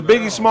for. the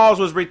Biggie Smalls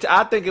was.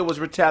 I think it was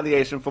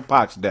retaliation for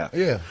Pac's death.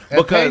 Yeah, and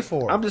because paid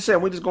for. I'm just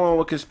saying we just going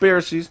with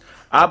conspiracies.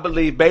 I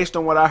believe, based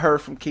on what I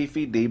heard from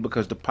Keefe D,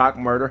 because the Pac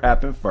murder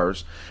happened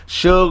first.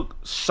 Suge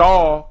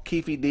saw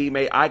Keefe D,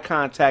 made eye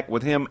contact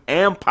with him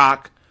and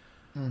Pac.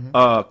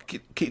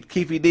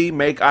 Keefe D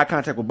make eye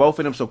contact with both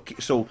of them, so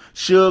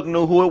Suge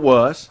knew who it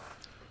was.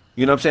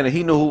 You know what I'm saying? And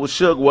he knew who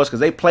Suge was because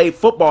they played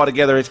football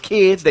together as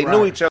kids. They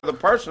knew each other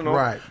personal.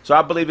 Right. So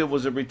I believe it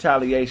was a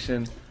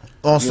retaliation.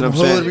 On You know some what I'm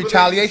saying? hood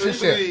retaliation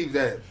So you shit. believe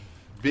that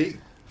Big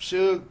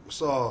Suge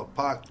saw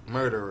Pac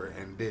murderer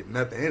and did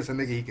nothing. It's a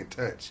nigga he can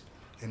touch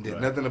and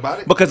did nothing about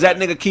it. Because that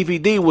nigga Keefe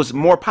D was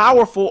more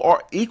powerful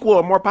or equal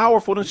or more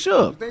powerful than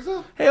Suge. You think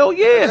so? Hell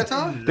yeah. At that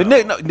time? The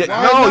nigga,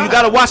 no, you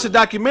gotta watch the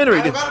documentary.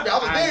 I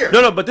was there.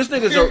 No, but this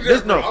nigga's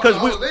because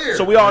I was there.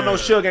 so we all know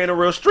Suge ain't a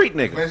real street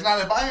But nigga. it's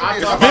not about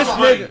him. This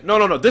nigga,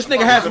 no, this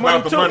nigga has about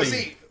money the too. money.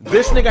 See,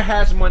 This nigga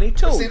has money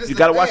too. See, this You is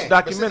gotta the watch thing. the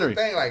But see, documentary.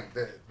 the thing, like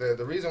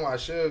the reason why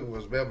Suge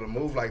was able to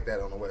move like that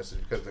on the West is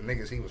because the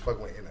niggas he was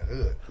fucking with in the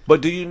hood. But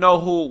do you know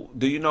who?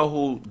 I know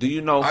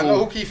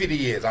who Keefe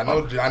D is. I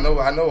know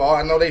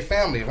they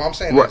family. What I'm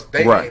saying Right, is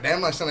they right.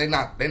 I'm not saying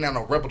they not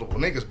no reputable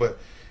niggas, but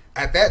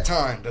at that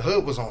time the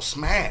hood was on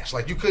smash.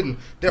 Like you couldn't.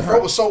 Death Row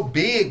was so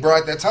big, bro.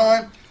 At that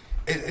time,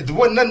 it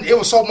wasn't nothing. It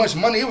was so much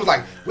money. It was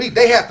like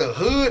they had the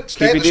hood.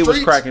 Stay in Keefe the D streets.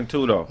 was cracking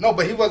too though. No,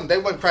 but he wasn't. They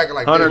wasn't cracking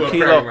like 100 that.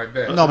 Wasn't kilo. cracking like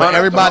that. No, but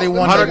everybody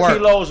wanted to 100 work.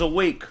 kilos a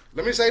week.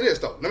 Let me say this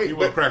though. He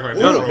wasn't cracking like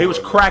No, that. he was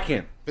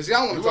cracking. But see, I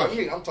don't want to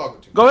talk. I'm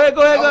talking to you. Go ahead,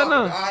 I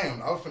no.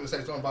 was finna say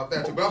something about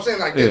that too. But I'm saying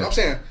like this. Yeah. I'm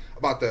saying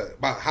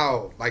about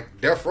how like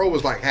Death Row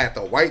was like had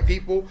the white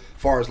people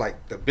as far as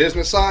like the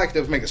business side. 'Cause they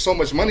was making so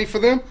much money for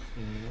them.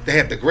 They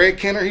had the Greg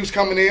Kenner. He was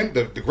coming in,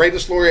 the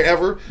greatest lawyer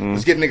ever.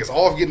 Was getting niggas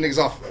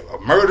off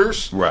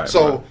murders. Right,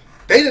 So right.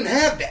 they didn't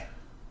have that.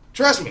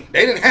 Trust me,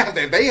 they didn't have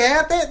that. If they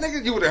had that,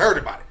 nigga, you would have heard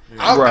about it.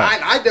 Right.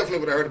 I definitely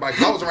would have heard about it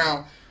 'cause I was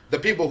around the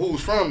people who's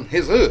from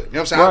his hood. You know what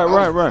I'm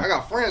saying? Right. I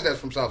got friends that's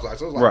from Southside,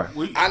 so it was like,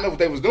 Right. I know what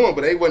they was doing,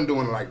 but they wasn't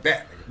doing it like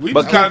that. Nigga. We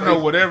But just kind of Keefe-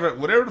 know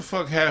whatever the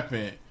fuck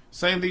happened.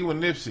 Same thing with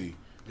Nipsey.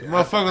 The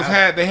motherfuckers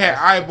had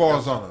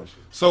eyeballs on them.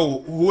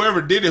 So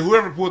whoever did it,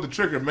 whoever pulled the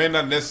trigger, may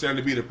not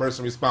necessarily be the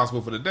person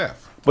responsible for the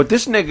death. But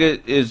this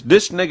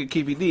nigga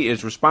Keefe D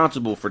is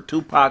responsible for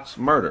Tupac's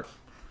murder.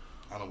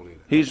 I don't believe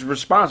that. He's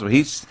responsible.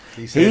 He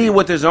said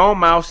with his own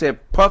mouth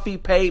said Puffy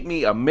paid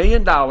me $1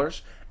 million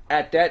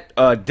at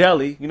that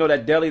deli. You know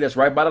that deli that's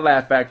right by the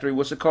Laugh Factory.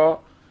 What's it called?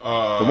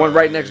 The one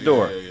right next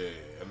door. Yeah.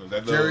 I know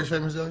that Jerry's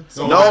little- famous deli?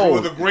 So No.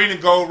 with the green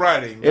and gold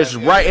writing. It's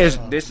right. It's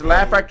the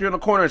Laugh Factory in the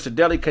corner. It's a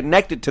deli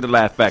connected to the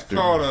Laugh Factory.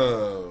 It's called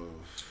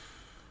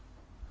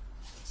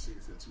See,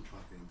 it said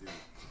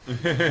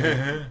Tupac ain't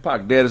dead.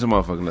 Pac dead as a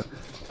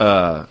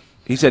motherfucker.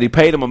 He said he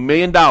paid him $1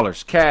 million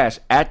cash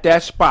at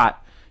that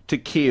spot to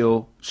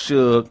kill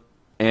Suge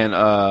and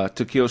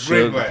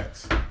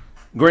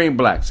Green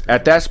Blacks.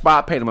 At that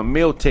spot, paid him a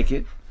meal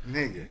ticket.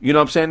 Nigga. You know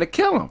what I'm saying, to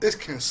kill him. It's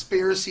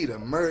conspiracy to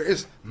murder.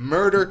 It's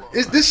murder.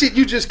 It's this shit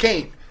you just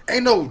can't.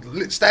 Ain't no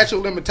statute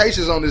of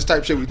limitations on this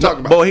type shit we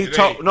talking about.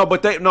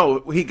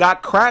 But he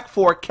got cracked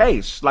for a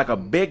case, like a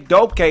big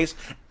dope case,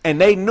 and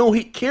they knew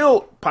he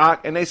killed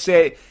Pac, and they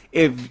said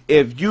if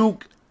you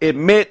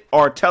admit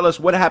or tell us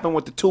what happened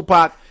with the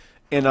Tupac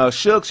and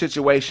Suge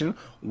situation,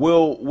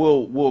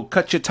 we'll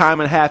cut your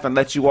time in half and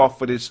let you off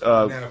for this.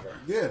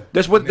 Yeah.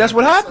 That's what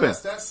happened.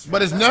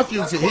 But his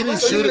nephew, he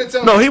didn't shoot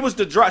it. No, he was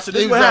the driver. So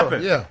this He is what was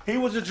happened. driver, yeah. He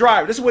was the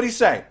driver. This is what he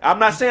say. I'm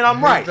not saying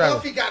I'm right. driver.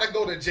 If he gotta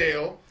go to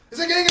jail, it's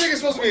like nigga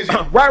supposed to be in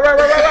jail.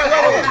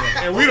 Right.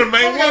 and we the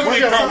main ones we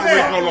call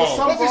Rico Law.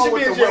 Something Puffy should wrong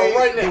be in with jail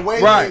right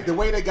now. the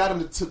way they got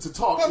him to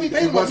talk. Puffy It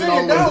paid him wasn't $1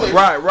 million. all the way.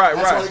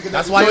 Right.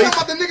 That's why. You talking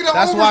about the nigga that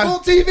That's over why- full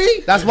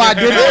TV? That's why I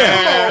did it.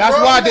 That's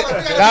why I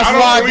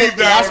did.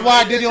 That's why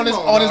I did it on his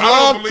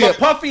love believe tip. that.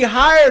 Puffy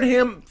hired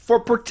him for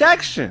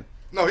protection.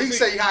 No, he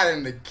say he hired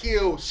him to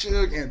kill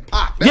Suge and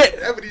Pac. Yeah,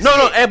 That's what he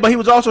no, said. but he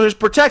was also his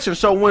protection.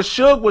 So when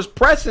Suge was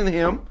pressing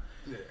him,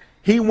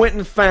 he went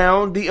and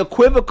found the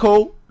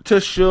equivocal to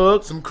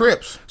Suge, Some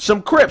Crips.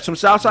 some Crips, some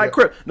Southside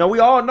Crip. Now we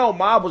all know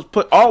Mob was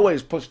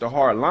always pushed a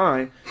hard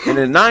line. In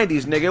the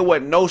 '90s, nigga, it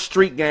wasn't no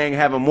street gang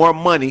having more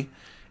money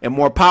and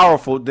more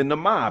powerful than the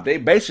Mob. They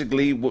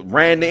basically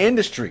ran the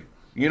industry.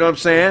 You know what I'm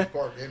saying?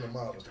 Park and the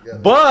mob was together.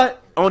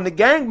 But on the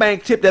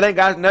gangbang tip, that ain't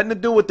got nothing to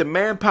do with the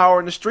manpower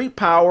and the street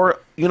power.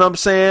 You know what I'm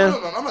saying?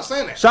 No, I'm not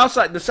saying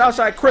that. The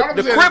Southside Crip,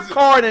 the 100% Crip is-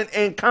 card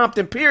in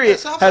Compton, period,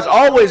 Southside has Crip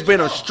always is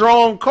been a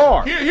strong strong.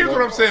 card. Here's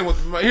what I'm saying.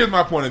 Here's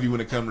my point of view when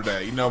it comes to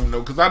that. You know,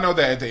 because I know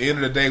that at the end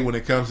of the day, when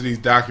it comes to these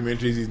documentaries,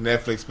 these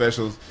Netflix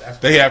specials,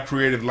 they have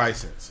creative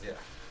license. Yeah.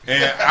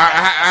 And I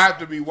have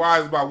to be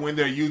wise about when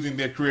they're using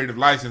their creative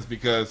license,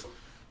 because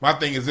my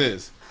thing is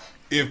this: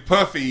 if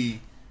Puffy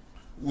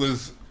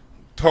was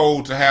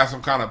told to have some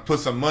kind of put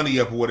some money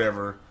up or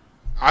whatever,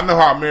 I know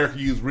how America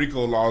use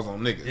RICO laws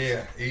on niggas.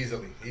 Yeah,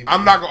 easily.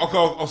 I'm not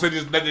gonna. So they're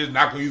just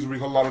not gonna use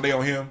RICO law today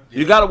on him.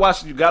 You gotta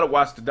watch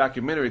the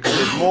documentary because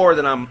there's more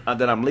that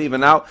I'm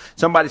leaving out.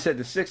 Somebody said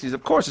the '60s.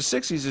 Of course, the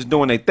 '60s is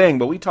doing their thing,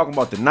 but we talking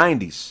about the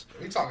 '90s.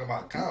 We talking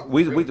about Compton.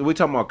 We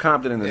talking about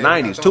Compton in the Yeah,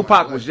 '90s. talking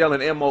Tupac about was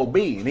yelling MOB,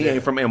 and he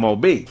ain't from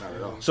MOB.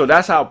 So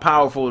that's how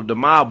powerful the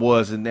mob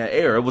was in that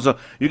era. It was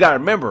you got to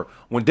remember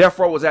when Death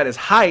Row was at its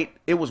height,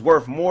 it was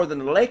worth more than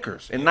the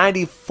Lakers. In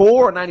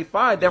 '94 or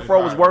 '95, Death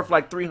Row was worth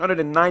like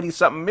 $390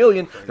 something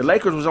million. The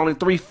Lakers was only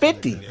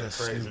 $350.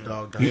 That's crazy,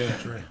 dog.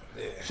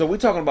 So we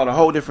talking about a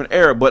whole different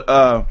era. But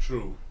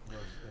True.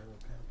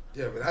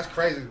 Yeah, but that's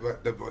crazy.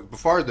 But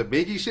as far as the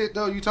Biggie shit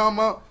though, you talking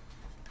about?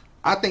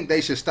 I think they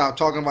should stop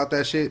talking about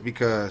that shit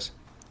because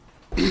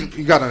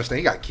you gotta understand,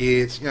 he got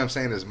kids. You know what I'm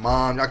saying? His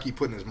mom, y'all keep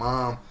putting his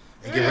mom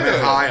and giving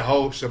her high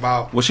hopes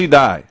about. well, she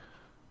died.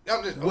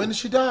 When did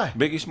she die?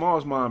 Biggie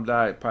Small's mom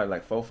died probably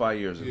like 4 or 5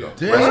 years ago.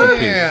 Damn. Rest in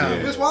peace,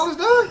 yeah. Miss Wallace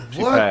died.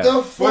 She What passed.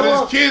 the fuck?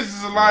 But his kids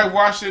is alive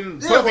watching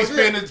Puffy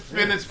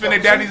spend their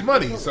daddy's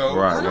money. So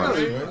Right.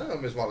 I know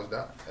Miss Wallace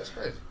died. That's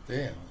crazy.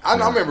 Damn. I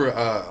remember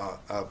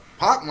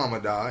Pac mama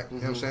died. You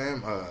know what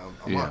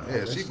I'm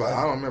saying? She. But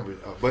I don't remember.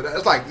 But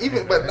it's like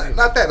even, but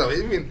not that though.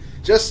 Even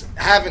just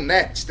having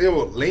that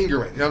still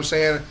lingering. You know what I'm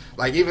saying?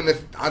 Like even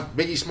if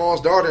Biggie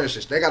Small's daughter and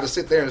shit, they got to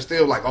sit there and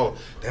still like, oh,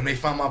 then they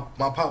found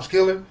my pop's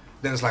killer.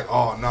 Then it's like,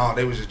 oh no,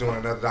 they was just doing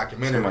another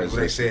documentary. Where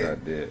they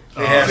said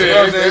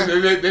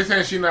they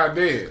saying she not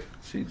dead.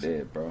 She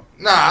dead, bro.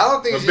 Nah, I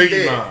don't think A she Biggie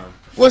did. mom.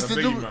 What's A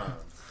the Biggie new? mom.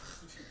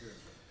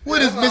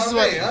 What is That's Mrs.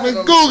 what I mean. I White?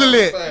 don't Google know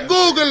it. fast.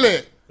 Google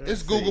it.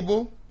 It's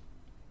Googleable.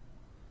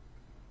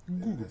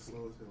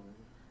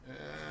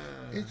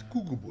 It's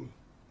Googleable.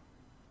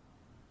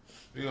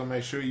 We gonna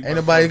make sure you. Ain't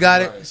nobody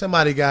got it?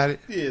 Somebody got it.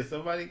 Yeah,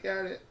 somebody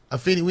got it.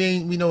 Afeni,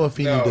 we know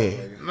Afeni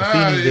dead. Nah,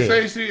 Afeni they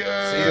say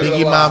dead. she.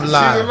 Biggie mom She's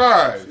live.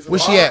 alive. Where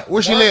she at?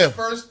 Where she March live?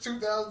 1st,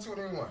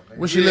 2021.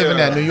 Where she living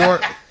at? New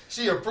York.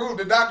 She approved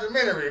the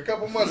documentary a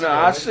couple months ago.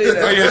 Nah, I see Oh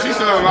that. yeah, she's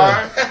still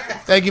alive.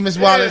 Thank you, Miss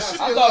Wallace.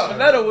 I thought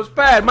Valletta was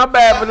bad. My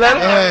bad, Valletta.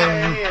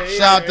 Hey,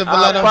 shout out to I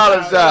Valletta.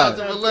 apologize.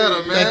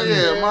 Valletta, man. Thank you.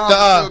 Yeah, mom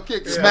The, still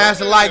kicking. smash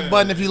the like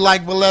button if you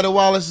like Valletta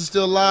Wallace is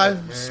still alive.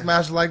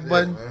 Smash the like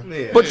button.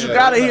 But you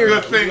gotta hear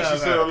Good thing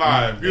she's still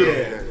alive.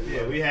 Beautiful.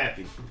 Yeah, we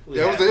happy.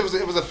 Yeah,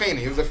 it was a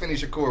Afeni. It was Afeni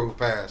Shakur who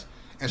passed.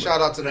 And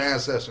shout out to the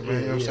ancestor,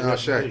 man. You know what I'm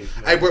saying?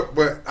 Hey, but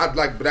but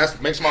that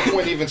makes my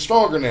point even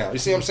stronger now. You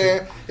see what I'm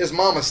saying? His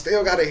mama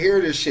still got to hear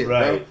this shit,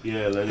 Right. bro.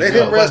 Yeah, Let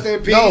him rest in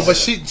peace. No, but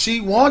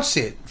she wants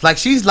it. Like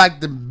she's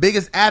like the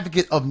biggest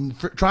advocate of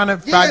trying to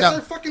find Yes, her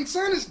out. fucking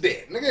son is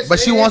dead, nigga. But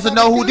she ain't wants to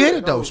know who fucking did good.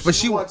 it though. But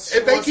she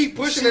If they keep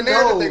pushing the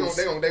narrative,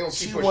 they gonna keep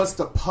She pushing. wants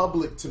the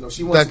public to know.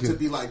 She wants Thank it you. to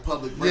be like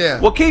public record. Yeah.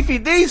 Well,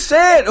 Keefe D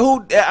said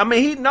who. I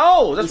mean, he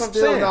knows. That's He's what I'm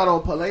still saying. not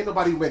on public. Ain't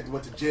nobody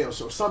went to jail.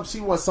 So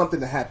she wants something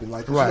to happen.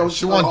 Like Right. you know,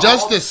 She wants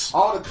justice.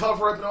 All the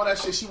cover up and all that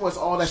shit. She wants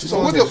all that shit. So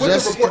So what wants the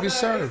justice report- to be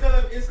served.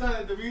 It's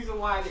gonna. The reason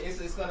why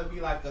it's gonna be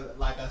like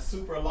a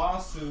super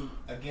lawsuit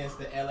against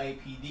the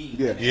LAPD.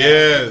 Yeah.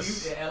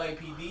 Yes. The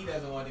LAPD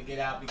doesn't want to get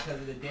out because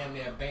of the damn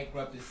near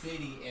bankrupted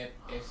city.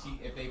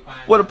 If they find.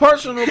 Well, the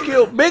person who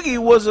killed Biggie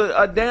was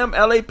a damn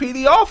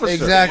LAPD officer.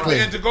 Exactly.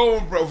 And to go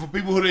bro, for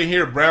people who didn't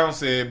hear, Brown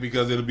said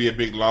because it'll be a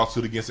big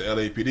lawsuit against the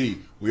LAPD.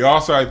 We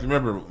also have to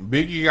remember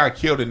Biggie got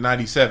killed in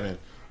 '97.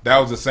 That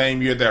was the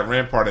same year that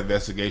Rampart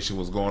investigation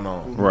was going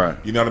on. Right.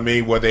 You know what I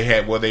mean? Where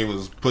they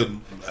was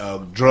putting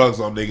drugs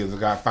on niggas and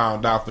got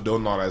found out for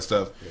doing all that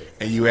stuff.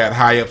 And you had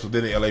high ups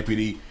within the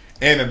LAPD,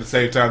 and at the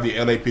same time the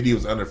LAPD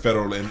was under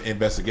federal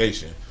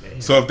investigation.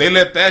 So if they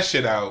let that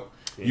shit out,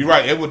 you're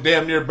right. It would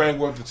damn near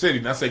bankrupt the city.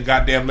 And I say,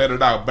 goddamn, let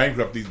it out,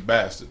 bankrupt these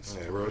bastards.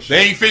 They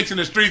ain't fixing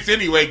the streets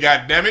anyway.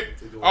 Goddamn it!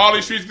 All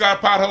these streets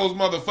got potholes,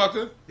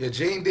 motherfucker. Yeah,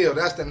 Gene Deal.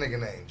 That's the nigga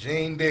name.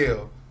 Gene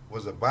Deal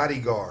was a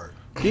bodyguard.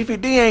 Keefe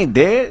D ain't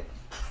dead.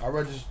 I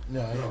registered.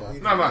 No,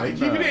 No, he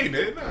keep it in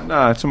there. No.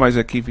 Nah, somebody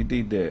said Keefe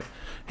D dead.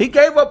 He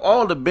gave up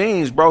all the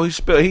beans, bro. He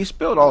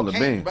spilled all the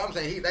beans. But I'm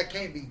saying that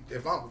can't be.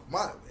 If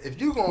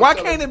you gonna Why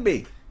tell can't us- it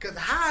be? Cause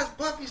how is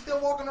Puffy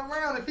still walking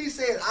around if he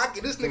said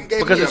this nigga gave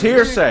Because me it's $1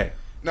 million? hearsay.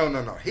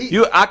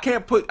 No. I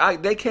can't put.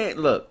 They can't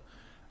look.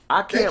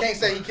 I They can't. can't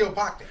say he killed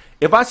Pac. Then.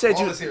 If I said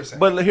All you, is hearsay.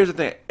 but here's the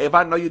thing: if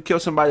I know you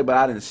killed somebody, but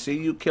I didn't see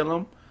you kill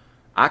him,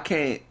 I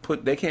can't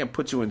put. They can't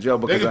put you in jail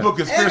They because can put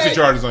conspiracy Hey.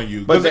 charges on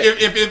you. But Because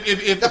they-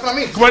 if That's what I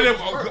mean.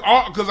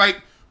 because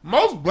like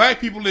most black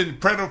people in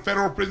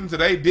federal prison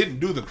today didn't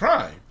do the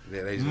crime.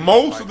 Yeah, they just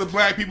Most like of the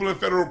black people in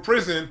federal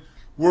prison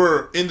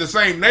were in the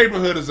same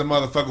neighborhood as the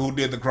motherfucker who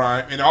did the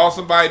crime, and all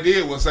somebody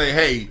did was say,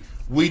 "Hey,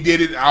 we did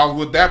it. I was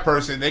with that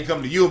person." They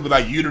come to you and be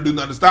like, "You didn't do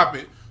nothing to stop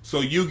it." So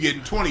you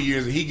getting 20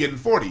 years and he getting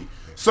 40.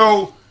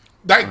 So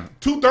like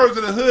 2/3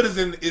 of the hood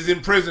is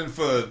in prison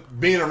for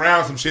being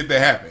around some shit that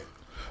happened.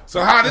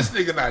 So how this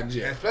nigga not in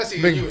jail?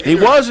 Especially he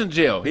was in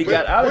jail. He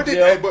got out of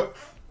jail. But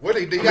what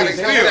they got They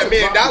to have that $1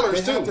 million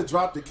They have to too.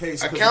 drop the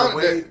case because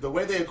Accountant the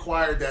way they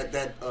acquired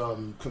that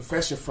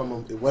confession from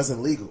him, it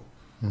wasn't legal.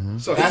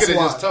 So he That's could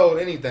have why. just told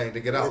anything to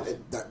get out.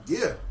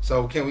 Yeah.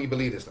 So can we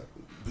believe this?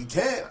 We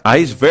can't.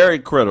 He's very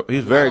credible.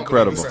 He's very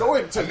credible. The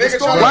story,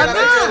 Why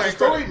not? The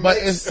story But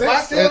makes it's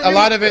sense. a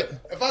lot of it.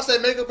 If I say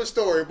make up a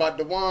story about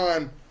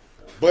DeJuan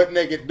butt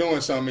naked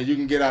doing something, you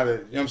can get out of, you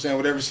know what I'm saying,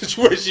 whatever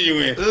situation you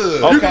in.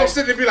 You Okay. gonna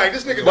sit there and be like,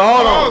 this nigga. But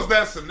hold on. Pause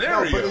that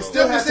scenario. But it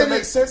still has to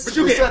make sense. But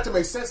you It can't- still has to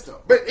make sense though.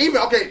 But even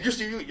okay,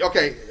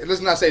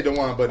 let's not say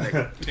DeJuan butt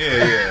naked.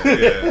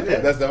 Yeah.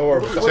 That's the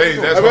horrible. Change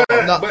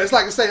that. But it's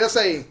like let's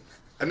say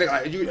a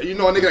nigga, you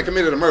know a nigga that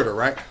committed a murder,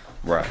 right?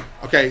 Right.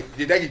 Okay,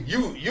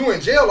 you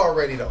in jail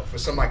already though for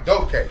some like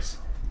dope case.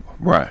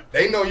 Right.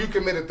 They know you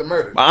committed the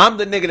murder. But I'm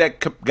the nigga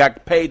that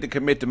got paid to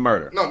commit the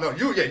murder. No,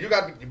 you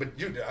got, but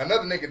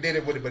another nigga did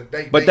it with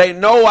it, But they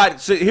know I.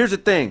 So here's the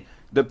thing: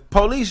 the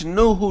police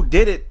knew who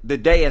did it the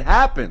day it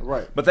happened.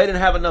 Right. But they didn't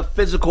have enough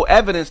physical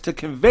evidence to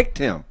convict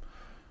him,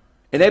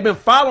 and they've been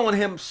following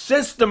him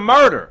since the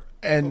murder.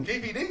 And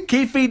KVD.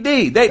 Keefe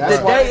D. The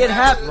day it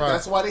happened.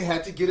 That's why they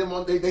had to get him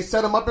on. They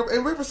set him up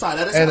in Riverside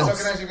at his And- house.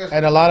 So can I ask you a question?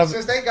 And a lot of-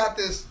 since they got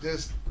this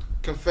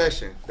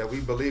confession that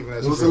we believe in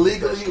as It was a real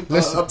illegally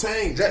confession.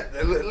 obtained.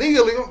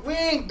 Legally, we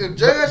ain't the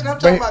judge. Not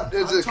talking about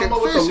it's a I'm talking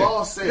about what the confession.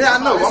 law says. Yeah,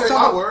 I know. This I'm ain't talking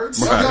my about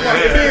words. I'm talking about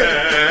it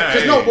being.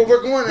 Just no, but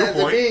we're going as it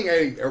point. being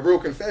a real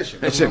confession.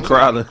 That shit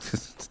crowd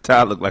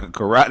Ty looked like a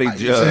karate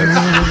judge.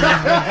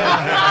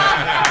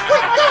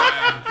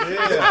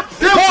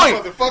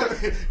 Point.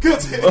 Motherfucker.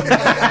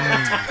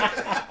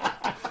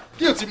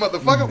 Guilty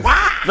motherfucker.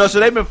 Wow. No,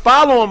 so they've been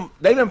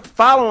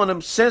following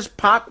him since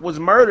Pac was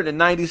murdered in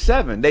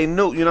 '97. They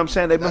knew, you know what I'm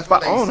saying? They've been That's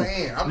what they following him.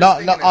 saying. I'm No,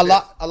 just no, thinking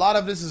that a lot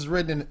of this is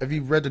written. If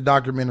you've read the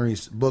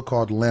documentary's book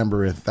called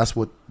Labyrinth, that's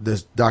what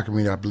this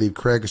documentary I believe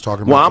Craig is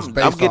talking Well, about. is I'm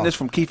based getting off. this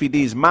from Keefe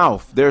D's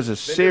mouth. There's a they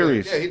did a-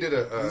 series. Yeah, he did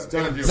a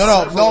interview.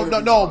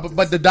 No.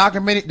 But the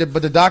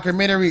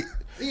documentary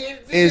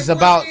is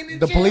about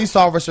the police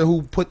officer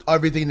who put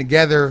everything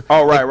together.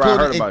 Oh, right. I heard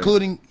about it.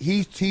 including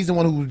he's the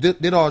one who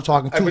did all the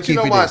talking Hey, to but you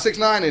know Keefe why D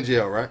 6ix9ine in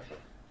jail, right?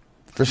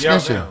 for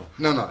snitching.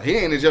 No, he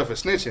ain't in jail for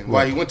snitching.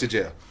 Why he went to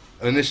jail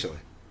initially?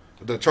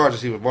 The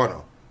charges he was brought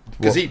on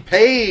because he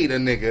paid a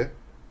nigga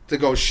to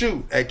go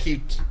shoot at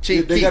Chief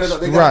Keef. They got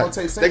Right. on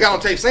tape. They got on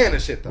tape saying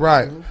this shit though.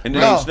 Right. And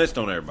then No. he snitched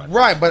on everybody.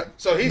 Right, but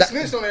So he that-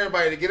 snitched on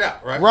everybody to get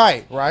out, right?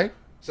 Right.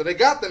 So they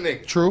got the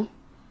nigga True.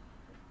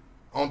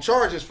 on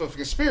charges for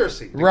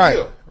conspiracy. To Right.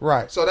 kill.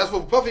 Right. So that's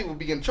what Puffy would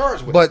be getting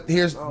charged with. But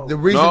here's the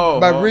reason. No,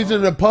 By no.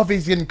 reason the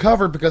Puffy's getting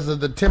covered because of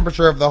the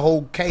temperature of the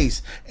whole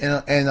case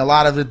and a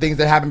lot of the things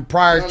that happened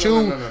prior No, to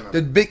no.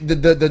 the big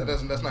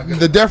that's not good.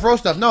 the death row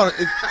stuff. No,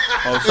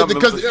 something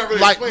because You don't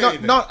really like explain no,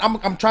 anything. no,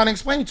 I'm trying to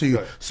explain it to you.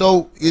 Good.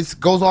 So it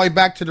goes all the way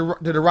back to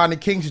the Rodney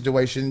King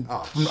situation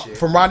Oh, shit.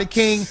 from Rodney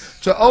King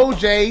to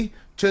OJ.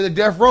 To the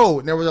death row,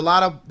 and there were a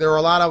lot of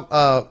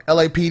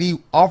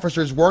LAPD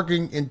officers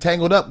working and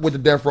tangled up with the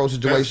death row That's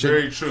situation.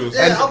 very true.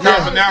 Yeah, So okay, the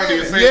commonality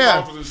of I same Yeah.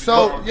 officers.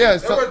 So yeah.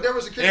 So there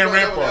was a kid And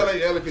that was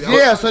Rampart. LAPD.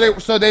 yeah.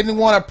 So they didn't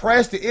want to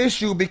press the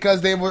issue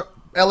because they were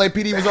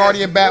LAPD was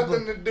already in bad.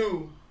 Nothing to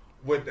do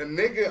with a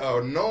nigga,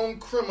 a known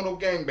criminal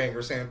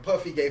gangbanger, saying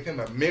Puffy gave him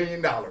 $1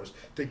 million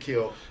to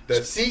kill the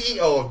CEO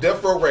of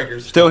Death Row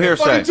Records. Still and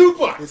hearsay. fucking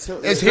Tupac.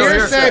 It's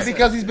hearsay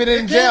because he's been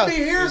in It jail. can't be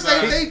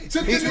hearsay. They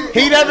took the dude.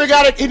 He never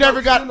got it. He never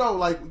You got. know,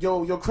 like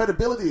your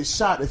credibility is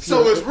shot if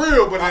So you're. it's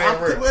real, but it ain't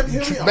I'm- real.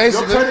 hear me out.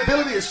 Basically. Your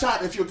credibility is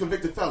shot if you're a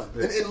convicted felon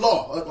in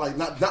law, like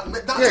not Yeah, just,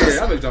 I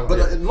know what you're talking but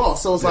about. in law.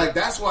 So it's like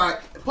that's why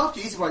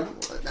Puffy easy like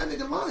that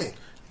nigga lying.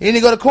 He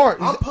didn't go to court.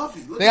 I'm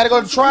Puffy. They got to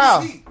go to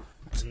trial.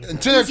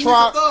 Until the He's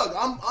trial. a thug.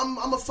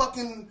 I'm a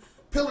fucking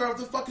pillar of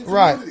the fucking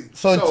Right. community.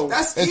 So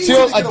That's easy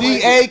until to get a away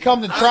DA with.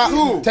 comes to That's trial,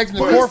 cool. takes him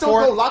to Police court don't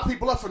for go it. lock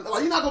people up for.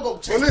 Like, you're not gonna go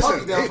But chase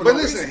Puffy down for no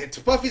listen,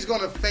 reason. Puffy's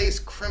gonna face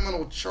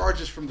criminal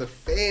charges from the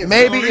feds.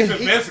 Maybe Police he-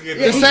 investigate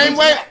the him. same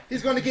way.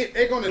 He's gonna get.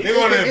 They're gonna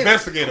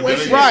investigate him.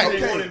 Right.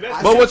 Okay.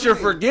 I But see what you you're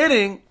mean.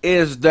 forgetting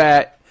is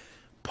that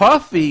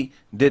Puffy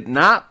did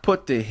not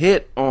put the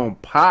hit on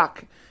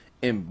Pac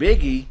and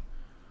Biggie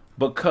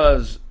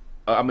because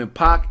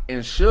Pac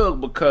and Suge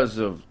because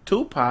of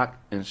Tupac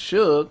and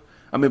Suge.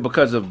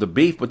 Because of the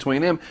beef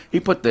between them.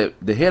 He put the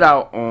hit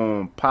out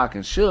on Pac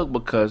and Suge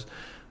because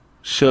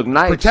Suge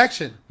Knight's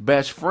Protection.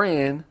 best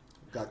friend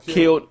Got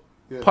killed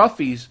Yeah.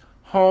 Puffy's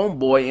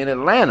homeboy in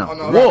Atlanta, Oh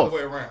no, the other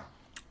way Wolf. around.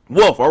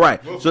 Wolf, all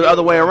right. Wolf So the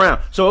other way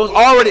around. So it was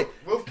already.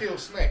 Wolf killed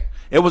Snake.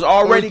 It was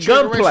already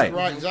generation, gunplay.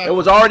 right, exactly. It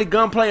was already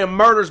gunplay and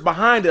murders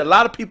behind it. A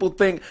lot of people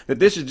think that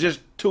this is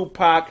just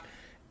Tupac.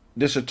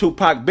 This is a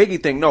Tupac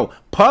Biggie thing. No,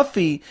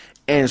 Puffy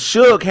and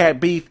Suge had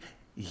beef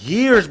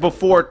years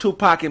before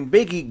Tupac and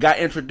Biggie got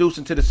introduced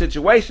into the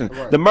situation.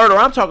 The murder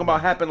I'm talking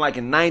about happened like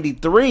in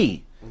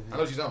 '93. I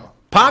know what you're talking about.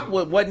 Pac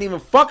wasn't even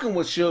fucking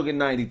with Suge in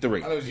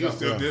 '93. I know what He's you're talking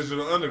still about.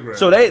 digital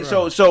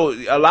underground. So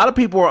a lot of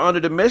people are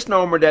under the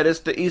misnomer that it's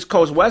the East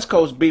Coast West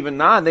Coast beefing.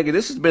 Nah, nigga,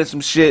 this has been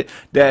some shit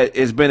that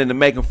has been in the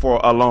making for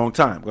a long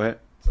time. Go ahead.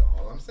 So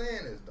all I'm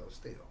saying is though,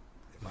 still,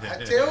 if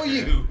I tell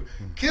you,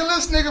 kill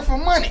this nigga for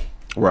money,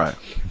 Right.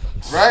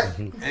 right?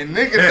 And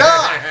nigga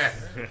died.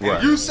 Right.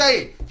 And you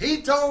say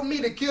he told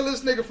me to kill this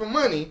nigga for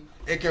money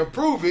and can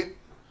prove it.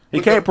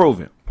 He can't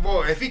prove it.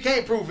 Well, if he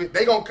can't prove it,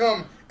 they gonna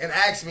come and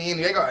ask me, and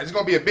it's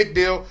gonna be a big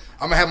deal.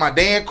 I'm gonna have my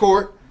day in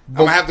court. I'm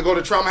gonna have to go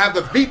to trial. I'm gonna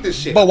have to beat this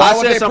shit. But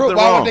I said why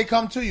wrong. would they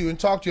come to you and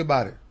talk to you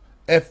about it?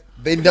 If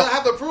they Because don't, I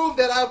have to prove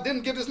that I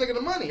didn't give this nigga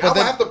the money. But I they-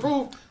 have to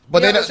prove.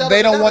 but beyond a shadow they of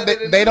a don't doubt want that it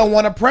they didn't don't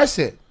want to press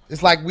it.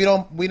 It's like we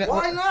don't.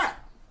 Why not?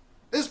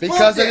 It's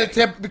Because of Puff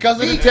the Daddy.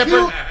 because of He the temper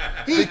killed-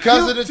 he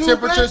because of killed the two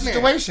temperature black men.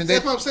 situation.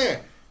 That's what I'm saying.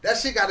 That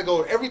shit got to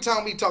go. Every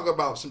time we talk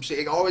about some shit,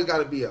 it always got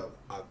to be a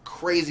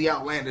crazy,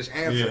 outlandish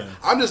answer. Yeah.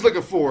 I'm just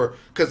looking for,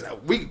 because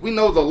we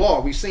know the law.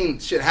 We've seen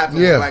shit happen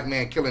with black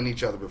men killing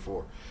each other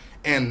before.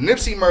 And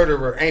Nipsey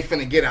murderer ain't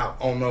finna get out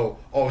on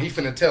he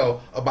finna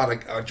tell about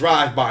a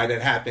drive-by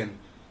that happened.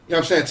 You know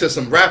what I'm saying, to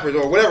some rappers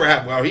or whatever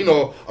happened. Or he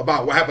know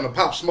about what happened to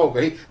Pop Smoke.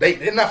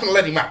 They're not finna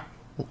let him out.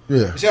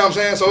 Yeah. You see what I'm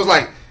saying? So it's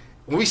like,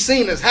 when we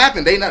seen this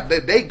happen,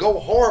 they go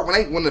hard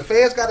when the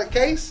feds got a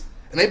case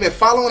and they've been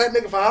following that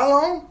nigga for how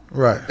long?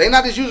 Right. They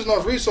not just using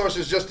those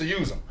resources just to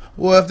use them.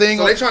 Well, if they ain't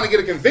So gonna, they trying to get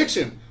a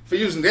conviction for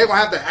using. They're gonna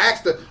have to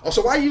ask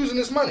so why are you using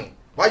this money?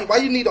 Why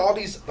you need all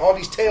these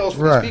tails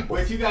for Right. these people?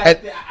 But you got,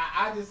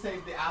 I just say,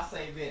 I'll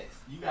say this: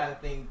 you got to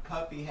think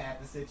Puffy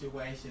had the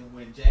situation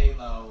with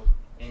J-Lo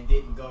and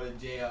didn't go to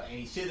jail, and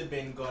he should have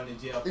been going to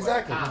jail for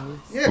Exactly. accomplice.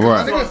 Yeah,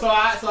 'cause my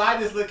nigga- So I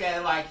just look at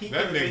it like he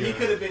That nigga-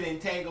 could have been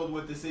entangled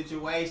with the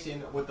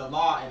situation with the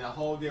law in a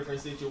whole different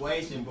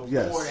situation before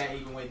Yes. that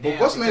even went down.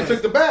 But what's the name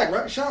took the bag,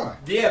 right? Sean.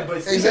 Yeah, but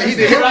He said he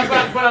did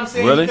everything. but I'm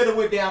saying Really? he could have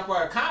went down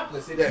for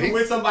accomplice. If Yeah, you he-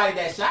 with somebody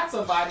that shot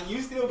somebody,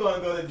 you still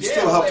gonna go to jail.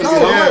 still helped him No,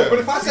 get no, out. but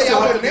if I say still I have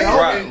wasn't to there, get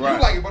out. and Right.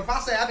 you like it, but if I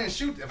say I didn't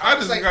shoot, I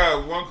just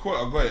got one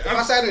quote. Go ahead. if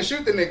I say I didn't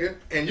shoot the nigga,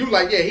 and you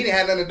like, yeah, he didn't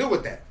have nothing to do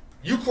with that.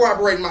 You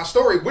corroborating my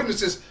story.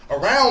 Witnesses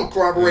around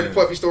corroborated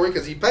Puffy's story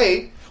because he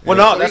paid. Well,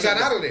 no, so that's he got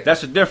out of there.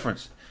 That's the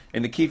difference.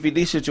 In the Keefe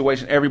D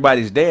situation,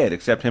 everybody's dead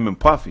except him and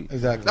Puffy.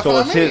 Exactly. That's So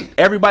what it's I mean.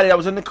 everybody that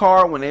was in the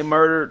car when they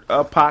murdered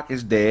Pac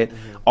is dead.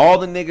 All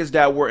the niggas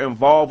that were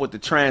involved with the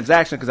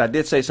transaction, because I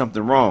did say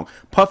something wrong.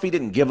 Puffy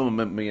didn't give him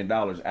 $1 million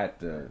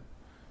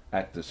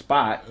at the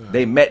spot.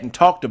 They met and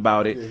talked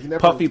about it. he never-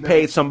 Puffy never-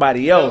 paid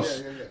somebody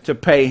else to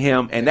pay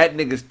him, and that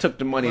niggas took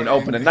the money and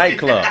opened a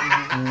nightclub.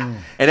 And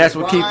that's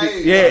what Right.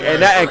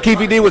 and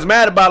Keefe D was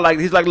mad about. Like,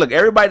 he's like, look,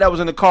 everybody that was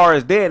in the car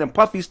is dead, and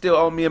Puffy still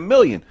owed me $1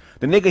 million.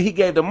 The nigga he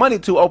gave the money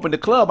to opened the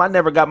club. I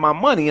never got my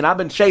money, and I've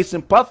been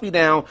chasing Puffy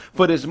down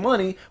for this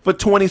money for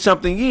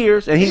 20-something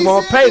years, and he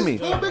won't pay me.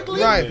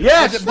 right?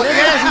 Yes. but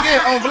yes, he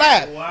did on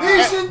Vlad.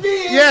 He should be.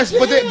 Yes,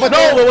 but No, but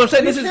what I'm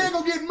saying, this You is can't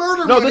go get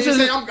murdered. No, money this and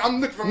say, isn't- I'm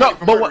looking for no, money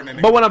for but murdering that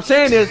nigga. what I'm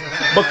saying is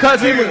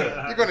because he was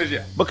You're going to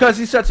jail. because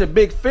he's such a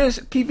big fish.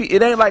 Keefe,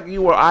 it ain't like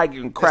you were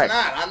arguing crack. It's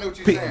not. I know what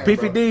you're saying, bro.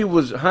 PPD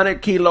was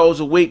 100 kilos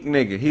a week,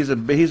 nigga. He's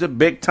a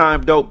big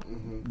time dope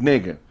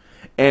nigga.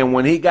 And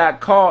when he got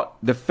caught,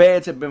 the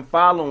feds had been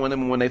following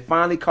him. When they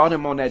finally caught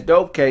him on that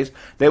dope case,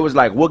 they was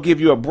like, "We'll give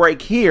you a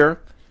break here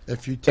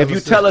If you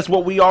tell us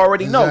what we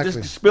already know.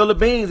 Exactly. Just spill the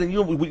beans, and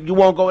you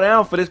won't go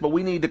down for this. But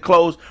we need to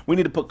close. We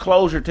need to put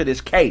closure to this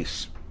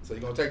case." So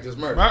you're going to take this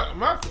murder.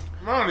 My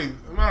only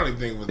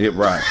thing was It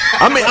right.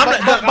 I mean, I'm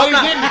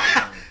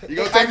not. You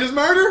going to take this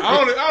murder?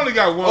 I only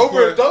got one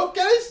Over a question. dope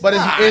case? But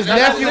his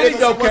nephew He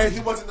didn't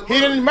wasn't- He the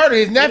didn't murder.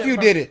 His nephew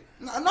did it.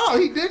 No,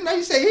 he didn't. No,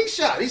 he said he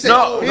shot. He said,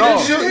 No, he no.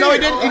 didn't shoot. No, he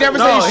didn't. He never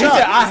No, said he he shot.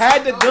 said I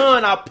had the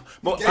gun.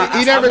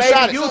 He never made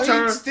shot a it.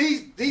 U-turn.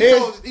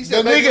 He said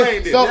the Baby nigga,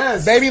 Lane did. so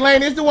Yes. Baby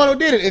Lane is the one who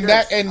did it, and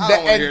Yes. that and I that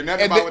don't want to hear and,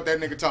 nothing and about the- what that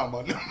nigga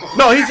talking about.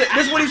 No, he said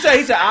this is what he said.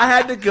 He said I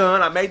had the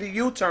gun. I made the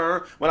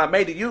U-turn. When I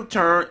made the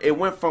U-turn, it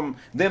went from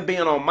them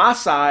being on my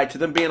side to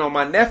them being on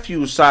my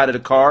nephew's side of the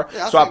car.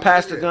 Yeah, I so I see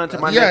passed what the you gun did.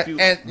 to my Yeah, nephew.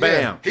 and-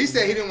 Bam. He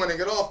said he didn't want to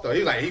get off though.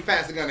 He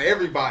passed the gun to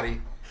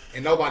everybody,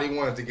 and nobody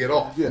wanted to get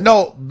off. Yeah.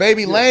 No,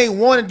 Baby Lane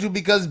wanted to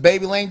because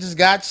Baby Lane just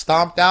got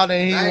stomped out,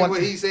 and he That ain't what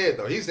wanted. he said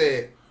though. He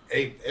said,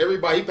 "Hey,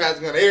 everybody." He passed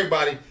the gun to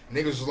everybody.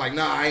 Niggas was like,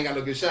 "Nah, I ain't got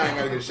no good shot. I ain't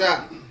got a good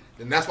shot."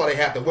 Then that's why they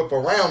have to whip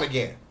around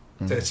again,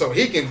 so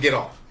he can get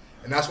off.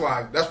 And that's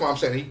why I'm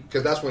saying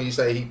because that's when you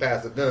say he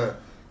passed the gun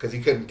because he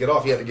couldn't get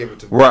off. He had to give it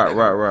to Right.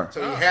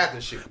 So he had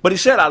to shoot. But he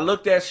said I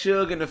looked at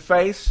Suge in the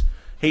face.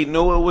 He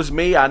knew it was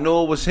me. I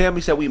knew it was him.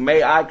 He said we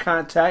made eye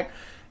contact,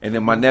 and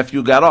then my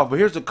nephew got off. But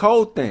here's the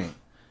cold thing: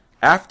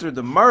 after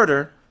the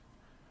murder,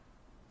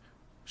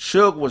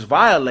 Suge was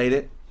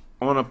violated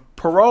on a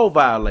parole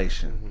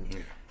violation.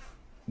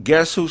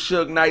 Guess who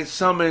Suge Knight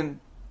summoned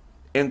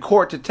in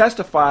court to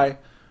testify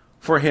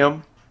for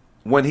him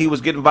when he was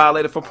getting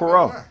violated for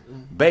parole?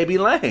 Baby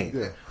Lane.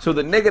 Yeah. So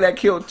the nigga that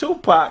killed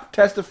Tupac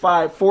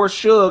testified for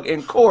Suge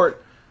in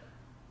court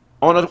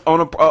on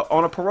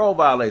a parole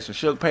violation.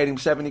 Suge paid him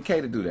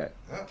 $70K to do that.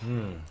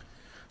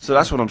 So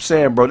that's what I'm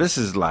saying, bro. This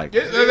is like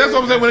Yeah, that's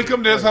what I'm saying. When it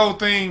comes to this whole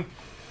thing,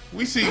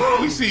 we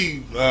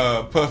see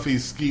Puffy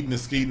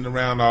skeeting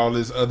around all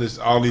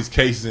these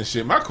cases and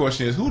shit. My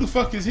question is, who the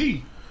fuck is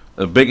he?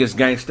 the biggest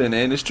gangster in the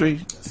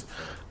industry.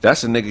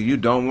 That's a nigga you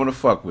don't want to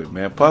fuck with,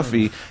 man.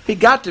 Puffy, he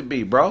got to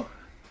be, bro.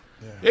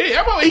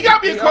 Yeah, he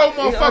got to be a cold He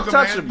motherfucker, man.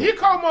 untouchable. He a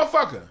cold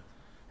motherfucker.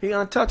 He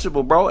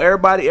untouchable, bro.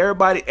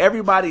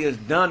 Everybody is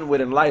done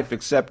with in life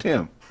except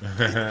him. Even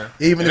And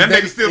his that nigga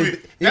baby, still be.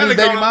 even his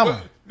baby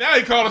mama. Now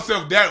he called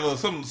himself that or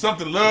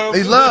something love.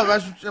 He's love.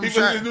 That's what I'm His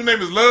saying. new name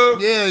is Love.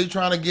 Yeah, he's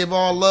trying to give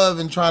all love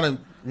and trying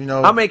to, you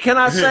know. I mean, can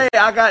I say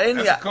I got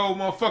any? That's a cold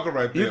motherfucker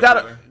right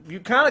there. You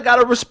kind of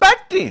gotta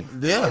respect him.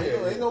 yeah.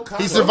 Ain't no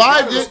He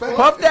survived it. Respect.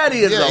 Puff Daddy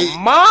is Yeah, a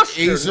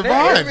monster. he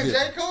survived. Even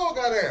J. Cole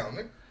got down.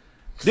 Nigga.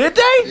 Did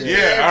they?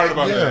 Yeah, I heard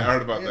about that. I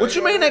heard about that. What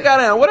you mean they got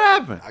down? What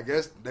happened? I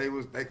guess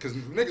because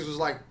niggas was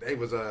like they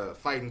was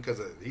fighting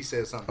because he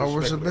said something Oh,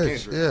 what's a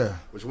disrespectful to bitch? Kendrick, Yeah.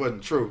 which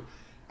wasn't true.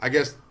 I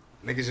guess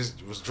niggas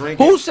just was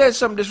drinking. Who said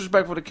something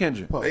disrespectful to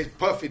Kendrick?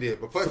 Puffy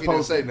did, but Puffy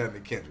didn't say nothing to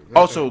Kendrick. You know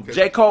Oh, what I'm so saying?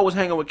 J. Cole was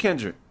hanging with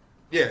Kendrick.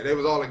 Yeah, they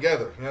was all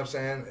together. You know what I'm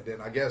saying? And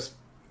then I guess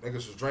niggas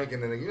was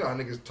drinking, and you know how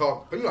niggas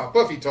talk. But you know how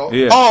Puffy talk.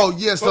 Yeah. Oh,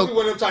 yeah. Puffy So,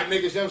 one of them type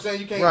niggas. You know what I'm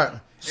saying? You can't. Right. And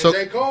So-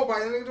 J. Cole, but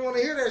niggas don't want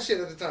to hear that shit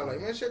at the time.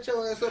 Like, man, shut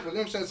your ass up. You know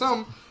what I'm saying?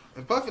 Something.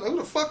 And Puffy like, who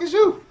the fuck is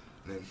you?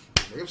 And then, you know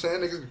what I'm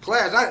saying? Niggas could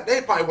clash.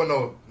 They probably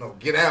wasn't no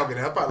get out.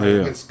 Probably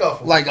like a good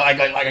scuffle. like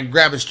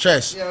grab his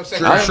chest. You know what I'm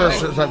saying? Sure,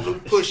 Niggas sure.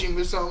 would push him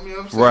or something. You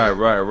know what I'm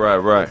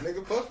saying? Right.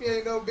 Nigga, Puffy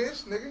ain't no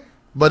bitch, nigga.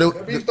 But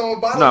They be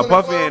throwing bottles. Nah, in the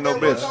Puffy club ainit ain't no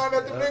that one bitch. time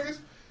at the niggas.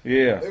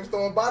 Yeah. They was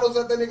throwing bottles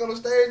at that nigga on the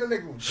stage. And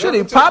nigga Shit, he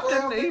jumping to popped the it.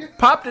 ground, He nigga.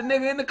 popped the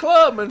nigga in the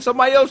club, and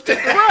somebody else took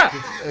the rap.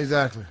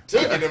 exactly.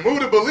 Took it and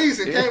moved the police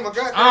and came a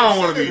goddamn. I don't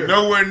want to be senator.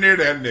 nowhere near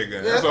that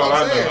nigga. That's that's all what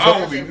I I'm know. saying. I don't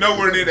want to be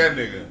nowhere near that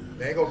nigga.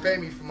 They ain't gonna pay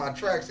me for my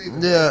tracks either.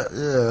 Yeah.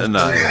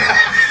 Nah.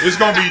 It's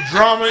gonna be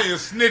drama and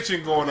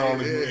snitching going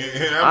on.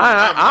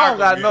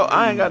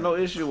 I ain't got no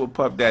issue with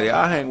Puff Daddy.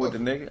 I hang with the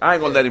nigga. I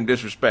ain't gonna let him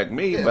disrespect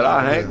me, but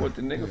I hang with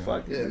the nigga.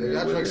 Fuck Yeah, it. nigga,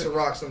 I drink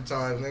Ciroc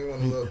sometimes. Nigga,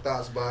 want a little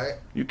thoughts by it.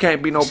 You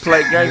can't be no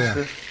play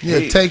gangster. Yeah,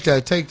 He- take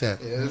that.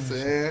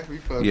 Yeah, we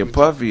fuck Yeah, with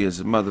Puffy is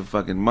a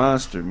motherfucking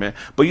monster, man.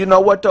 But you know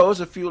what, though? There's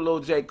a few little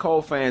J.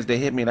 Cole fans that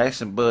hit me like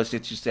some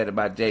bullshit you said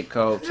about J.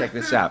 Cole. Check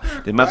this out.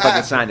 The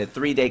motherfucker signed a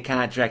 3-day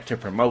contract to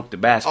promote the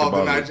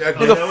basketball league.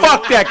 Nigga,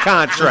 fuck that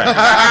contract.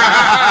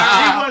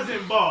 He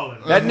wasn't balling.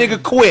 That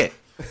nigga quit.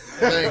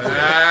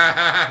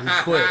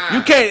 He quit.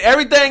 You can't,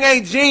 everything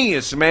ain't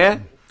genius,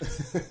 man.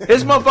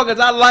 His motherfuckers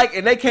I like,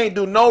 and they can't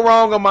do no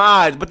wrong in my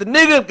eyes. But the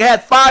nigga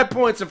had 5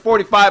 points in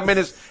 45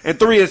 minutes and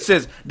 3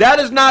 assists. That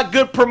is not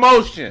good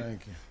promotion.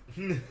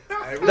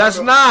 That's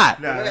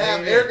not. They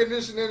have air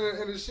conditioning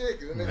in the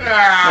shit.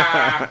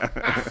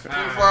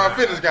 24-hour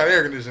Fitness got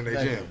air conditioning in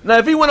their gym. Now,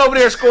 if he went over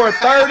there and scored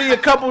 30 a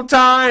couple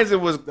times, it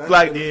was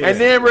like, and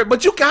then,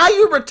 but how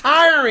you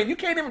retiring? You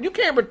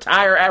can't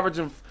retire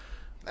averaging,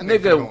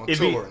 nigga.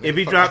 If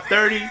he dropped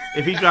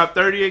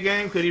 30, a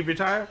game, could he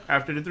retire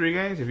after the 3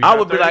 games? If he I dropped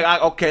would be 30?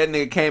 like, okay, that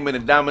nigga came in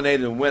and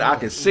dominated and went. I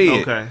can see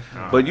it. Okay.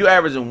 But you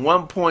averaging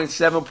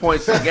 1.7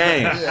 points a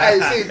game. Hey,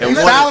 see, And You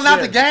one fouling out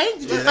the assist. game?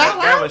 Did you foul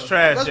that out? was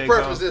trash. let's J.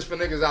 preface Cole. this for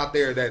niggas out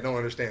there that don't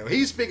understand.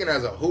 He's speaking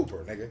as a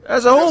hooper, nigga.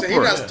 As a You know what I'm saying?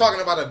 hooper. He's not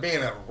talking about it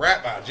being a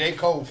rap by J.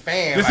 Cole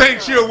fan. This Like,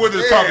 ain't Chill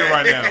Withers talking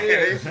right now.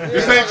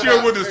 This ain't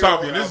Chill Withers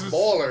talking. This is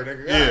baller,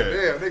 nigga. Yeah.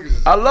 Damn, niggas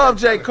is- I love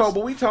J. Cole,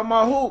 but we talking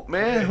about Hoop,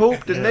 man.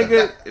 Hoop, the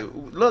nigga.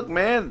 Look,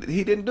 man,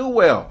 he didn't do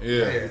well.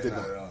 yeah.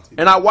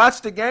 And I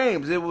watched the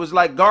games. It was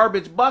like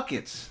garbage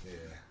buckets.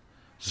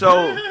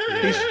 So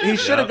he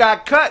should have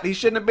got cut. He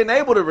shouldn't have been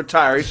able to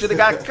retire. He should have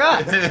got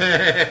cut.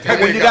 And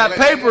when you got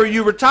paper,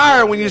 you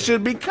retire when you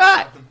should be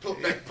cut. Pump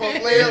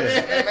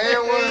layups, that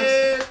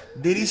man was.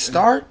 Did he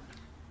start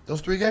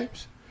those 3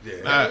 games?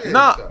 Yeah,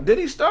 No, did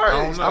he start?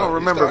 I don't don't, know.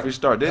 remember if he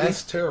started. Did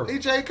That's terrible. He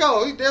J.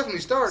 Cole, he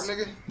definitely started,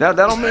 nigga. That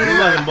don't mean He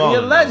wasn't balling, he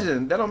a though.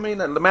 legend. That don't mean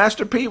that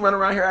Master P running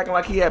around here acting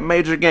like he had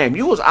major game.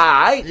 You was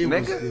alright,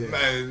 nigga.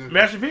 Man,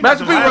 Master P.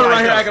 Master P running around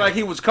here highlights, acting like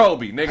he was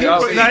Kobe, nigga. he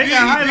Nah, he got did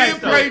highlights,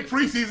 play though.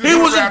 preseason. He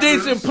was a Raptors.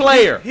 decent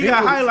player. He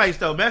got highlights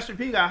though. Master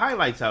P got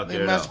highlights out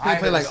there. Master though. P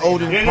played like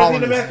Odin You ain't seen the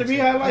Pollard. Master P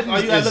highlights? Oh,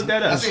 you gotta look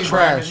that up. That's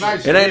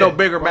trash. It ain't no Yeah.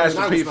 bigger Brian Master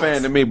Knight P was fan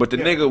nice. than me, but the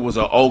nigga was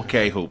an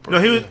okay hooper. No,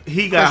 he got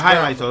Chris Brown.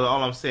 highlights. Though,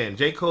 all I'm saying.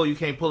 J. Cole, you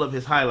can't pull up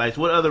his highlights.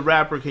 What other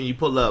rapper can you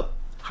pull up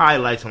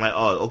highlights and like,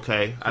 oh,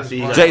 okay, I see.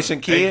 He got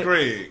Jason Hey, Kidd.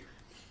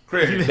 Craig.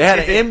 They had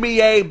an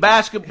NBA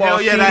basketball.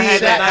 Hell yeah, CD I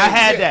had that. I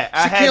had that.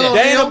 I had Shaquille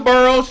that. Dana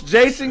Burrows,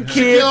 Jason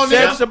Kidd, Shaquille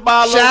Seth O'Neal,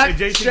 Sabalo, And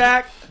Jason,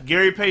 Shaq.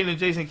 Gary Payton and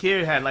Jason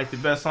Kidd had like the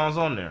best songs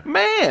on there.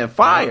 Man,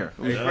 fire.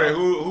 Hey, Craig,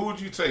 who would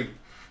you take?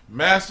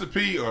 Master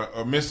P or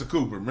Mr.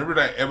 Cooper? Remember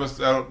that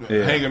episode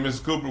hanging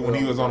Mr. Cooper when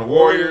he was on the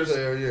Warriors?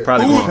 Yeah.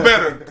 Probably Who's going,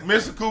 better,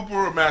 Mr. Cooper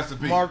or Master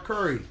P? Mark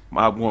Curry.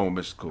 I'm going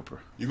with Mr. Cooper.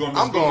 You going?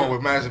 I'm going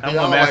with Master P. I'm I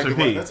going don't Master like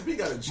the P. way- That's he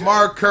got a jet.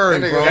 Mark Curry,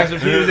 That nigga bro. Master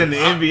P was in the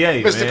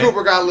NBA. Mr. Man.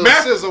 Cooper got a little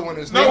Master- sizzle when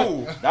it's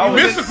No, That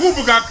was Mr.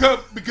 Cooper got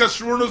cut because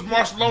Sharunas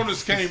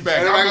Marcellonis came back.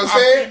 Everybody I'm gonna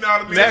say it?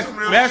 out of that's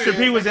real Master shit.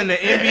 P was in the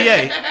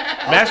NBA.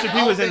 Master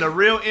P was in the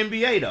real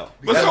NBA though.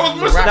 But so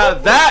was Mr. Now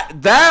Cooper.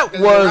 that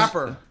He was a was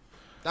rapper.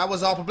 That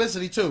was all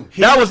publicity too.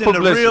 He That was in the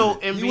publicity. real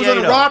NBA. He was in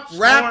the though.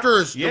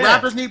 Raptors. Yeah. The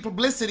Raptors need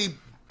publicity.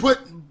 Put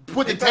the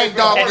He tank played for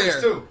dog the Warriors,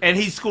 there. too. And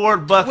he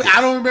scored buckets.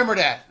 I don't remember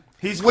that.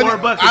 He When-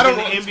 scored buckets I in don't-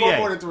 the He scored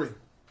more NBA. than 3.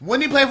 When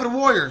did he play for the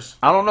Warriors?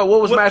 I don't know what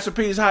was Master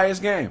P's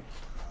highest game.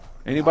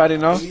 Anybody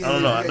know? I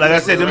don't know. Like I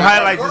said, them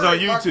highlights is on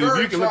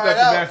YouTube. You can look up the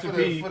Master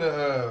P.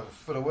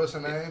 For the what's her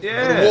name?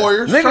 Yeah. The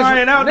Warriors. Niggas,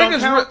 trying out don't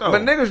count, though.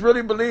 but niggas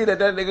really believe that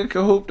nigga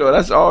can hoop though.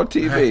 That's all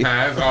TV.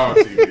 That's all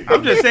TV.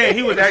 I'm just saying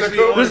he was actually.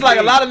 It's like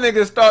a lot of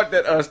niggas thought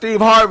that Steve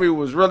Harvey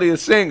was really a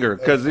singer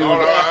because he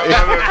was.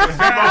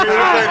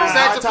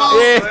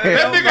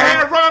 That nigga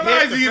had Ron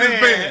Isley in his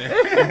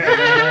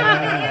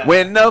band.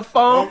 When the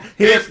phone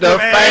hits the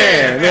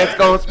fan, it's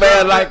gonna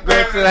smell like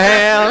grits and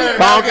ham.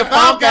 Funky,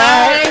 funky.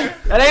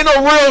 That ain't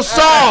no real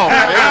song.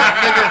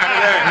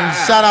 And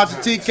shout out to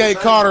TK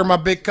Carter, my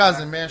big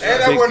cousin, man.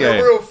 And that wasn't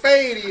a real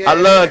fade he had.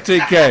 I love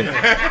TK.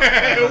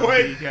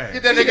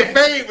 Get that nigga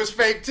fade was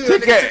fake too.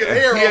 That nigga took his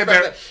hair He had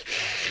off.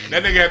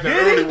 that nigga had the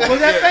early one. Was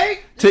that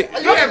fake? You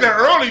had the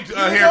early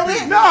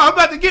hairpiece. No, I'm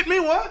about to get me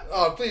one.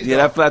 Oh, please. Yeah,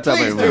 that flat top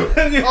ain't real. Oh,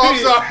 I'm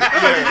sorry.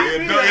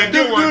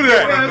 Do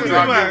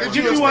that.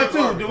 Give me one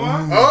too, do I?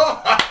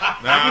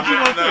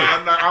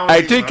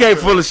 Hey, TK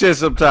full of shit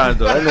sometimes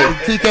though. That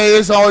nigga- TK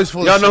is always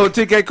full Y'all of know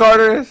shit. who TK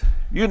Carter is?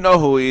 You know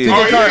who he is.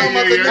 TK Carter.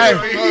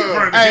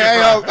 Hey,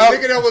 The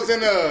nigga that was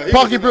in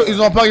Punky Bruce. He's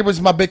on Punky Bruce.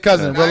 Is my big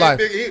cousin in real life.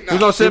 He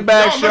was on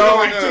Sinbad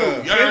show.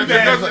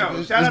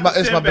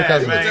 It's my big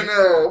cousin.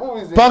 What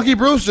was it? Punky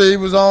Brewster. He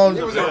was on.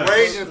 He was in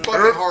Rage in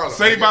fucking Harlem.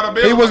 Saved by the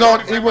Bell. He was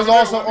on. He was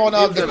also on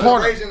the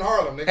corner. Rage in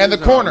Harlem, nigga. And the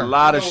He was on- corner. A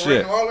lot of You know what shit.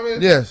 Rage in Harlem is?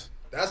 Yes.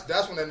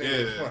 That's when that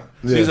nigga was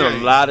funny. He's in a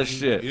lot of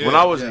shit. When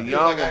I was a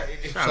young,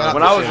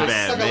 when I was a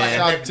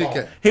Shout out to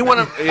TK. he one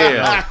of them,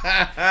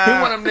 yeah, he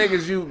one of them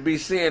niggas you be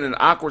seeing in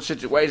awkward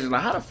situations.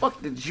 Like, how the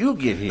fuck did you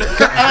get here?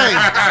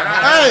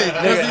 Hey,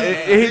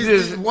 He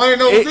just one of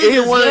those he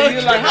niggas, one of man.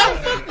 you like, how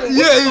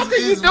yeah,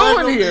 he's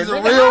doing here, He's a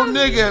nigga? real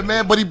nigga,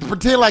 man. But he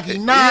pretend like he's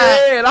not.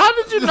 yeah, and how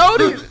did you know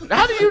these?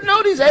 How do you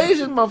know these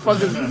Asian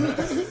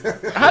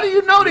motherfuckers? How do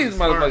you know these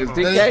motherfuckers,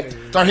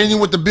 TK? Start hitting you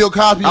with the Bill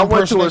Cosby. I went to a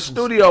impersonations.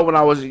 studio when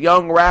I was a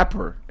young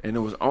rapper, and it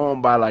was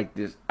owned by like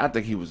this. I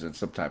think he was in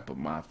some type of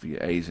mafia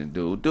Asian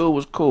dude. Dude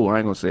was cool. I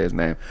ain't gonna say his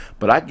name,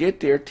 but I get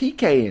there,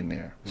 TK in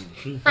there,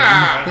 and they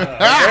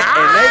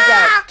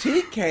got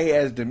TK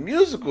as the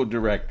musical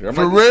director. I'm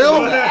For like,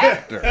 real? "This is an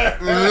actor."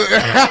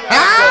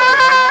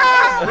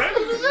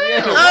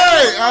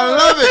 Hey, I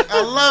love it.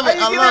 I love it.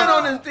 How I you get in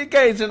love on this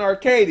TK's in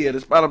Arcadia, the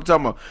spot I'm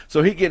talking about.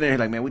 So he get in here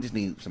like, man, we just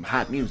need some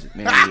hot music,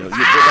 man. You get out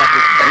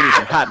there, we need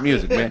some hot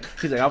music, man.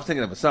 He's like, I was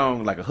thinking of a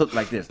song like a hook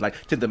like this,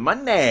 like to the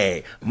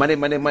money, money,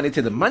 money, money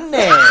to the money,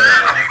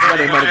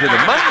 money, money to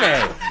the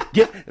money.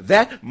 Get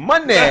that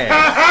money.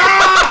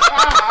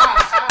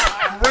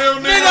 Real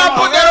Nigga, I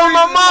put that on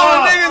my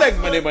mama, nigga. Like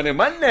money, money,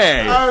 money.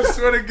 I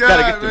swear to God,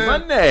 Gotta get the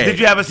man. money. Did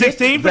you have a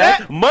 16 for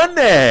that?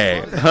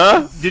 Money,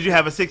 huh? Did you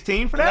have a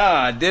 16 for that?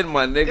 Nah, I did,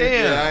 my nigga.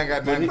 Damn. I ain't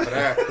got nothing for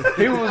that.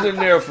 He was in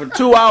there for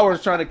 2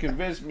 hours trying to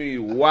convince me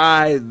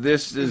why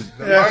this is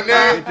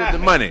the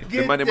money.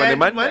 The money, money,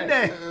 money.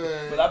 Monday.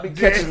 But I be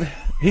catching.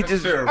 He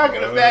just I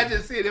can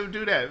imagine seeing him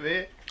do that,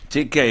 man.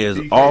 TK is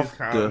TK off is the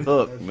comedy.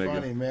 hook, That's nigga.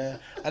 funny, man.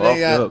 I Off think the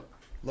got hook.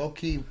 low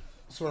key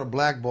sort of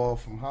blackball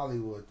from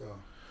Hollywood though.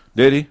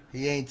 Did he?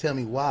 He ain't tell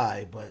me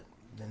why, but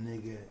the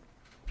nigga,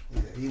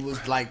 yeah, he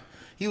was like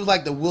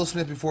the Will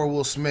Smith before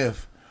Will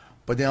Smith,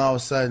 but then all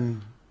of a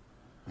sudden,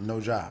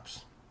 no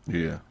jobs.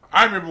 Yeah.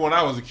 I remember when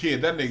I was a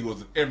kid, that nigga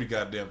was in every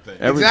goddamn thing.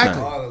 Every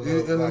Exactly. time.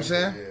 You know what I'm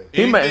saying?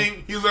 He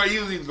Anything, he was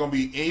gonna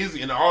be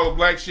in all the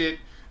black shit,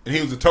 and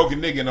he was a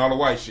token nigga in all the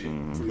white shit.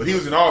 But he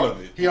was in all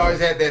of it. He always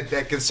had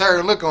that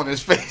concerned look on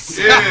his face.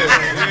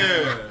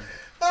 Yeah.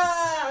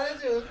 Ah,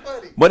 that shit was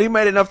funny. But he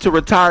made enough to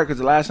retire because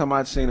the last time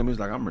I'd seen him, he was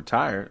like, "I'm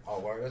retired." Oh,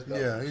 wow, that's dope.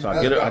 Yeah, So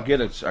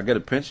I get a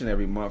pension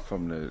every month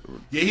from the.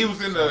 Yeah, he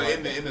was in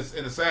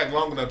the SAG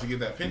long enough to get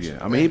that pension.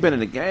 Yeah, I mean, he been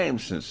in the game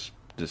since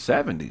the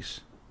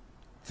 '70s.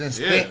 Since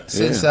Yeah.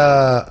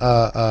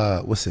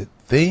 what's it?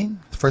 Thing.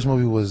 The first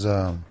movie was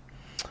I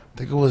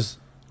think it was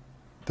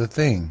The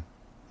Thing.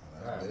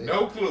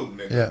 No clue,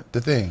 nigga. Yeah,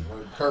 The Thing.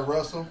 Kurt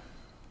Russell.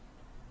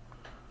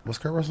 Was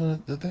Kurt Russell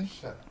in The Thing?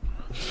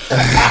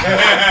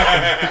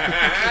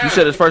 You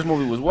said his first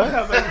movie was what?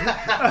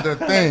 The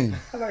Thing.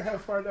 I like how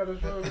far down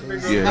this road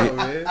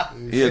Yeah,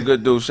 he a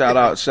good dude. Shout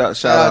out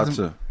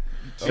to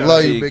I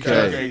love you, big TK.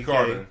 cousin. TK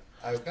Carter.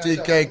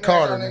 TK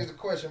Carter. Y'all niggas a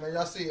question, man.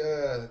 Y'all see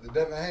the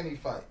Devin Haney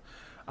fight?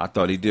 I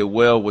thought he did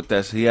well with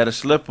that. He had a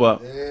slip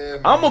up. Yeah,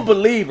 man. I'm a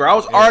believer. I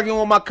was arguing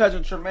with my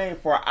cousin Tremaine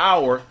for an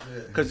hour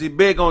because he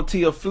big on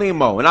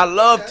Teofimo, and I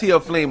love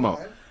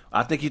Teofimo.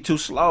 I think he too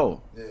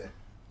slow, Yeah.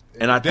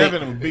 and I think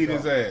Devin beat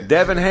his ass.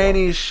 Devin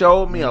Haney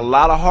showed me a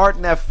lot of heart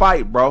in that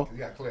fight, bro. He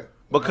got clipped.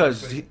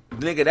 Because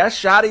nigga, that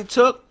shot he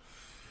took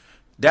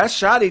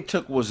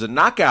was a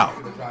knockout.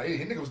 He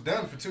nigga was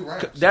done for 2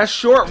 rounds. That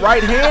short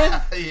right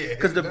hand, Yeah,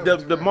 because he was done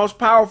for 2 the rounds. most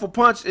powerful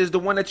punch is the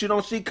one that you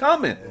don't see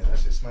coming. Yeah, that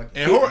shit snuck.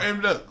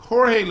 And look,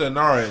 Jorge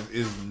Linares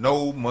is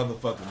no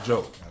motherfucking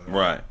joke.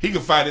 Right. He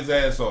could fight his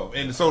ass off.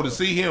 And so to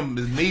see him,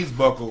 his knees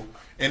buckle,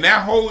 and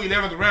that whole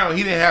 11th round,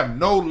 he didn't have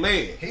no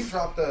leg. He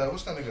dropped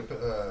what's that nigga?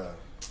 The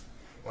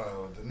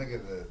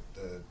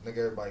nigga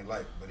everybody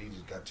liked, but he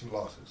just got 2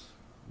 losses.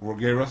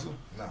 Gary Russell?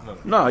 No.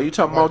 No, you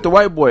talking about the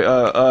white boy,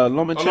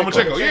 Lomachenko.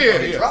 Lomachenko, yeah.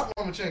 He dropped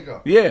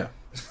Lomachenko. Yeah.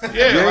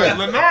 Yeah, like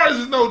Linares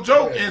is no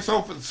joke, and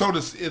so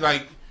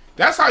like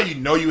that's how you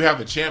know you have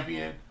a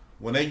champion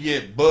when they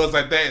get buzz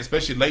like that,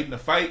 especially late in the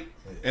fight,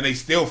 and they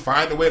still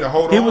find a way to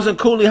hold on. He was in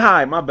Cooley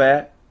High. My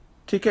bad.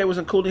 TK was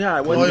in Cooley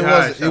High. He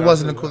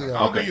wasn't in Cooley I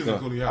High. don't think he was in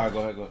Cooley High. Go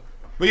ahead.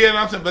 But yeah,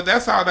 I'm saying, but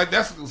that's how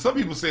that's some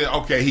people say,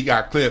 okay, he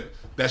got clipped.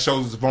 That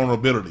shows his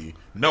vulnerability.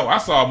 No, I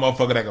saw a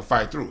motherfucker that could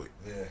fight through it.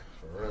 Yeah,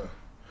 for real.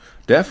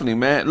 Definitely,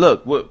 man.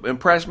 Look, what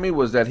impressed me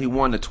was that he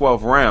won the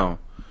 12th round.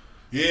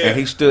 Yeah, And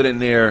he stood in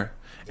there.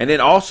 And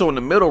then also in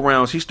the middle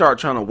rounds, he started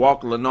trying to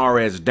walk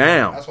Linares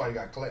down. That's why he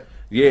got clipped.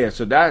 Yeah,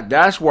 so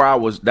that's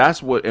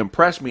what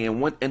impressed me.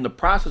 And when in the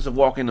process of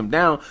walking him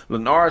down,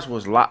 Linares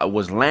was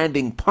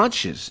landing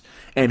punches,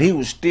 and he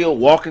was still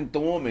walking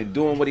through them and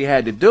doing what he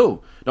had to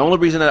do. The only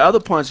reason that other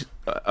punch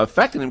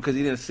affected him because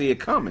he didn't see it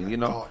coming, you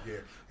know. Yeah,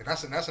 and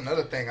that's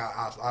another thing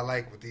I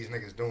like what these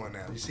niggas doing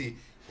now. You see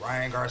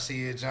Ryan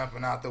Garcia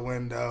jumping out the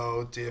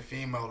window,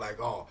 Teofimo like,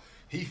 oh,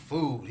 he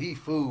fooled,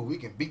 we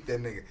can beat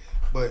that nigga.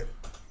 But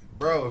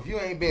bro, if you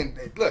ain't been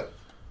look,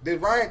 did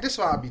Ryan? This is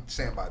what I be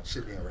saying about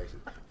shit being racist.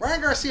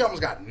 Ryan Garcia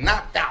almost got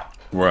knocked out.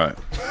 Right.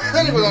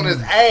 Then he was on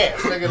his ass,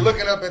 nigga,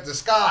 looking up at the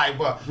sky,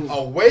 but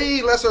a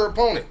way lesser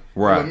opponent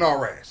Right. than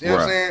Linares. You know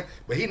what I'm Right. saying?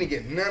 But he didn't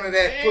get none of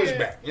that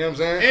pushback. You know what I'm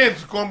saying?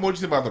 and going to what you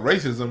said about the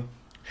racism,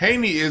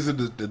 Haney is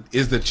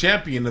the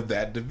champion of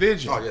that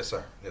division. Oh yes,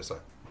 sir. Yes, sir.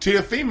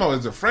 Teofimo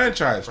is a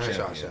franchise Franchise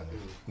champion.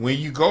 champion. When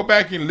you go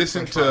back and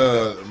listen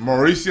to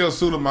Mauricio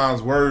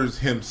Suleiman's words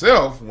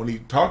himself, when he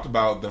talked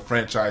about the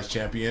franchise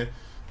champion,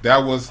 that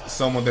was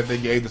someone that they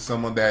gave to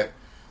someone that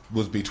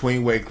was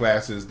between weight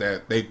classes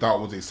that they thought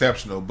was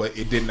exceptional, but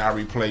it did not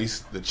replace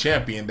the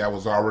champion that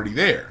was already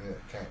there.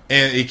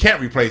 And it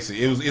can't replace it.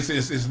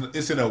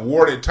 It's an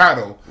awarded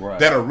title Right.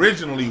 that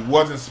originally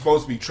wasn't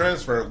supposed to be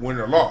transferred, win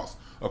or loss,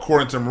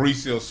 according to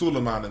Mauricio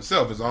Suleiman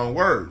himself, his own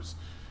words.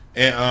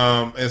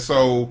 And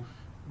so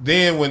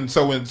then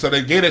so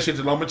they gave that shit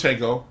to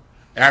Lomachenko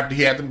after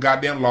he had them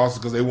goddamn losses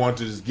because they wanted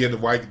to just give the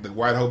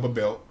White Hope a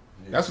belt.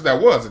 That's what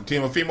that was. And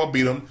Teofimo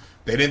beat him.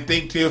 They didn't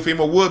think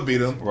Teofimo would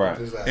beat him. Right.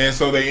 And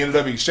so they ended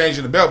up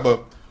exchanging the belt.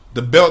 But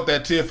the belt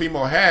that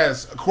Teofimo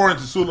has, according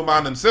to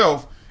Suleiman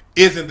himself,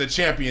 isn't the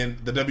champion,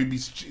 the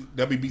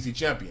WBC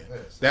champion.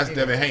 That's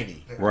Devin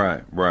Haney.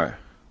 Right.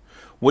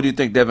 What do you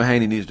think Devin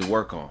Haney needs to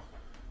work on?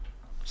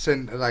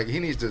 He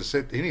needs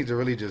to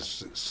really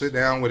just sit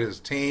down with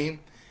his team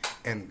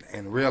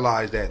and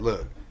realize that,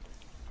 look,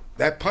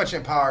 that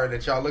punching power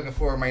that y'all looking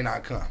for may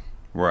not come.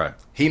 Right.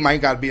 He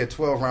might got to be a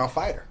 12-round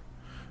fighter.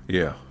 Yeah.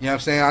 You know what I'm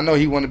saying? I know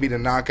he want to be the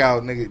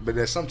knockout nigga,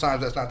 but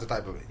sometimes that's not the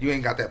type of it. You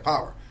ain't got that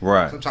power.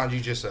 Right. Sometimes you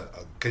just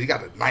because he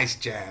got a nice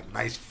jab,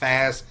 nice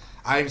fast.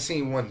 I ain't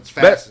seen one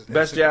fast.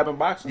 Best jab in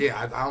boxing?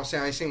 Yeah, I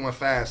ain't seen one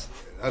fast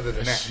other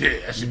than that.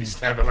 Shit, that should be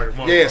snapping like a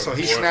motherfucker. Yeah, so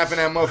he's snapping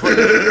that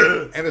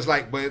motherfucker, and it's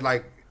like,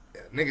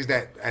 niggas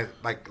that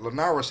like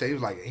Linares said,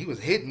 he was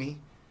hitting me,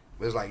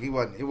 but it's like it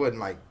wasn't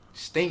like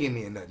stinging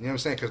me and nothing. You know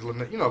what I'm saying? Because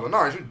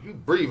Linares, you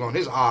breathe on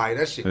his eye,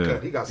 that shit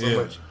cut. He got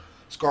so much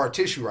scar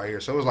tissue right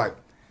here, so it was like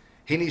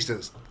he needs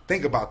to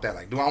think about that.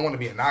 Like, do I want to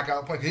be a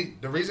knockout punch?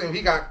 The reason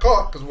he got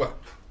caught, because what?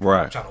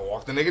 Right. Trying to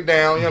walk the nigga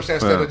down, you know what I'm saying?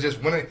 Instead of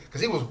just winning,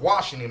 because he was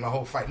washing him the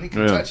whole fight, and he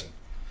couldn't touch him.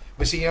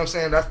 But see, you know what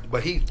I'm saying?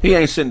 But he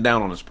ain't sitting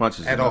down on his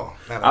punches at all.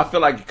 I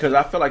feel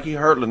like he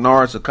hurt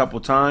Linares a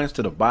couple times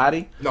to the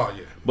body. No,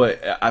 yeah.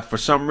 But for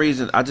some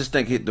reason, I just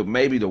think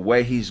maybe the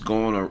way he's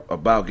going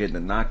about getting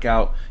a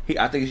knockout,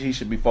 I think he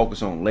should be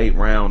focused on late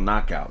round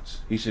knockouts.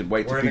 He should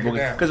wait till people,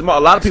 because a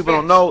lot of people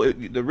don't know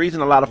the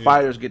reason a lot of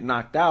fighters get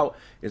knocked out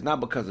is not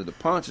because of the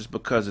punch, it's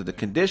because of the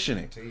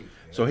conditioning.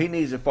 So he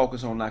needs to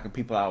focus on knocking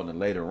people out in the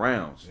later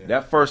rounds.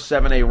 That first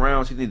 7-8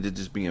 rounds, he needs to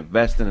just be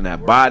investing in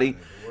that body.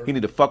 He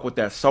need to fuck with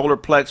that solar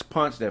plex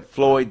punch that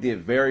Floyd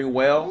did very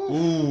well.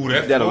 Ooh,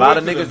 that a lot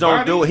of niggas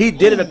don't do. He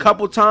did it a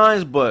couple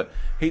times, but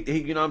he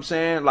you know what I'm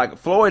saying? Like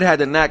Floyd had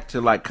the knack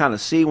to like kind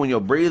of see when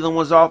your breathing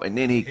was off, and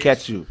then he'd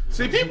catch you.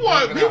 See, people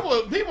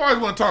always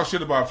want to talk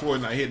shit about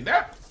Floyd not hitting.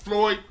 That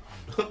Floyd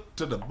hook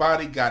to the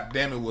body,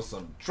 goddamn it, with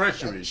some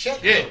treacherous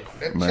shit.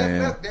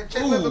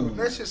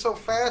 That shit so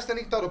fast, then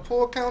he throw the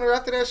pull counter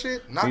after that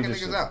shit, knocking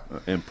niggas out.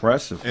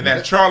 Impressive. And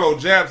that Charlo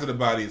jab to the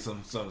body is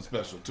something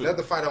special too.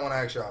 Another fight I want to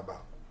ask y'all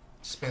about.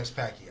 Spence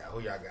Pacquiao.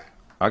 Who y'all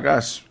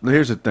got?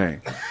 Here's the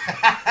thing.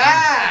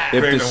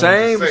 If the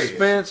same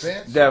Spence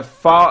that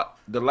fought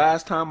the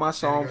last time I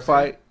saw him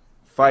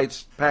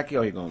fights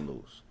Pacquiao, he gonna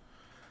lose.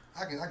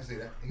 I can see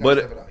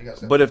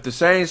that. But if the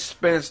same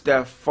Spence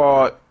that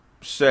fought,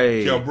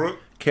 say,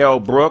 Kell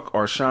Brook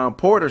or Sean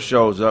Porter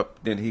shows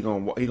up, then he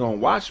gonna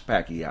watch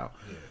Pacquiao. Yeah.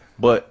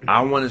 But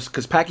I want to,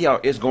 because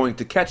Pacquiao is going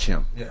to catch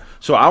him. Yeah.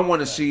 So I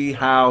want to see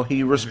how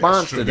he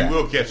responds to that. He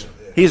will catch him.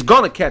 He's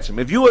gonna catch him.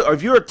 If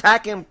you're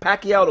attacking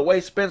Pacquiao the way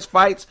Spence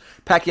fights,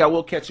 Pacquiao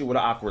will catch you with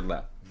an awkward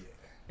left.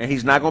 Yeah. and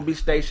he's not going to be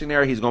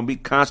stationary. He's going to be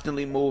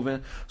constantly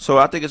moving. So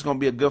I think it's going to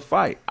be a good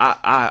fight.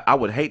 I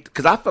would hate,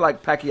 because I feel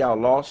like Pacquiao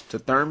lost to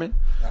Thurman,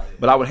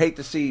 but I would hate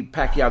to see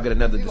Pacquiao get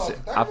another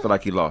decision. I feel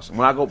like he lost.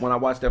 When I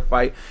watched that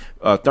fight,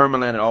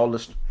 Thurman landed all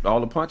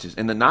the punches,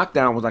 and the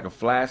knockdown was like a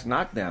flash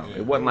knockdown.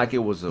 It wasn't like it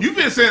was a. You've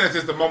been saying that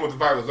since the moment the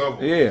fight was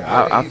over.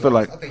 Yeah, I feel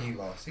like I think he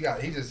lost. He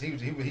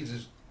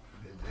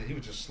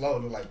was just slow.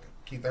 It looked like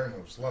Keith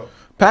Thurman was slow.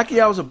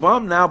 Pacquiao's a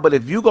bum now, but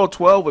if you go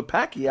 12 with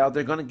Pacquiao,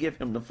 they're going to give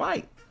him the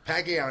fight.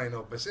 Pacquiao ain't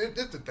no, but see,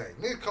 this the thing.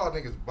 Niggas call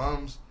niggas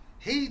bums.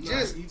 He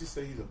just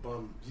say he's a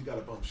bum. He got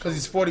a bum shot. Because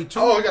he's 42.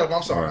 Oh, he got a bum.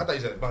 I'm sorry, I thought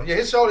you said a bum. Yeah,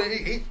 his shoulder.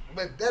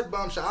 But that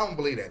bum shot, I don't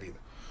believe that either.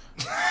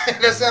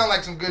 That sounds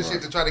like some good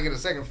shit to try to get a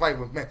second fight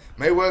with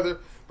Mayweather.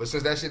 But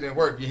since that shit didn't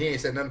work, he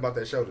ain't said nothing about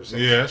that shoulder. So.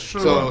 Yeah, that's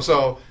true.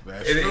 So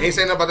That's he true. ain't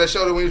saying nothing about that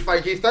shoulder when he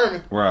fight Keith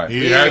Thurman. Right.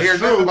 We didn't hear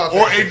nothing about Or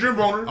that shit. Adrian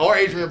Broner. Or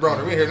Adrian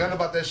Broner. We didn't hear nothing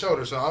about that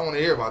shoulder, so I don't want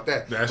to hear about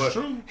that. That's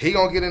true. He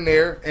gonna get in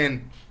there,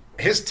 and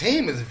his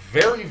team is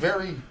very,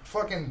 very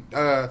fucking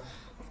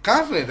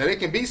confident that they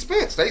can beat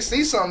Spence. They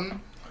see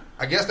something,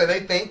 I guess, that they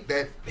think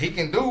that he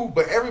can do,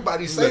 but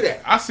everybody say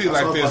that. I see it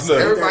like this. Look,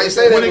 Look, Everybody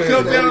say that when it with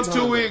comes him. down every to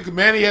time. it,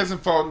 Manny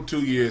hasn't fought in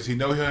 2 years. He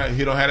know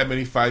he don't have that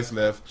many fights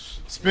left.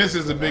 Spence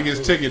is the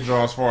biggest ticket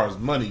draw as far as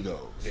money goes.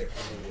 Yeah.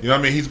 You know what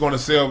I mean? He's going to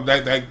sell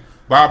that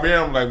Bob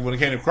Arum, like when it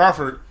came to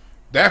Crawford,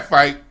 that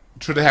fight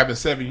should have happened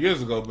 7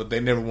 years ago, but they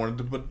never wanted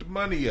to put the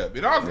money up.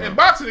 It all in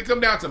boxing, it come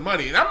down to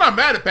money, and I'm not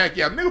mad at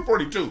Pacquiao. Nigga,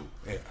 42.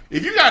 Yeah.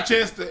 If you got a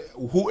chance to,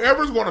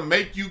 whoever's going to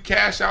make you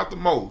cash out the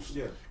most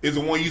is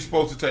the one you're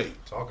supposed to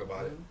take. Talk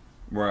about it.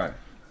 Right.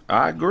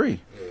 I agree.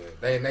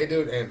 Yeah, they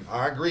do, and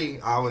I agree.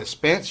 I would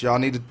Spence, y'all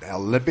need the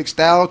Olympic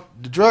style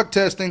drug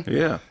testing.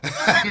 Yeah.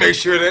 Make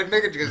sure that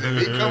nigga, because if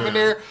he come in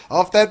there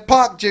off that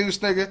POC juice,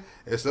 nigga,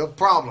 it's a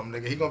problem,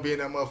 nigga. He gonna be in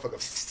that motherfucker.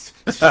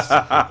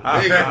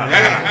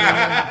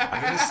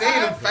 nigga, you seen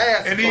him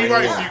fast. And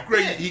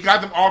then he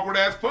got them awkward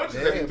ass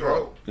punches that he Yeah,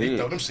 throw. bro. He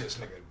throw them shits,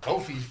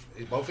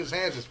 nigga. Both his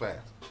hands is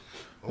fast.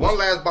 One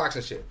last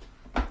boxing shit.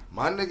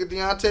 My nigga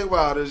Deontay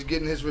Wilder is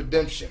getting his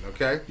redemption,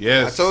 okay?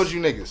 Yes. I told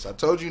you niggas.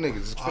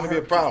 It's gonna be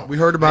a problem. We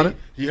heard about it.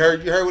 You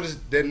heard what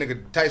that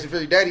nigga Tyson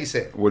Fury daddy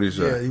said. What he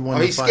say? Yeah, he Oh,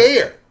 wanted he's to fight.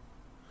 scared.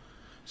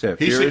 Said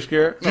He Fury should-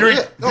 scared? No, Fury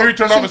yeah. No, turned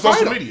you off his shouldn't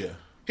social fight him. media.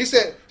 He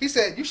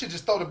said you should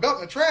just throw the belt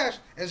in the trash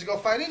and just go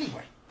fight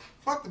anyway.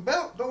 Fuck the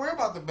belt. Don't worry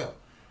about the belt.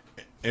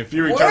 And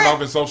Fury What? turned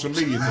off his social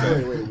media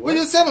today. We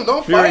just tell him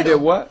don't Fury fight did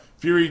him. what?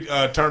 Fury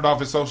turned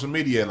off his social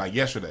media like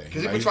yesterday.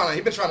 Because Like,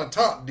 he been trying to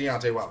taunt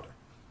Deontay Wilder.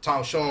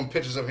 Show him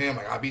pictures of him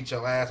like I beat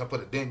your ass, I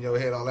put a dent in your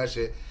head, all that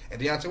shit. And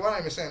Deontay Wilder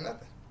ain't been saying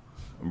nothing.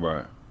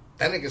 Right.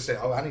 That nigga said,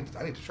 "Oh, I need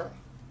to train."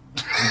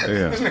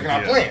 Yeah. This nigga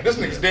not playing. This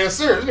nigga's dead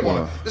serious. This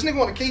nigga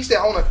want to kill. He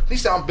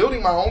said, I'm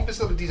building my own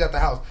facilities at the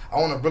house. I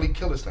want to really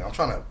kill this thing. I'm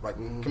trying to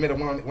commit a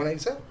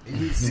 187.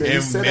 He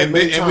said that and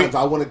many then- and we- times.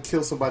 I want to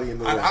kill somebody in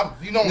the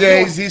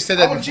ring. He said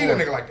that I want to cheat a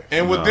before. nigga like that.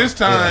 and with this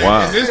time,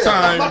 Wow. and this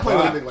I'm not time, playing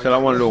with a nigga like Said I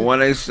that. want to do a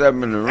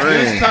 187 in the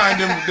this ring.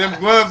 time, them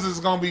gloves is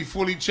gonna be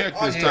fully checked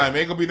Oh, this yeah. time.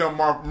 Ain't gonna be no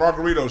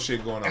Margarito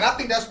shit going And I on.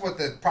 think that's what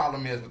the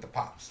problem is with the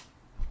pops.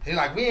 He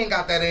like, we ain't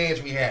got that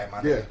edge we had, my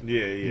nigga.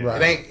 Yeah. Yeah.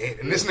 Right. It ain't.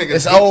 And this nigga,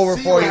 It's over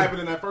See for what you.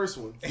 happened in that first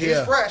one. He's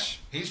Yeah. fresh.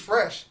 He's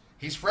fresh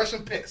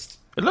and pissed.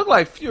 It looked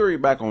like Fury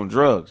back on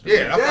drugs.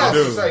 Yeah, that's what I was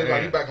dude. gonna say.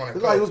 Like, he back on that.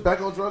 It's like he was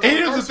back on drugs. And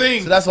here's the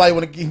thing. So that's why you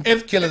want to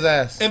kill his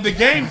ass. And the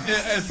game,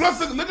 and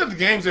plus look at the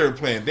games they were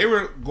playing. They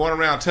were going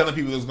around telling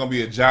people it was going to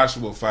be a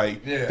Joshua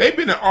fight. Yeah. They've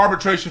been in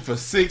arbitration for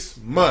 6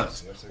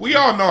 months. We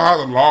all know how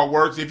the law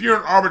works. If you're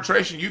in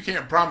arbitration, you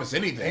can't promise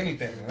anything.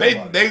 Anything.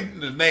 They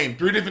named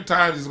 3 different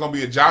times it's going to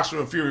be a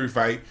Joshua Fury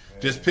fight,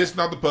 just pissing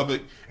off the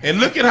public.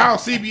 And look at how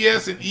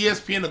CBS and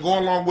ESPN are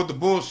going along with the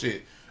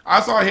bullshit. I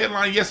saw a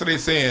headline yesterday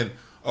saying,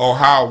 "Oh,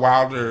 how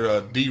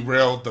Wilder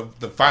derailed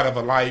the fight of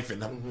a life,"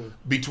 and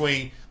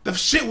between the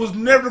shit was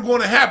never going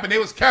to happen. They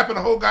was capping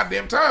the whole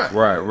goddamn time.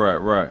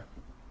 Right.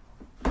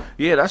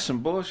 Yeah, that's some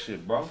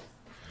bullshit, bro.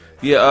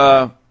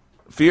 Yeah,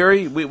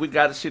 Fury, we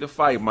got to see the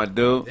fight, my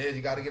dude. Yeah,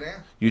 you got to get in.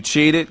 You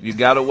cheated. You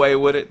got away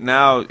with it.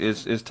 Now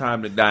it's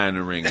time to die in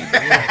the ring. If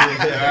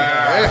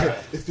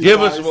he Give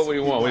dies, us what we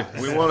want.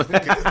 We want.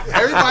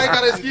 Everybody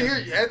got to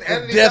excuse here.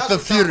 Death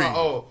of Fury.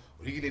 Oh,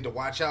 you need to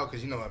watch out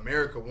because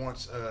America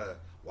wants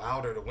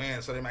Wilder to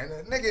win. So they might,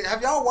 nigga,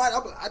 have y'all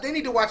watched? They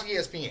need to watch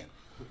ESPN.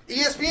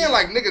 ESPN,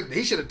 like, nigga,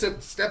 he should have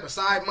took step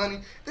aside money.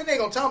 Then they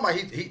gonna tell him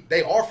about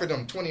they offered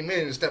him $20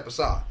 million to step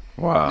aside.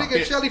 Wow.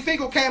 Nigga, Shelly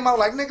Finkel came out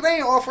like, nigga, they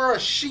ain't offer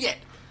us shit.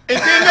 And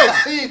then look,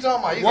 He ain't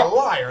talking about. He's What- a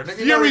liar. Nigga,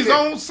 Fury's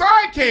own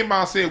side came out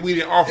and said we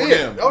didn't offer Yeah.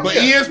 them. Oh, But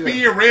yeah.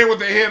 ESPN ran with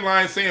the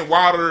headline saying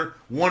Wilder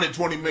wanted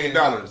 $20 million.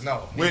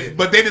 No, he didn't.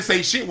 But they didn't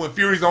say shit when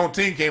Fury's own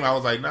team came out. I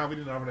was like, nah, we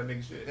didn't offer that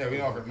nigga shit. Yeah, we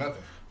didn't offer him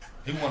nothing.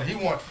 He want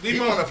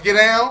to get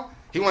down.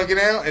 He want to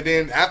get down, and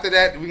then after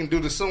that, we can do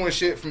the suing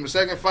shit from the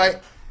second fight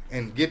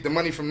and get the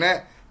money from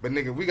that. But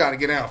nigga, we got to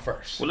get down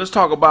first. Well, let's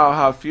talk about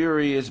how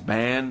Fury is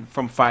banned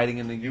from fighting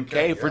in the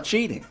UK for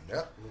cheating.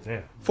 Yep.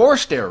 Yeah. For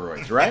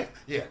steroids, right?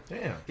 Yeah.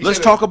 Damn. He Let's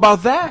said talk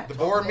about that. the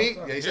boar meat.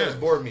 Yeah, he said it's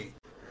boar meat.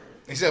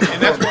 Except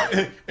And that's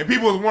why, and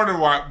people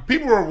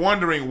were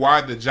wondering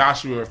why the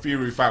Joshua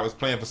Fury fight was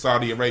playing for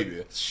Saudi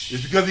Arabia.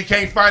 It's because he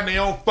can't fight in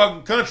their own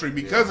fucking country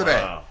because of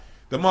that. Wow.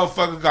 The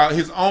motherfucker got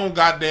his own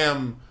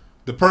goddamn.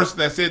 The person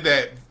that said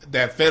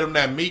that fed him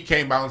that meat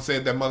came out and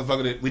said that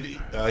motherfucker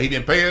that he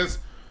didn't pay us.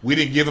 We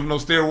didn't give him no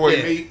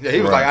steroid meat. Yeah,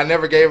 he was like, I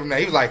never gave him that.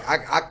 He was like,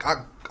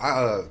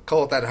 I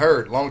called that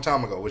herd a long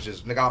time ago, which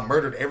is nigga, I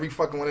murdered every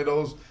fucking one of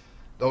those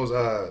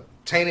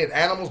tainted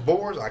animals,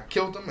 boars. I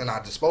killed them and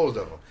I disposed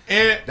of them.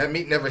 And that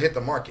meat never hit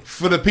the market.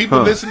 For the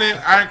people listening,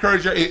 I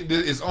encourage you.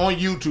 It's on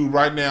YouTube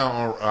right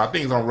now. I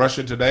think it's on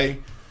Russia Today,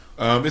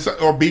 or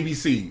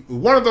BBC.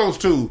 One of those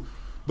two.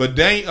 But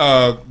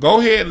go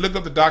ahead and look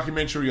up the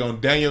documentary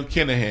on Daniel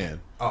Kinahan.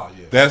 Oh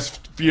yeah, that's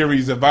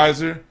Fury's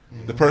advisor,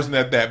 the person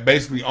that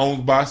basically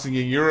owns boxing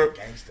in Europe.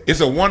 Gangster. It's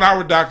a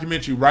 1-hour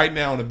documentary right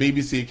now on the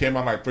BBC. It came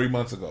out like 3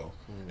 months ago,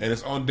 and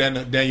it's on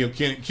Daniel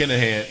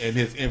Kinahan and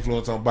his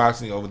influence on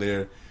boxing over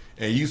there.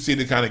 And you see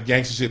the kind of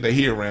gangster shit they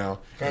hear around.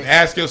 And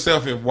ask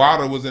yourself if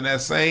Wilder was in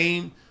that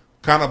same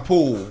kind of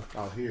pool,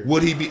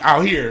 would he be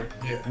out here?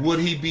 Yeah. Would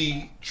he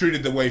be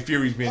treated the way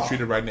Fury's being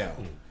treated right now?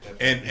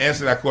 And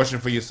answer that question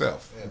for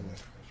yourself.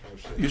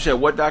 You said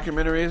what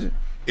documentary is it?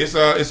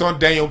 It's on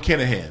Daniel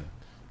Kinahan.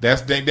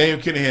 That's Daniel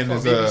Kinahan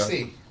is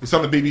BBC. It's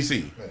on the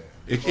BBC. Yeah.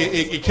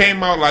 It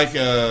came out like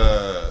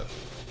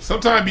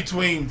sometime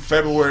between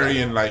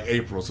February and like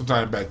April,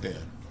 sometime back then.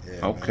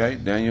 Yeah, okay,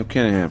 man. Daniel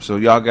Kinahan. So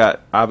y'all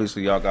got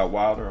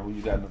Wilder. Or who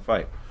you got in the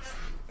fight?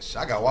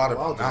 I got Wilder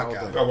by knockout.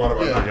 I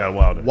got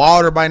Wilder.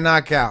 Wilder by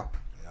knockout.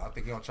 I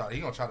think he gonna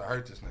try to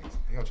hurt this nigga.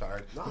 He gonna try to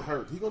hurt. Not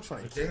hurt. He gonna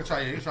try. He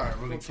trying to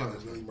really kill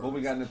this nigga. What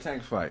we got in the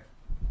Tank fight?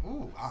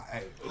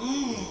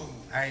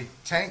 Hey,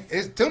 Tank.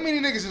 It's too many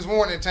niggas is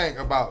warning Tank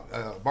about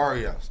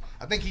Barrios.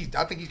 I think he's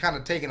kind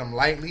of taking him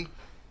lightly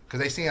because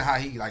they seeing how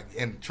he like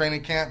in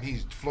training camp.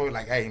 He's Floyd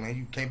like, hey man,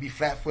 you can't be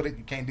flat footed.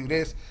 You can't do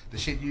this. The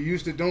shit you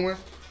used to doing,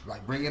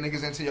 like bringing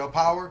niggas into your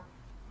power.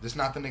 This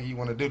not the nigga you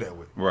want to do that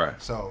with. Right.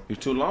 So he's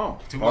too long.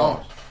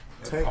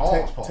 Tank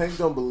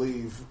don't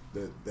believe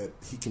that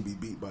he can be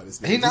beat by this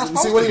nigga. He not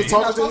supposed see when to. he was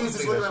talking to me, he's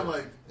just looking at him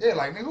like, yeah,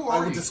 like nigga, who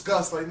are you?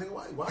 Disgust, like nigga,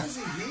 why is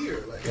he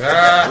here? Like,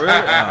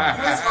 Really?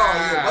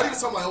 but he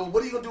was talking like, oh,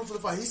 what are you gonna do for the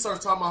fight? He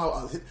starts talking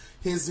about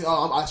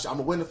how I'm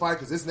gonna win the fight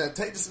because this and that.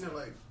 Tank just in there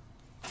like,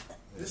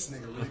 this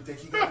nigga really think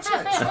he got a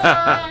chance.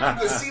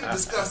 You can see the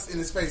disgust in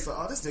his face. Like,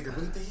 oh, this nigga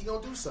really think he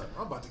gonna do something.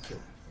 I'm about to kill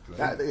him.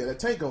 That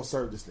Tank gonna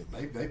serve this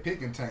nigga. They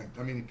picking Tank.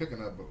 I mean, he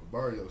picking up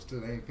Barrios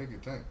too. They ain't picking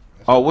Tank.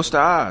 What's the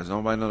odds?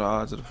 Nobody know the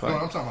odds of the fight. No,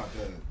 I'm talking about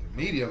the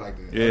media, like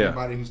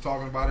everybody who's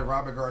talking about it.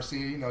 Robert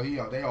Garcia, you know,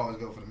 they always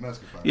go for the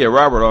Mexican fight. Yeah,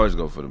 Robert always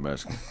go for the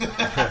Mexican.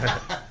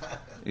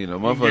 You know,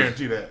 motherfuckers.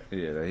 Guarantee that.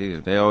 Yeah,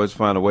 they always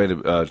find a way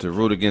to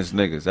root against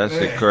niggas. That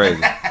shit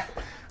crazy.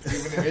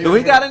 Do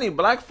we got any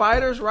black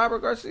fighters, Robert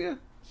Garcia?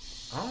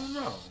 I don't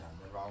know.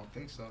 I don't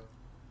think so.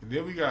 And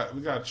then we got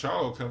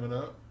Charlo coming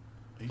up.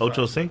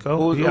 Ocho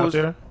Cinco, he out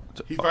there.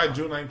 He fight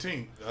June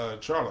 19th.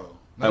 Charlo.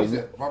 No, he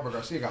said Robert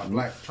Garcia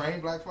got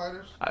trained black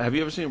fighters. Have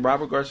you ever seen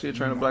Robert Garcia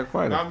train a black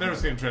fighter? No, I've never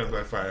seen him train a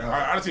black fighter.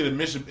 I see the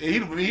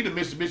Mitsubishi. He the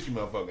Mitsubishi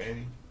motherfucker, ain't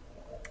he?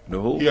 The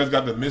who? He has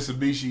got the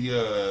Mitsubishi.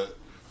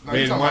 No,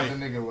 you talking about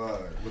the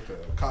nigga with the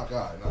cock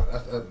eye? No,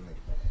 that's the other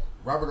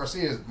nigga. Robert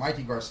Garcia is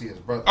Mikey Garcia's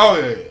brother. Oh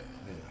yeah.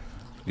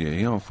 Yeah,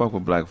 he don't fuck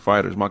with black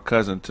fighters. My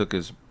cousin took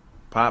his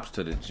pops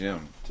to his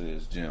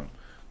gym,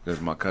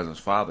 because my cousin's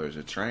father is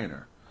a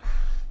trainer,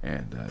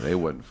 and they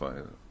wasn't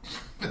fucking.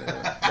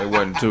 They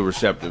wasn't too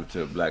receptive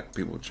to black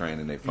people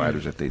training their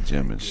fighters at their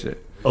gym and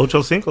shit.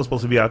 Ocho Cinco's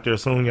supposed to be out there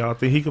soon. Y'all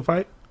think he can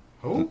fight?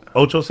 Who?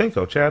 Ocho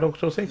Cinco, Chad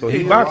Ocho Cinco.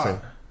 He's boxing.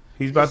 Why?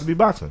 He's about to be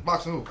boxing.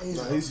 Boxing who?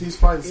 No, he's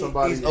fighting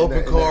somebody. He's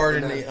open card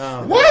in the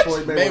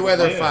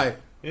Mayweather fight.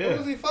 Yeah.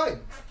 Who is he fighting?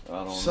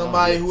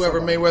 Somebody,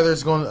 whoever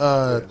Mayweather's going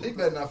to he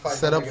better not fight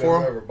set up for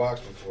him. Ever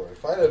boxed before.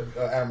 Fight an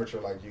amateur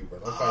like you, bro.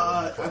 Don't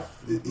fight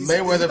Mayweather. He's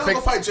not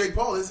gonna fight Jake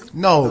Paul, is he?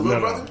 No.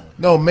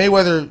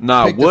 Mayweather.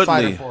 Nah,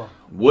 Woodley.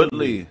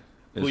 Woodley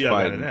Who is y'all got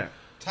fighting. in that?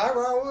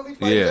 Tyron Woodley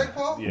fight Jake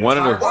Paul? Yeah. One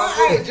of the.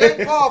 Why, hey,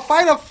 Jake Paul,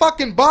 fight a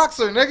fucking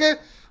boxer, nigga.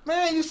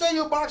 Man, you say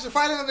you're a boxer,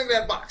 fight another nigga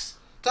that box.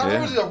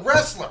 Tyron Woodley's a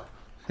wrestler.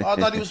 Oh, I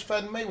thought he was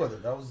fighting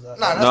Mayweather. That was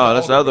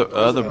that's the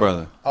other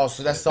brother. Oh,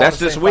 so that's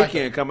this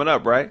weekend coming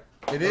up, right?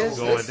 It is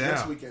going down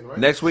next weekend, right?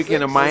 Next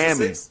weekend in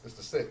Miami. It's the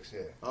 6th,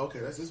 yeah. Okay,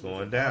 that's this Going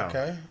weekend. down.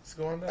 Okay, it's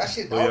going down. That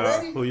shit Who y'all-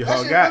 already? who y'all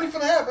that shit got? really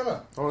finna happen, huh?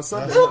 On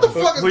Sunday. What the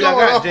fuck is Who going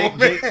y'all got?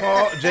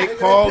 on? Jake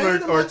Paul or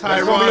It's gonna be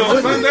Tyron on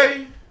Woodley?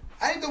 Sunday.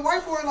 Ain't the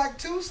white boy like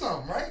 2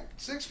 something, right?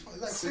 6,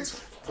 like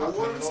 6.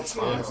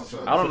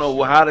 I don't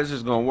know how this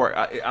is gonna work.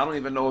 I don't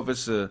even know if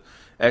it's a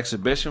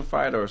exhibition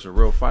fight or it's a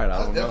real fight. I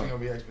That's don't definitely know.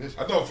 gonna be exhibition.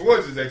 I thought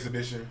Floyd's is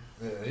exhibition.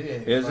 Yeah, he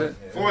ain't Is fighting, it?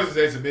 yeah. Floyd's is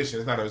exhibition.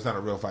 It's not a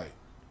real fight.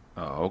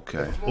 Oh,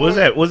 okay. What's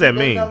that You mean?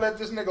 better not let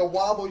this nigga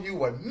wobble you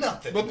or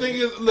nothing. But thing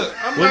is, look,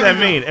 What does that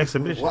mean?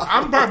 Exhibition.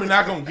 I'm probably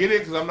not gonna get it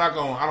because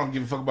I don't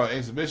give a fuck about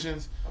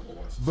exhibitions.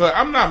 But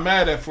I'm not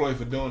mad at Floyd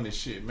for doing this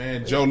shit,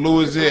 man. Joe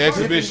Louis did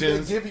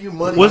exhibitions. Giving you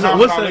money. What's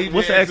Muhammad the Ali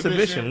did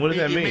exhibition? What does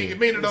that mean? It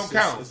mean it don't It's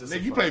count. just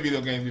Nigga, you a played fight.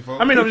 video games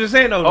before. I mean, I'm just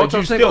saying though. Ocho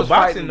You still Cinco's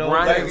boxing fighting though.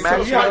 Brian Like,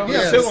 Maxwell.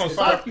 you're still gonna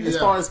fight. As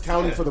far as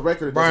counting for the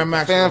record, it Brian doesn't-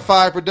 Maxwell. Fan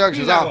 5 Productions.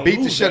 You're not I'll gonna beat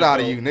the lose shit that, out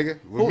of though. you, nigga.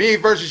 With me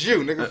versus you,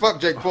 nigga.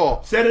 Fuck Jake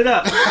Paul. Set it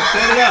up. Set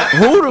it up.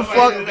 Who the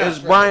fuck is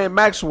Brian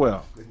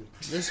Maxwell?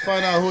 Let's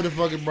find out who the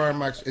fuck is Brian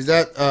Maxwell. Is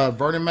that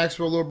Vernon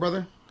Maxwell, little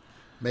brother?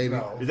 Maybe.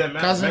 No. Is that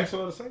Cousin?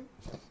 Maxwell the same?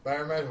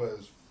 Byron Maxwell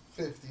is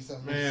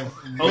 50-something. Man,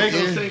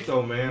 Ocho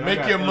Cinco, man. make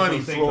I got your Ocho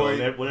money, Cinco.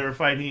 Floyd. Whatever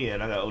fight he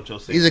in, I got Ocho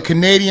Cinco. He's a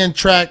Canadian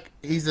track.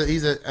 He's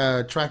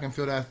a track and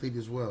field athlete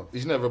as well.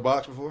 He's never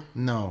boxed before?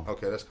 No,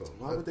 Okay, that's cool.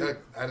 would they-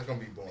 That's going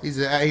to be boring. he's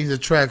a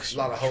track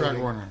lot of track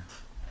holding. runner.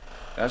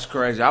 That's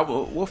crazy.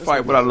 We'll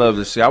fight what I love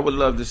to see. I would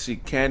love to see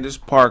Candace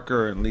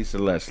Parker and Lisa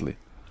Leslie.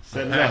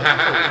 Set it up.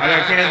 I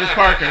got Candace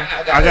Parker.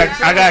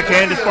 I got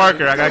Candace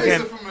Parker. I got Lisa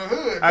Candace. from the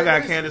hood. I got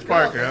Lisa Candace from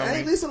Parker. Compton.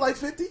 Ain't Lisa like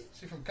 50?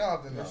 She from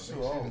Compton. Though. She I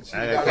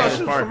got thought Candace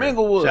she was Parker. from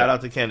Inglewood. Shout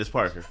out to Candace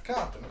Parker.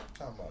 Compton. I'm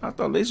talking about. I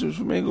thought Lisa was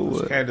from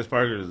Inglewood. Candace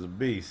Parker is a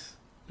beast.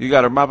 You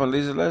got her mopping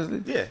Lisa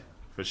Leslie? Yeah,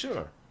 for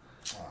sure.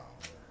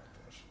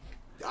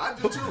 I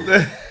do too.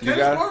 got Candace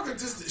it? Parker,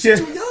 she's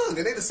too young.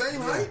 And they the same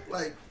height.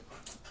 Like,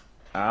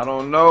 I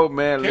don't know,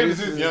 man. Candace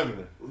Lisa- is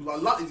younger.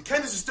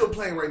 Candace is still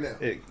playing right now.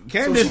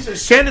 Candace, So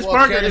she's Candace well,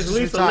 Parker Candace is is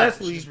Lisa retired.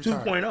 Leslie's She's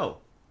retired. 2.0.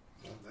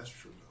 That's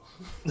true,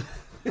 though.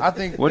 I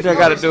think. What that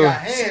got to do?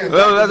 Got hands.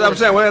 Well, that's what I'm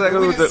saying. What that got to do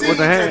We with didn't the, see with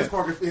the Candace hand?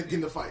 Parker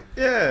in the fight.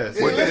 Yes.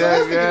 What Lisa that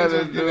Leslie got did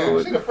to do do that.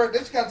 with She the first. They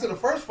just got to the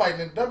first fight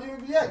in the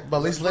WNBA. But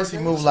Lisa Leslie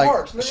First moved nigga like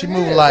Sparks, nigga. she Yeah.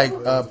 moved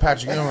like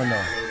Patrick Ewing though.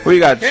 Who you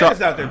got?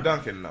 Candace out there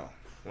dunking though.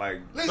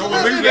 Like, Lisa So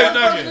Leslie Lisa got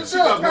Leslie first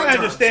dunking. shot. I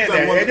understand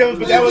that. One- And that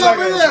was like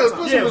a,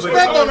 Put some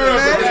respect on her,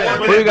 man.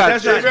 Who you got?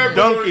 That's not Respect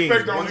dunking.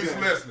 on Lisa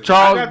Leslie. I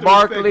Charles got the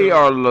Barkley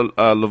respect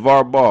or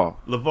LeVar Ball?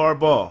 LeVar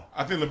Ball.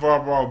 I think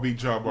LeVar Ball beat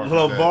Charles Barkley.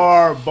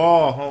 LeVar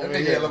Ball, homie. That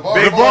nigga, LeVar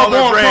Big Ball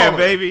baller is brand, taller.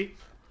 baby.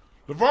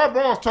 LeVar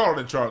Ball's taller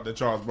than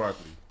Charles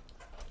Barkley.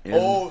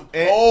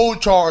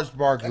 Old Charles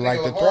Barkley, That like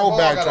nigga the LeVar Ball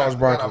throwback got Charles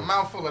Got a Barkley.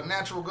 mouthful of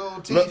natural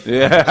gold teeth.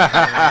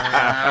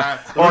 Yeah.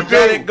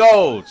 Organic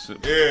golds.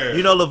 Yeah.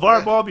 You know,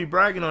 LeVar Ball be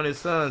bragging on his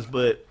sons,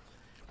 but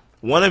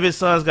one of his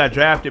sons got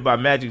drafted by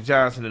Magic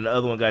Johnson and the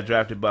other one got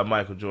drafted by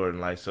Michael Jordan.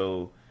 Like,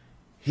 so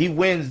he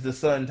wins the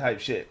son type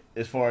shit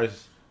as far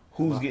as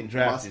who's getting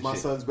drafted. My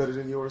shit. son's better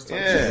than yours. type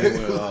Yeah. shit.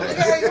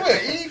 Hey,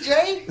 what?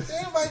 EJ?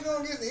 Everybody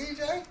going against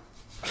EJ?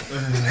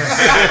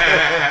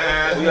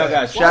 Who y'all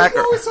got? Why Shaq you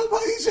or always talking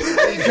about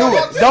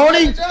EJ? Don't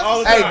he? All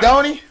the Hey, time.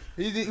 don't he?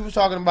 He was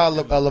talking about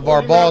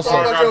LeVar Ball talking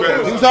sons. about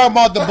your- He was talking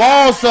about the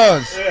Ball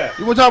sons. Yeah.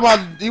 He wasn't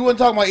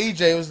talking about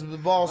EJ. It was the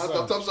Ball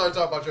I'm sons. sorry to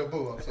talk about your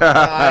boo. I'm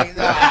sorry.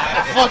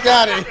 Fuck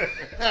out of here.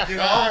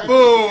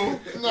 Boo.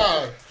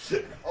 No.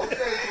 Okay, boy.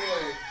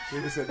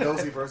 Nigga said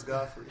Dozy versus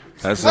Godfrey.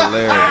 That's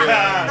hilarious.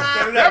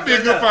 That'd be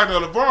a good fight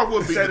though. LeVar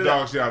would beat the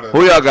dog shit out of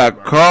Who y'all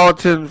got?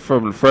 Carlton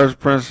from the Fresh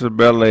Prince of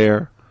Bel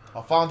Air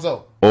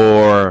Alfonso.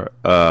 or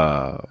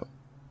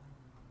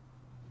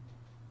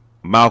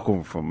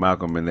Malcolm from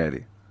Malcolm and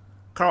Eddie?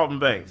 Carlton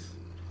Banks.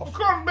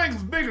 Carlton Banks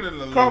is bigger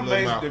than Carlton Lil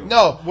Banks, Malcolm.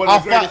 No, one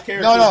of the greatest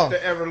characters no.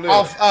 to ever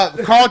live.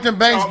 Carlton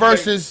Banks Carlton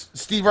versus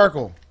Steve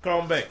Urkel.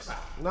 Carlton Banks.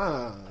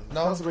 Nah.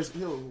 No?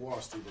 He'll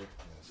watch Steve.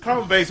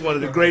 Carlton Banks is one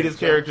of the greatest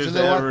characters to You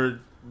know what? ever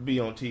be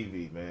on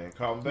TV, man.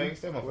 Carlton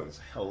Banks, that motherfucker's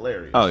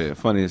hilarious. Oh yeah,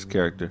 funniest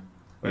character.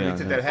 When Yeah, he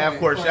took yeah. that half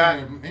court shot.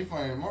 He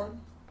funny, Martin.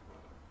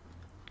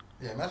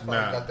 Yeah, that's why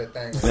Nah. he got that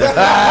thing. Who y'all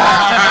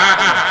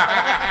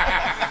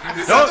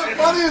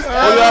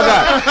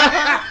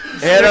got?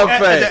 Head up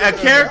face. As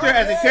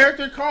a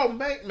character, Carlton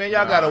Banks, man,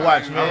 y'all gotta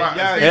watch, man. Y'all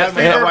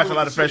gotta watch a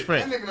lot of Fresh That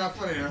Prince. nigga not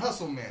funny than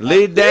Hustle Man.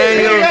 Lee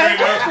Daniels. I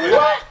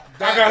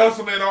got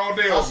Hustle Man all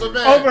day.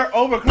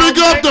 Over Pick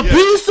Carlton up the Banks.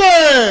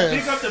 pieces.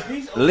 Pick up the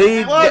piece.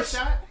 Lee What?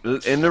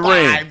 in the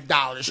ring.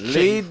 $5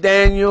 Lee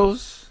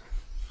Daniels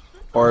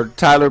or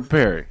Tyler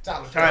Perry.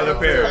 Tyler Perry.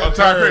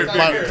 Tyler Perry.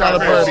 Tyler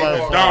Perry.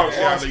 Dog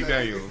shit out of Lee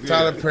Daniels.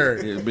 Tyler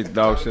Perry. Yeah, big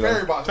dog shit.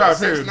 Perry about Tyler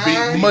Perry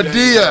 6'9". beat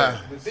Medea.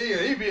 Medea,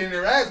 he be in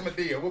there as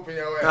Medea, whooping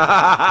your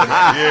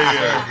ass.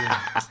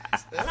 Yeah.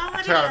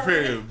 Tyler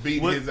Perry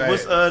beating his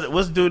ass.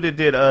 What's dude that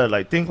did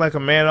like Think Like a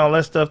Man, all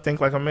that stuff?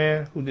 Think Like a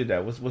Man. Who did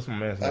that? What's my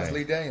man's That's name?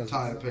 Lee Daniels.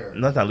 Tyler Perry.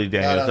 No, not Lee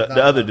Daniels. No,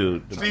 the other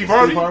dude. Steve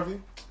Harvey.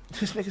 Harvey?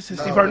 This nigga said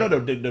Steve Harvey. No,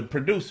 the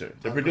producer.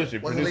 The producer.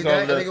 Was it Lee Producer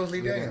Daniels? on I think it the was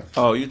Lee Daniels.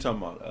 Oh, you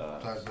talking about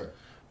Tyler Perry.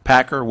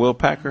 Packer? Will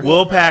Packer?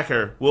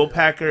 Will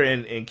Packer,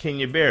 and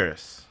Kenya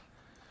Barris.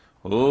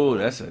 Oh,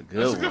 that's a That's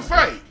good a good one.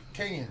 fight.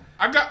 Kenyon.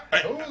 I got.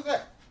 Who was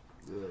that?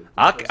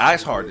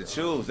 It's hard to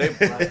choose.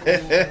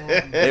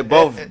 They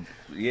both.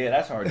 Yeah,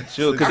 that's hard to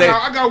choose. Cause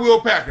I got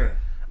Will Packer.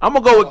 I'm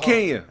gonna go with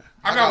Kenya.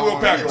 I got Will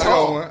Packer. I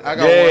got one. I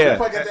got Yeah.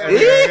 If I get that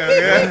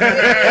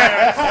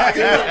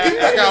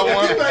I got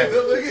one.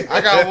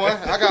 I got one.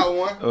 I got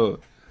one. Oh,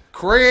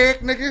 Craig,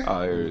 nigga.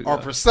 oh here we Or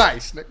go.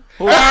 Precise, nigga.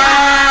 Who is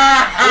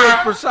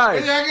precise?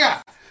 Who y'all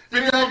got?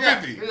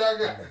 50-50. Who y'all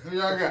got? Who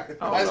y'all got?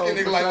 don't Let's know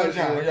get nigga like Lil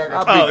John. Who y'all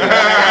I'll got? Oh,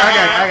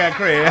 yeah, I got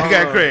Craig. I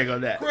got Craig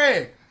on that.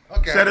 Craig.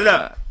 Okay. Set it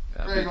up.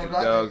 I Craig beat gonna the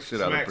drop dog it.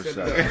 shit out of Smack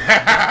Precise.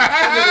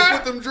 Nigga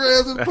put them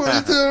dreads in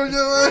ponytail. You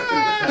know what?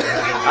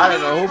 I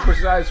didn't know who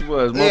Precise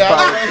was. More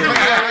power to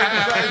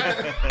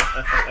him.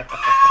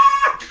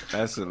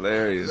 That's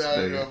hilarious,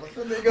 nigga.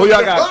 Who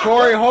y'all got,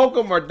 Corey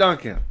Holcomb or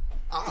Duncan?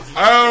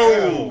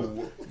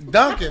 Oh,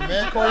 Duncan,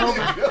 man. Corey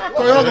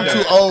Holcomb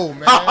too old,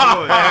 man.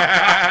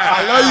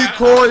 I love you,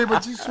 Corey,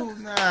 but you too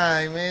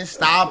man.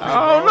 Stop it.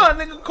 Oh bro.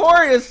 no, nigga,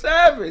 Corey is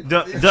savage.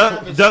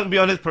 Dunk be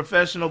on his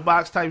professional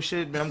box type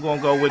shit, man. I'm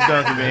gonna go with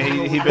Duncan,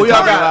 man. He been Who y'all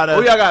talking a lot got? Who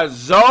of. y'all got,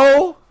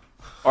 Zoe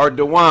or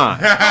Dewan?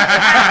 Zoe.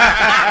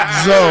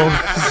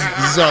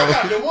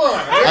 The one.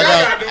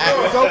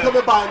 I So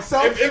coming by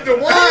himself. If the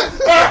one.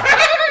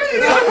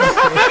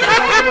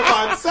 Coming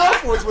by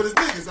himself or it's with his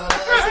niggas.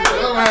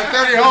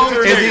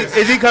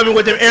 Is he coming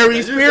with them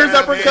Aries Spears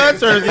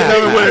uppercuts, or is he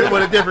coming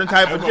with a different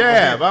type of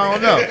jab? I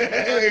don't know.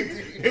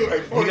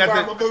 he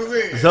got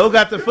the- Zoe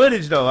got the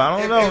footage though. I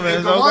don't know, man.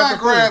 If Zoe the got one the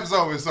footage. grabs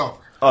over, it's over.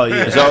 Oh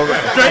yeah, It's over.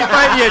 straight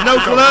fight. Yeah, no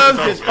gloves,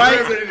 just fight.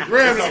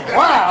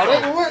 Wow,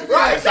 nigga, what?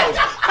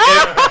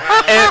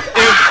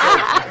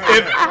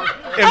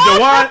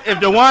 If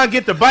Dewan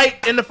get the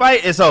bite in the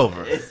fight, it's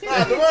over. Nah,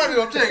 the one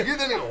gonna take get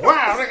that nigga.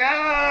 Wow,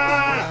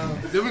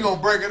 nigga. Then we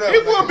gonna break it up.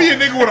 It would be a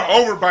nigga with an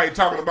overbite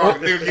talking about a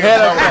nigga getting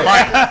a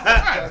bite.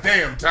 God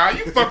damn, Ty,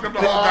 you fucked up the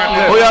whole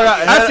goddamn. Who y'all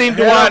got? I seen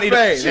Dewan eat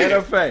a Head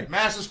or Faye?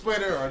 Master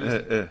Splinter or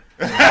this?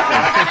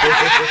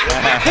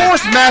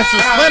 Horse Master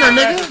Splinter,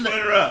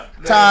 nigga.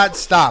 Todd,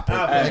 stop it.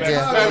 Again.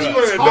 Master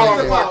Splinter,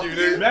 dog, fuck you,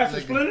 nigga.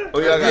 Master Splinter.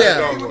 Who y'all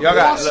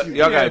got? Yeah.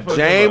 Y'all got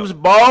James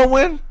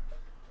Baldwin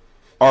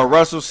or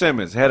Russell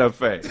Simmons? Head or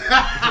Faye? Russell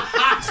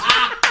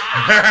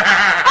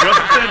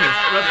Simmons.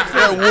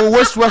 Yeah, well,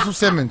 what's Russell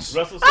Simmons?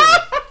 Russell Simmons.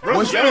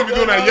 What's you be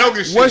doing that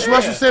yoga shit? What's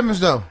Russell Simmons,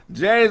 though?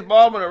 James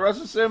Baldwin or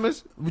Russell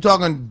Simmons? We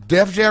talking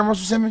Def Jam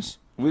Russell Simmons?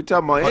 We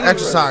talking about Or any-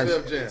 exercise?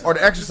 Or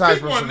the exercise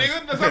Pick Russell one,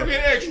 Simmons? nigga. That's not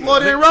being extra. Well,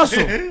 then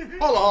Russell.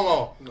 Hold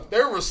on.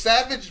 There were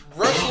savage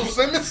Russell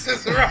Simmons.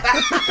 Chris Groove,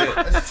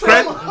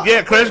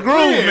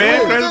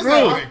 man. Chris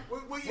Groove.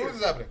 What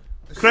is happening?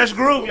 Chris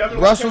Groove.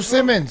 Russell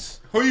Simmons.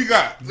 Who you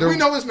got? We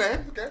know his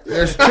name. Okay.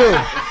 There's two.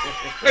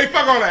 Hey,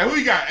 fuck all that. Who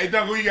you got? Hey,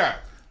 Doug, who you got?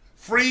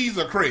 Freeze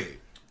or Craig?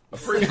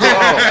 Freeze too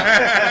old.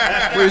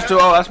 Freeze too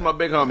old. That's my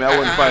big homie. I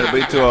wouldn't fight him, but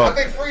he too I old.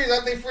 think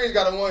Freeze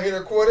got a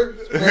one-hitter quarter.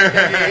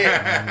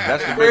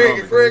 That's the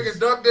big Craig homie. can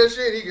duck that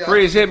shit. He got.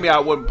 Freeze hit me, I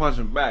wouldn't punch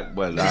him back,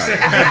 but That's the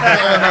big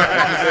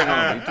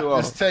homie. He too old.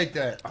 Let's take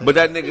that. But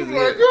that nigga's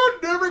Like, God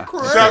damn it,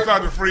 Craig. Shouts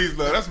out to Freeze,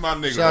 love. That's my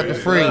nigga. Shout out to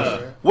man.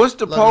 Freeze. What's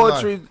the Love you,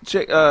 poetry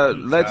chick,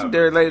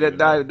 legendary lady that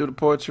died to do the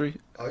poetry?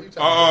 Oh, you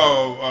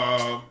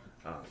talking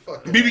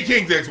Fuck. BB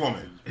King's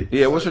ex-woman.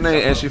 Yeah, what's her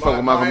name? And she fuck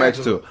with Malcolm X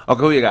too. Okay,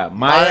 who you got?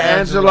 Maya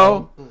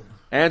Angelou,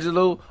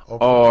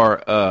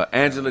 or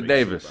Angela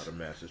Davis?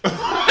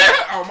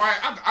 Oh,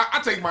 I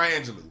take Maya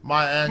Angelou.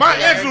 Maya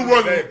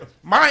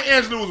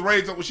Angelou was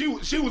raised up. She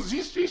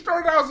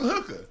started out as a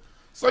hooker,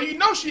 so you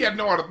know she had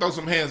nowhere to throw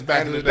some hands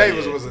back in the Angela day.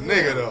 Davis was a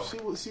nigga, though.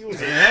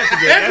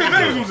 Angela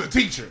Davis was a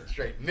teacher.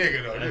 Straight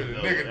nigga, though. She was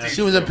a nigga teacher.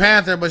 She was a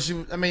Panther, but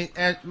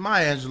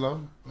Maya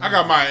Angelou. I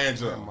got Maya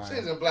Angelou. She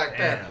was in Black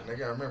Panther.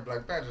 Nigga, I remember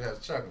Black Panther has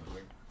Chuckles.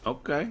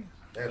 Okay.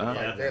 They had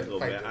to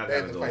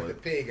fight the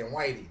pig and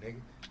Whitey, nigga.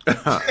 I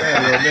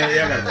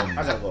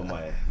gotta go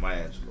my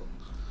Angelo.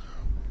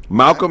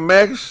 Malcolm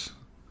X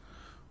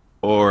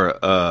or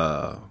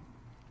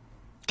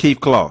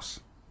Keith Kloss?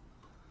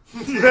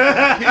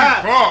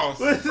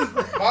 Cross. I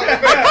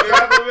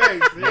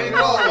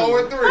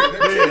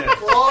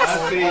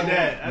see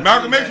that.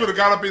 Malcolm X would have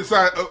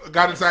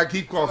got inside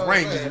Keith Kloss'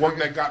 range and worked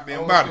that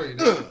goddamn body.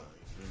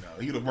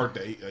 He would have worked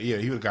that. Yeah,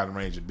 he would have got in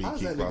range and beat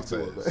Keith Kloss.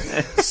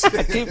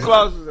 Keith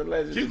Kloss is a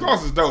legend. Keith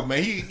Kloss is dope,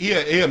 man. He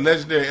a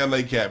legendary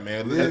LA cat,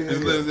 man.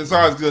 It's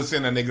always good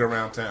seeing that nigga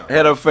around town.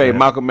 Head of Fate,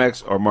 Malcolm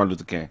X or Martin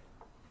Luther King?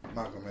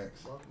 Malcolm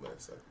X.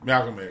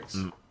 Malcolm X.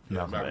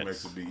 Malcolm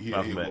X would be. He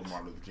Malcolm would X.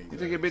 Martin Luther King. You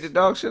think he beat the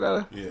dog shit out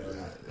of? Yeah.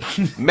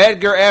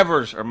 Medgar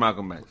Evers or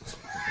Malcolm X?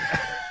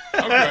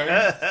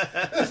 Okay.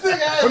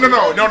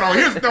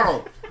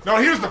 No.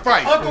 Here's the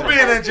fight. Uncle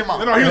Ben and your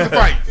mom. No, here's the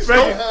fight.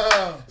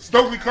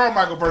 Stokely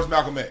Carmichael versus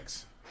Malcolm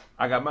X.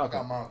 I got I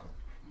got Malcolm. Malcolm.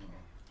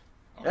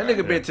 That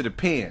nigga been to the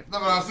pen.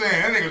 That's what I'm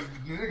saying. That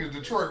nigga's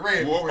Detroit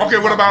Red. Well, okay,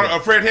 what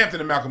about Fred Hampton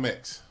and Malcolm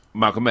X?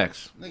 Malcolm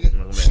X.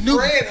 Snoop.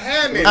 Fred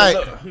Hammond?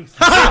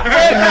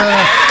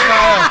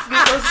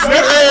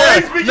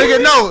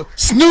 Nigga, no.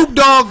 Snoop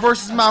Dogg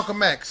versus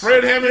Malcolm X.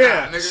 Fred Hampton?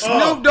 Yeah.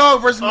 Snoop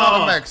Dogg versus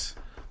Malcolm X.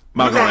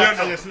 Malcolm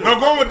X. No,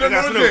 go with I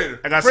got Snoop.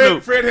 I got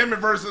Snoop. Fred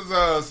Hammond versus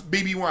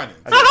BB Winans.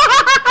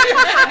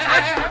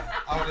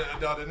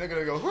 The nigga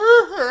that go.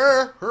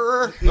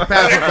 He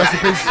passed it. Rest in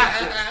peace.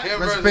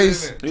 Rest in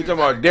peace. You talking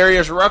about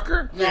Darius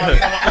Rucker? I'm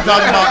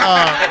talking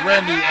about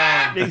Randy.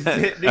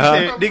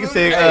 Nigga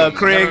said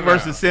Craig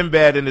versus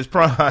Sinbad in his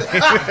prime.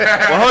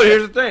 Well,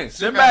 here's the thing.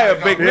 Sinbad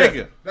a big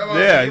nigga.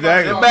 Yeah,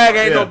 exactly. Sinbad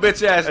ain't no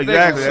bitch ass nigga,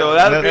 Exactly. so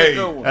that'll be a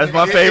good one. That's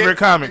my favorite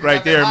comic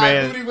right there,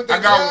 man. I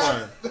got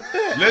one.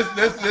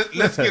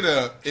 Let's get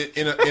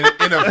in a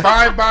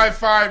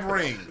 5x5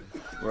 ring.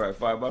 Right,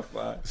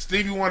 5x5.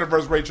 Stevie Wonder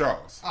versus Ray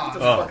Charles.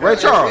 Ray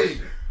Charles.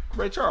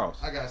 Ray Charles.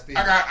 I got Steve.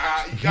 I got.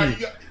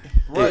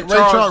 Ray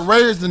Charles. Ray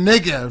is the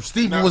nigga.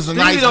 Stevie was the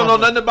Stevie nice don't know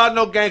one. nothing about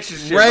no gangster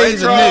shit.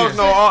 Ray's Ray a Charles nigga.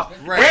 know all.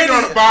 Ray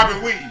on the Bob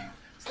and Weave.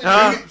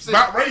 Huh?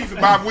 Ray used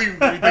to Bob Weave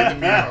when he played the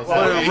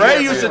piano.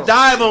 Ray used to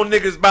dive on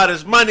niggas about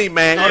his money,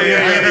 man.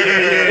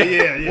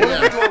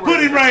 Yeah. Put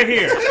him right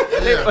here.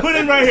 Put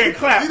him right here and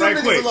clap Leave them right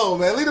niggas quick. alone,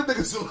 man. Leave them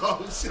niggas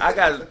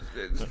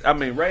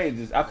alone. Ray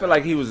just, I feel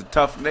like he was a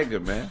tough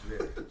nigga, man.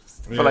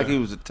 I feel like he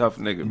was a tough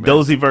nigga, man.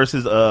 Dozy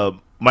versus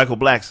Michael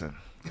Blackson.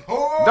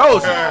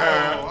 Dozy.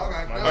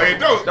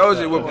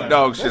 Dozy whooped the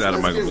dog shit out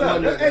of Michael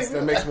Blackson. Blackson.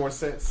 That makes more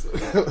sense.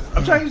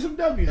 I'm trying to get some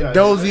W's.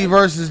 Dozy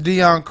versus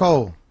Deion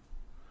Cole.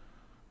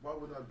 Why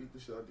would I beat the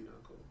shit out of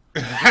Deion Cole?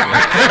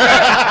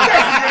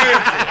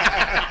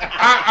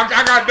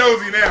 I got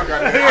Dozy now.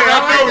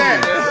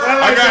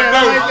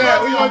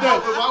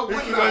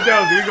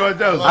 We going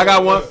Dozy. I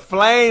got one.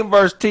 Flame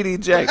versus TD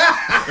Jakes.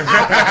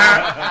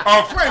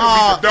 Flame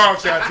would beat the dog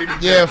shit out of TD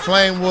Jakes. Yeah,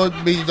 Flame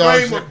would be the dog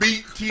Flame shit. would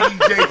beat TD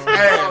Jakes'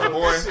 ass,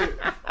 boy.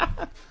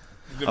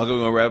 Okay, we're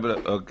gonna wrap it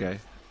up. Okay,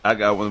 I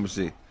got one. Let me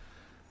see.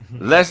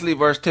 Leslie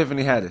versus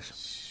Tiffany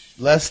Haddish.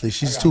 Leslie,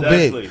 she's too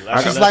big.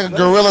 Leslie. She's like a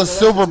gorilla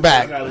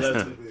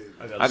silverback.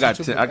 I got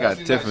Tiffany.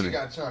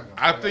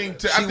 I think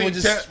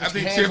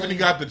Tiffany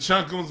got the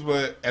chunkums,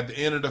 but at the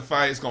end of the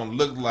fight, it's gonna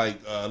look like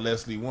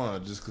Leslie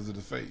won just because of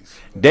the face.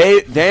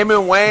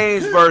 Damon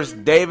Wayans versus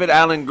David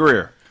Allen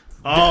Greer.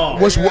 Oh,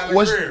 What's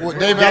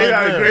David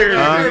Allen Greer?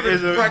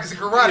 is a Practicing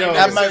karate.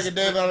 That might get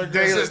David Allen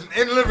Greer. It's just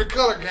in living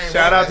color game.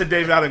 shout out to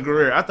David Allen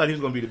Greer. I thought he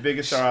was gonna be the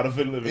biggest star out of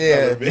In Living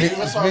Yeah, Color.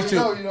 Man. me too.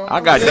 I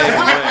got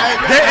Damon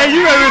Wayans. Hey,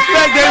 you gotta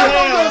respect David.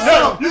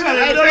 No, you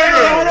gotta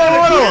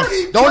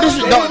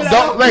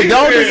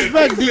Don't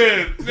disrespect.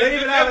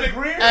 David Allen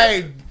Greer.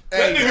 Hey,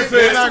 That nigga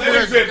said,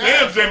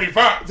 damn Jamie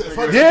Foxx.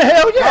 Yeah,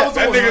 hell yeah.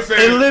 That nigga said,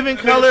 In Living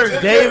Color,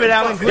 David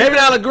Allen Greer. David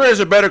Allen Greer is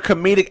a better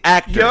comedic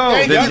actor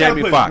Yo, than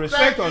Jamie Foxx.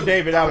 respect on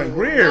David Allen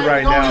Greer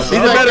right now. He's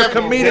a better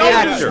comedic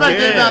actor. Respect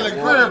David Allen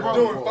Greer, bro.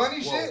 Doing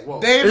funny shit.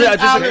 David Yeah,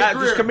 Allen just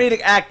Greer. comedic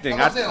acting.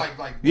 I'm saying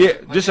like Yeah,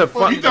 just a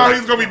fun. he thought he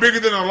was gonna be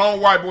bigger than a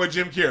lone white boy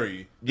Jim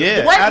Carrey.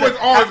 Yeah, The white boy's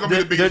always gonna be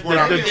the biggest one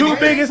out The there. two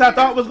biggest I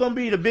thought was gonna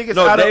be the biggest.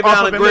 No, out of David off of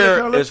Allen In Living Greer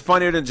Color. is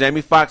funnier than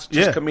Jamie Foxx,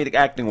 just Yeah. comedic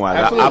acting wise.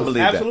 I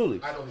believe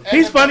Absolutely.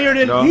 He's funnier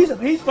than No.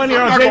 he's funnier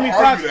I'm on not Jamie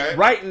gonna Foxx argue that.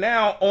 right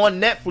now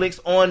on Netflix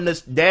on this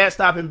Dad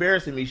Stop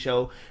Embarrassing Me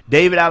show.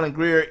 David Allen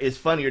Greer is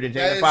funnier than That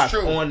Jamie is Foxx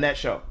true. on that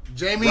show.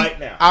 Jamie, Right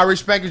now. I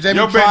respect you. Jamie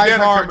Your tries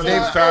bandana hard. coming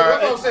David, this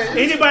time.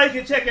 Anybody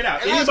can check it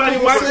out. Anybody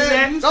cool, watching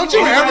man. that? Don't you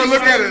anybody ever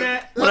look at watching it.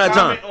 that, One at a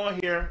comment on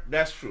here.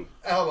 That's true.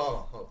 hold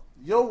on.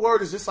 Your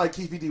word is just like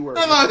Keith D word.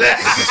 All you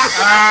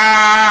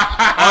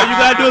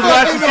gotta do is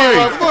watch the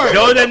series.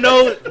 Those that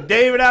know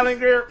David Allen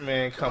Greer,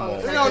 man, come on.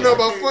 You don't know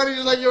about funny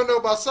just like you don't know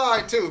about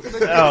side tooth.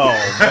 Oh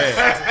man.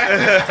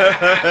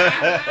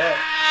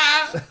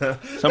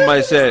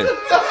 Somebody said,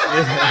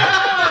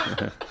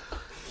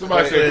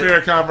 Somebody said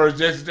Farrakhan versus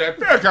Jesse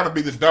Jackson. Farrakhan will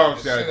be this dog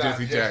shit out of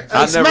Jesse Jackson.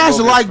 I Hey, never smash go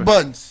the against like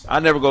buttons. I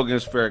never go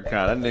against Farrakhan.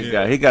 That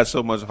nigga he got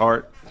so much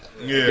heart.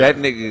 Yeah. That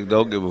nigga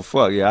don't give a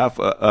fuck. Yeah,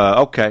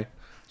 okay.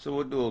 So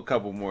we'll do a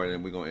couple more, and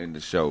then we're gonna end the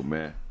show,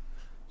 man.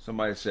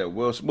 Somebody said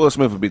Will Smith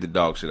would beat the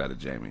dog shit out of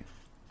Jamie.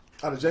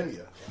 Out of Jamie,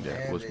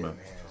 Yeah, Will Smith.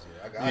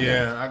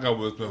 Yeah, I got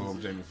Will Smith over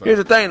Jamie Foxx. Here's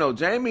the thing, though.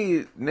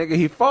 Jamie, nigga,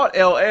 he fought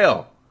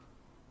LL.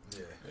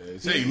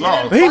 See, he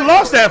lost. He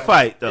lost that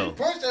fight though.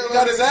 He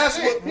got his ass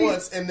whipped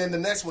once, and then the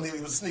next one he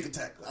was a sneak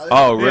attack.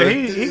 Oh, Yeah,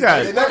 really? he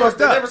got They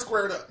never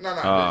squared up.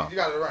 No, you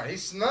got it right. He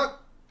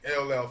snuck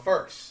LL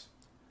first.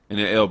 And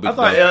then L beat I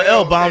thought the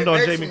LL bombed on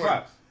Next Jamie one,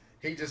 Foxx.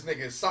 He just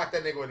socked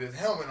that nigga with his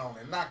helmet on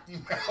and knocked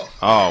him out.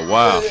 Oh,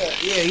 wow.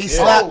 Yeah, he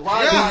slapped.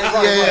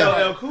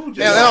 Yeah. LL Cool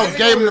J. LL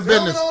gave him the His helmet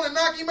business. on and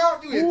knock him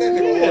out. You hit that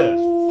nigga.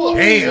 Fuck.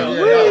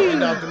 Damn. Yeah, he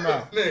knocked him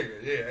out. Nigga,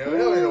 yeah.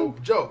 LL ain't no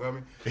joke. I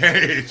mean,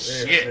 Hey,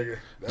 shit. nigga.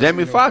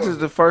 Jamie Foxx is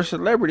the first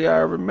celebrity I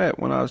ever met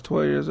when I was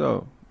 12 years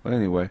old. But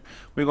anyway,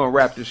 we're going to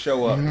wrap this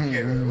show up.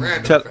 Random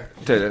Tell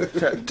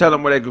fact.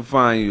 them where they can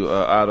find you,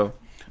 Otto.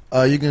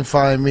 You can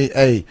find me.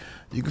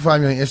 You can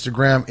find me on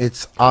Instagram.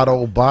 It's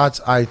Autobots.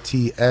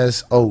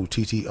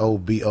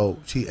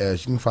 ITSOTTOBOTS.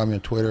 You can find me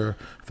on Twitter,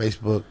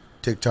 Facebook,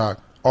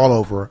 TikTok, all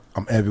over.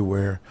 I'm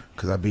everywhere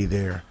because I be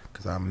there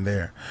because I'm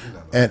there.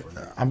 And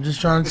I'm just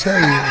trying to tell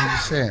you. I'm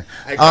just saying.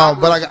 Hey,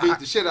 But I beat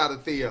the shit out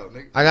of Theo,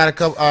 nigga. I got a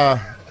couple.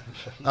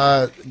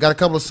 Got a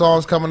couple of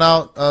songs coming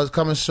out.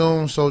 Coming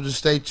soon. So just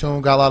stay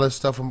tuned. Got a lot of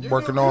stuff I'm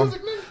working do on.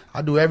 music, nigga?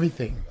 I do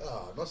everything.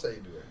 Oh, don't say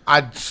you do it.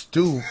 I just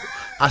do.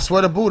 I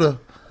swear to Buddha.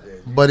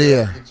 But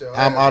yeah, Get your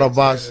I'm ass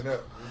Autobots. standing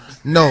up.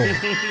 No,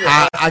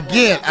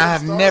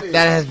 that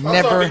has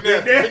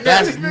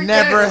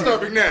never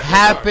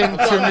happened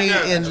to me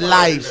in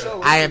life.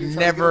 I have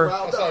never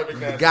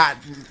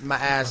gotten my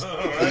ass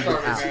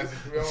figured out.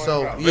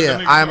 So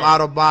yeah, I'm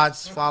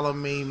Autobots. Follow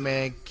me,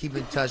 man. Keep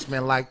in touch,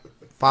 man. Like,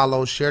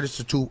 follow, share this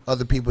to 2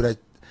 other people that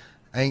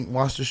ain't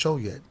watched the show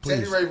yet.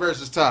 Teddy Please. Ray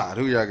versus Todd.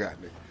 Who y'all got,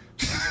 nigga?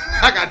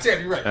 I got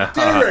Teddy Ray.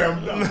 Teddy Ray,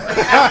 I'm done.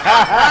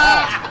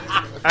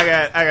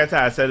 I got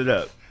Todd. Set it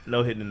up.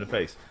 No hitting in the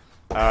face.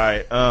 All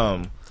right.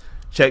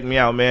 Check me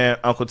out, man.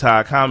 Uncle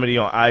Ty Comedy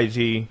on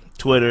IG,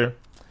 Twitter.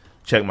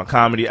 Check my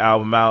comedy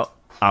album out.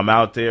 I'm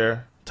out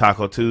there.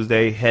 Taco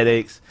Tuesday,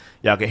 Headaches.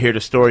 Y'all can hear the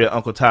story of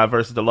Uncle Ty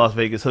versus the Las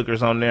Vegas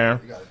Hookers on there.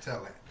 You gotta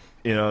tell it.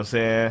 You know what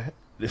I'm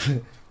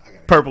saying?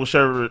 Purple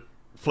shirt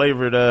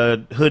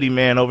flavored hoodie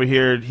man over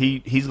here.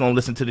 He's gonna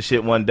listen to the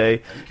shit one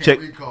day. You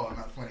can't recall,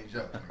 not funny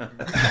joke.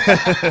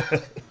 Funny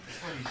shit.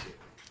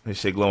 This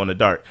shit glow in the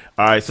dark.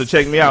 All right, so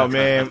check me out,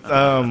 man.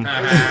 That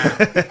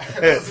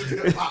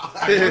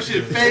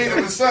shit fade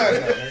in the sun.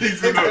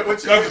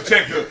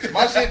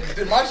 My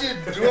shit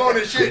glowing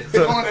and shit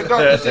glow in the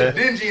dark. This shit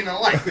dingy in the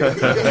light.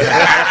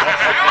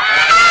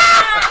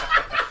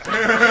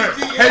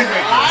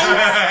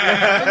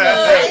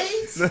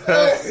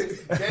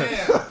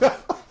 Damn.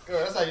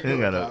 That's how you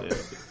do it.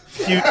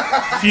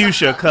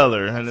 Fuchsia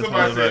color. And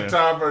Somebody said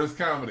Tom versus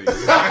comedy. Draw.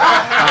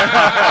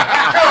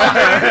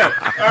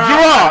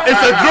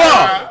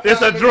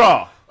 It's a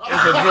draw.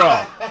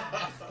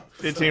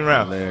 15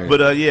 rounds.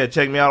 But yeah,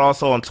 check me out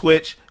also on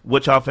Twitch.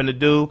 What y'all finna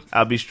do?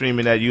 I'll be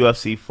streaming that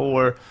UFC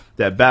 4,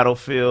 that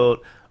Battlefield,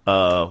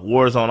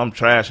 Warzone. I'm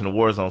trash in the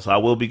Warzone, so I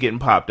will be getting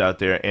popped out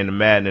there, and the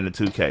Madden and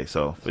the 2K.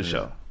 So for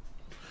sure.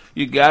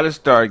 You gotta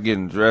start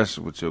getting dressed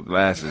with your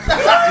glasses. So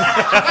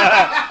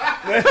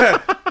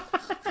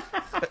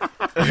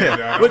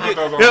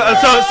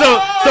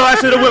I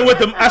should have went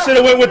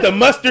with the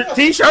mustard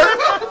T-shirt.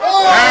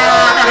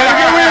 Gotta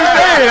get what he's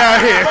saying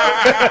out here.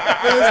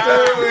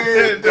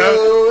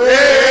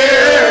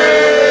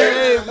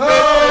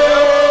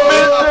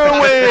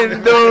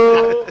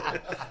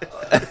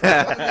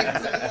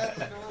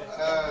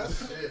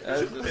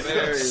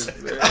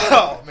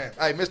 Oh man!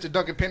 Hey, Mr.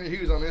 Duncan Penny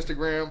Hughes on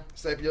Instagram.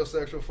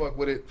 Sapiosexual. Fuck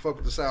with it. Fuck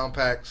with the sound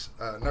packs.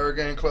 Nerd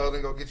Gang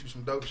Clothing. Go get you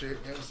some dope shit. You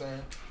know what I'm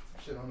saying?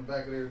 Shit on the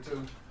back of there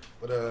too.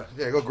 But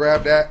yeah, go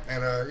grab that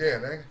and yeah,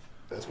 man,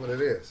 that's what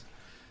it is.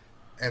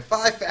 And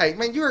hey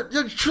man, who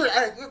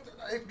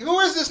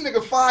is this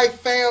nigga 5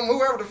 Fam?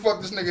 Whoever the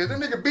fuck this nigga is. That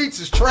nigga Beats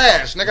is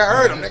trash. Nigga, I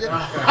heard him, nigga.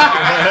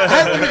 I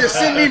had the nigga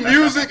send me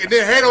music and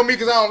then hate on me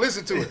because I don't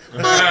listen to it. Fuck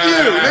you,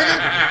 nigga.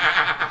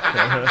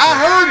 I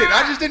heard it.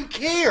 I just didn't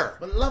care.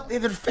 But love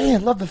the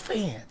fans. Love the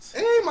fans. He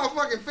ain't my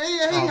fucking fan. He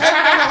hating on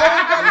the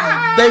whole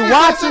goddamn. They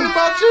watching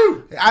about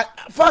you.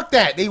 Fuck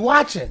that. They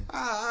watching.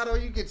 I know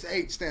you get to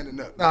 8 standing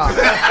up. Nah.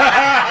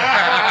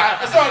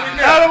 That's all we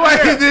know. How the way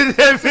he did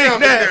that big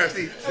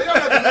nasty.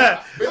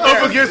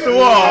 Up against the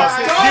wall,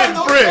 getting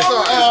frick.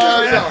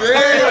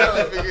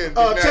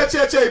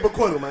 Che,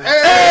 Baquino, man.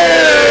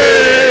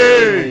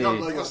 Hey!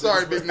 I'm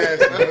sorry, Big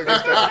Nasty.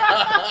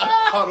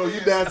 Hold on,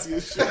 you nasty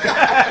as shit.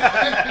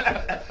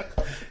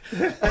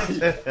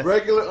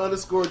 Regular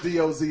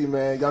 _DOZ,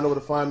 man. Y'all know where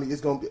to find me.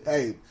 It's gonna be,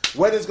 hey,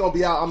 wedding's gonna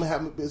be out. We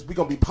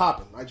gonna be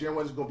popping. Nigerian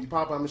wedding's gonna be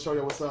popping. I'm gonna show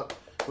y'all what's up.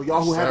 For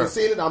y'all who haven't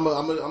seen it, I'm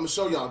gonna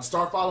show y'all.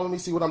 Start following me.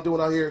 See what I'm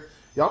doing out here.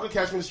 Y'all can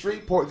catch me in the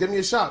street. Give me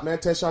a shot, man.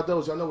 10 shot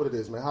dose. Y'all know what it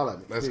is, man. Holla at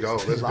me. Let's go.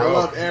 Let's I go.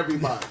 love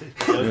everybody.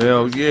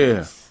 Hell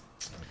yeah.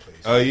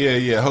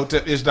 Yeah.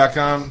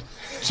 HotepIsh.com.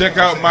 Check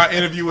out my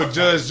interview with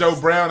Judge Joe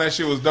Brown. That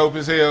shit was dope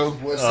as hell.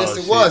 Yes,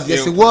 it was.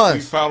 Yes, it was.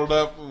 We followed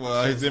up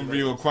his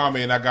interview with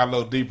Kwame, and I got a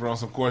little deeper on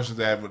some questions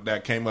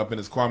that came up in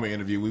his Kwame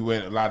interview. We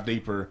went a lot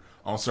deeper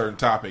on certain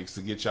topics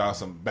to get y'all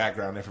some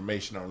background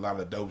information on a lot of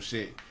the dope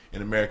shit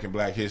in American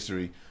Black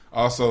history.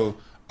 Also,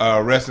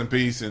 rest in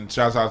peace and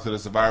shouts out to the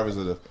survivors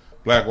of the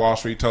Black Wall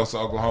Street, Tulsa,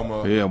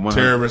 Oklahoma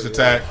terrorist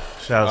attack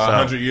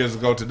 100 years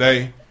ago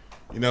today.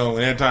 You know,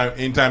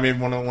 anytime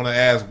everyone want to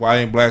ask why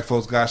ain't black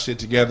folks got shit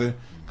together,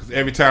 because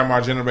every time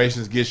our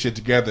generations get shit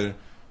together,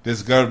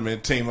 this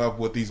government team up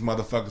with these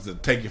motherfuckers to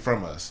take it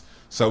from us.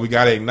 So we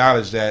got to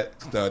acknowledge that.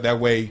 That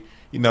way,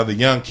 you know, the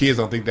young kids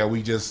don't think that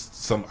we just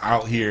some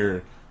out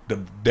here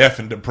deaf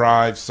and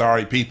deprived,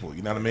 sorry people.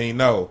 You know what I mean?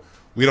 No,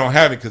 we don't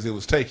have it because it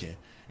was taken.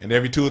 And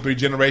every 2 or 3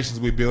 generations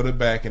we build it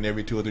back, and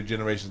every 2 or 3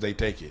 generations they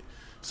take it.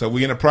 So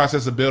we're in the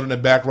process of building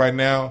it back right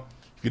now.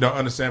 If you don't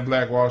understand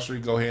Black Wall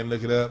Street, go ahead and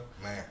look it up.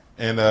 Man.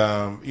 And,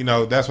 you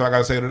know, that's what I got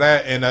to say to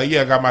that. And,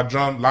 yeah, I got my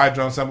live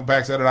drum sample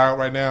packs that are out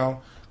right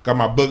now. Got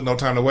my book, No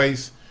Time to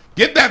Waste.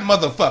 Get that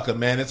motherfucker,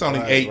 man. It's only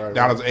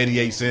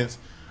 $8.88.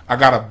 I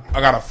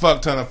got a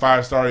fuck ton of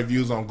 5-star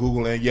reviews on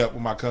Google and Yelp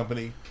with my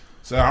company.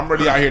 So I'm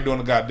really out here doing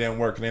the goddamn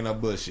work, and ain't no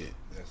bullshit.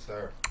 Yes,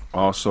 sir.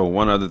 Also,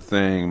 one other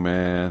thing,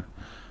 man.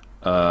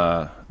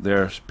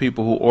 There's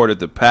people who ordered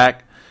the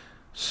pack.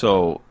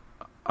 So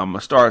I'm going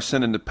to start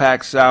sending the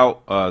packs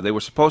out. They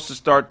were supposed to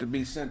start to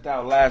be sent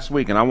out last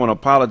week, and I want to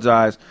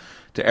apologize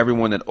to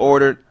everyone that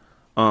ordered.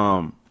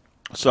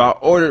 So I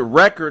ordered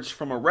records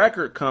from a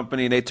record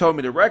company, and they told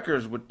me the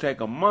records would take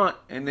a month.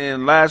 And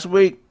then last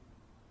week,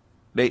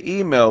 they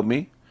emailed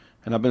me,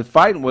 and I've been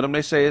fighting with them.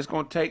 They say it's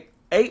going to take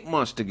 8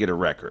 months to get a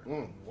record.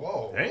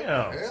 Whoa.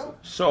 Damn.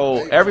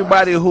 So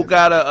everybody who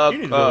got You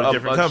need to go to a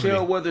different a company.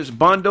 Chill Withers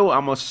bundle,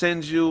 I'm going to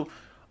send you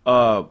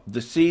the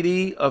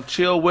CD of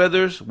Chill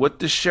Withers with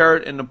the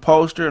shirt and the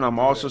poster, and I'm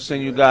also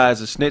sending you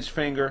guys a snitch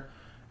finger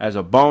as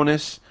a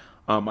bonus.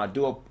 I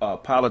do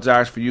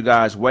apologize for you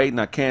guys waiting.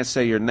 I can't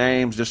say your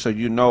names, just so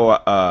you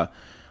know.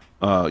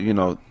 You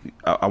know,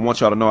 I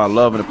want y'all to know I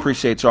love and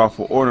appreciate y'all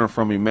for ordering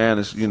from me, man.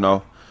 It's, you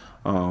know,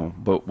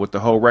 but with the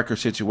whole record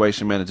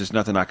situation, man, there's just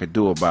nothing I could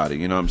do about it.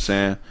 You know what I'm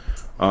saying?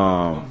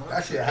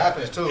 That shit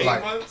happens too.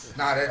 Like,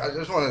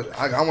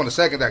 I want to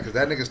second that because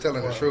that nigga's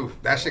telling the truth.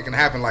 That shit can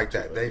happen like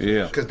that.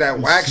 Because that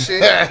wax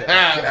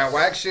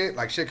shit,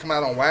 like shit come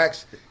out on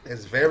wax,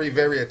 is very,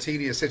 very a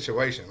tedious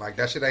situation. Like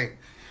that shit ain't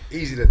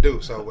easy to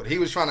do. So what he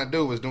was trying to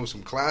do was do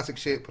some classic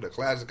shit, put a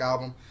classic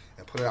album,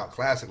 and put it out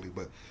classically.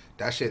 But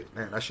that shit,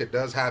 man, that shit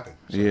does happen.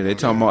 So, yeah, they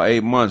talking about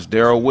 8 months.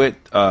 Daryl Witt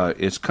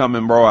is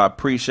coming, bro. I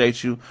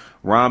appreciate you.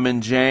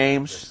 Raymond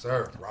James. Yes,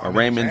 sir.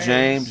 Raymond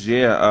James.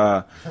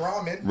 Yeah.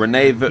 Ramen.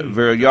 Renee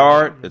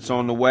Villiard. It's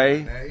on the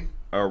way.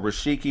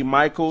 Rashiki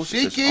Michaels.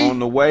 It's on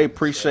the way.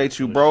 Appreciate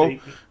you, bro.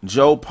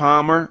 Joe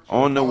Palmer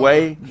on the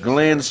way.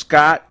 Glenn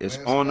Scott is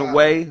on the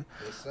way.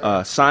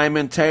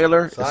 Simon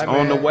Taylor is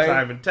on the way.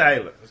 Simon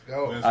Taylor. Let's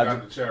go.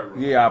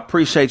 I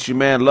appreciate you,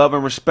 man. Love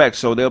and respect.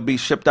 So they'll be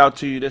shipped out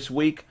to you this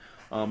week.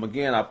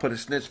 Again, I put a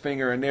snitch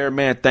finger in there,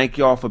 man. Thank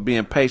y'all for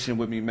being patient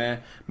with me,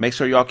 man. Make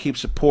sure y'all keep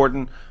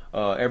supporting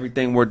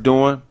everything we're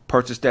doing.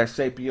 Purchase that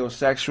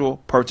Sapiosexual.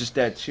 Purchase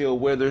that Chill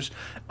Withers.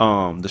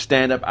 The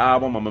stand-up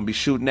album, I'm going to be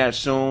shooting that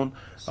soon.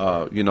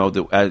 You know,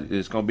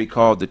 it's going to be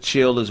called The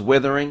Chill is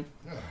Withering.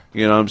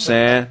 You know what I'm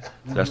saying?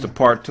 That's the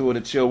part 2 of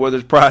the Chill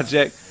Withers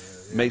project.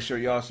 Make sure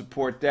y'all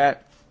support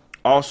that.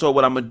 Also,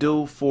 what I'm going to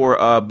do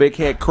for Big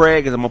Head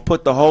Craig is I'm going to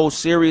put the whole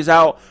series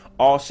out.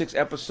 All 6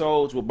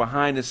 episodes with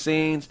behind the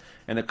scenes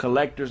and a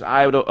collector's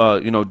idol,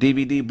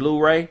 DVD,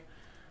 Blu-ray,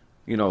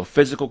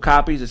 physical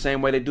copies, the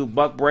same way they do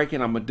Buck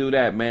Breaking. I'm gonna do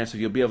that, man. So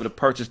you'll be able to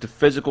purchase the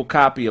physical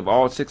copy of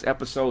all 6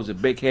 episodes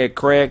of Big Head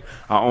Craig.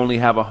 I only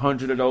have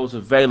 100 of those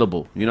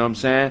available. You know what I'm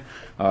saying?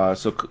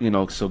 So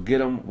get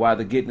them while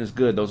the getting is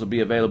good. Those will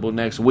be available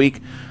next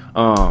week.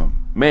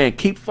 Man,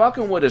 keep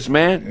fucking with us,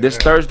 man. This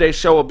Thursday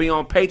show will be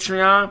on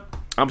Patreon.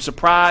 I'm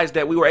surprised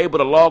that we were able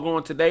to log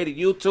on today to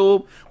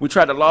YouTube. We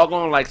tried to log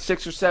on like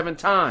 6 or 7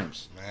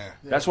 times. Man.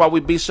 That's why we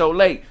be so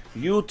late.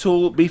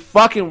 YouTube be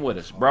fucking with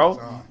us, bro.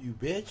 You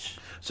bitch.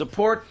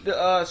 Support the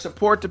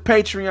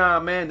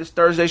Patreon, man. This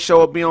Thursday show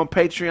will be on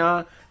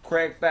Patreon.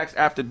 Craig Facts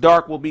After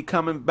Dark will be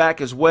coming back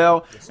as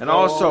well. And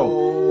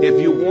also, if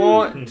you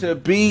want to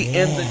be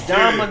in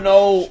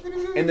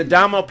the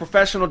Domino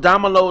Professional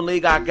Domino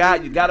League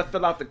you got to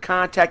fill out the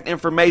contact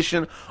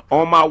information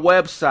on my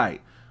website.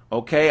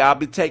 Okay, I'll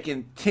be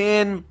taking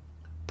 10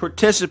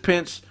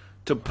 participants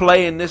to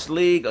play in this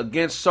league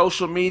against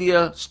social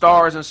media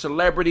stars and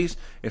celebrities.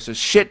 It's a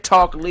shit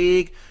talk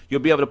league. You'll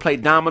be able to play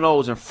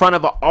dominoes in front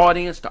of an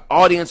audience. The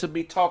audience will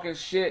be talking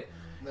shit.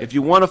 If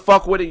you want to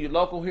fuck with it, you're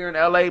local here in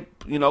LA,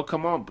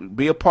 come on,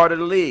 be a part of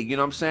the league. You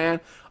know what I'm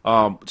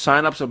saying?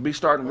 Sign-ups will be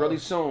starting really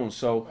soon.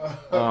 So,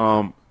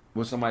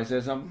 will somebody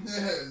say something?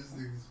 Yeah, this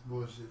nigga's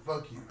bullshit.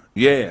 Fuck you.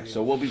 Yeah,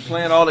 so we'll be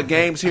playing all the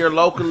games here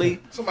locally.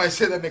 Somebody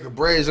said that nigga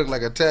braids look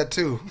like a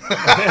tattoo.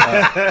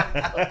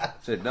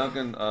 Said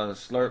Duncan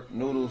slurp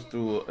noodles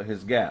through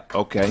his gap.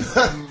 Okay. Look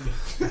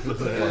at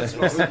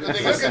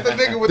the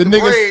nigga with the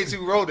braids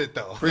who wrote it,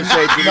 though.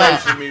 Appreciate you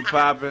listening to me,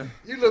 Poppin'.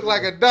 You look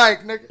like a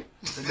dyke, nigga.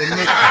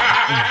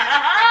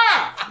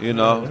 You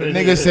know. The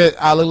nigga said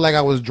I look like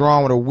I was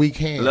drawn with a weak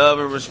hand. Love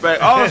and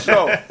respect.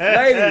 Also,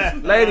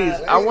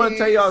 ladies, I want to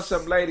tell y'all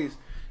something, ladies.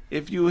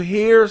 If you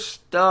hear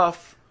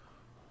stuff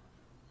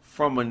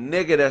from a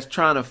nigga that's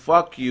trying to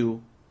fuck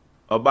you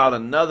about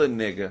another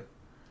nigga,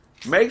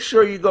 make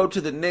sure you go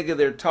to the nigga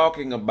they're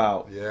talking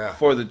about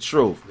for the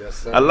truth. Yes,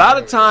 sir. A lot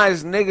of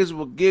times niggas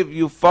will give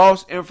you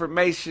false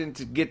information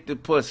to get the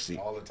pussy.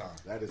 All the time.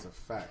 That is a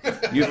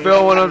fact. You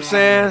feel what I'm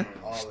saying?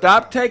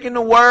 Stop taking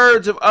the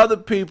words of other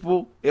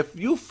people. If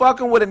you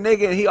fucking with a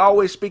nigga and he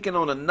always speaking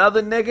on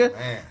another nigga,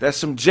 there's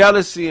some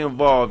jealousy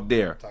involved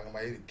there. Talking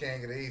about he the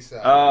king of the east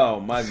side. Oh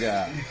my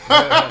God.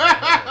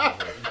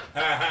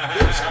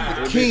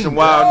 King. Some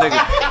wild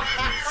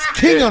niggas.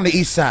 King on the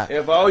east side.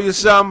 If I owe you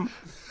something,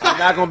 I'm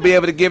not gonna be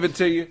able to give it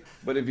to you.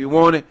 But if you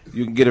want it,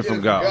 you can get it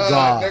from God.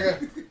 God.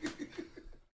 Nigga.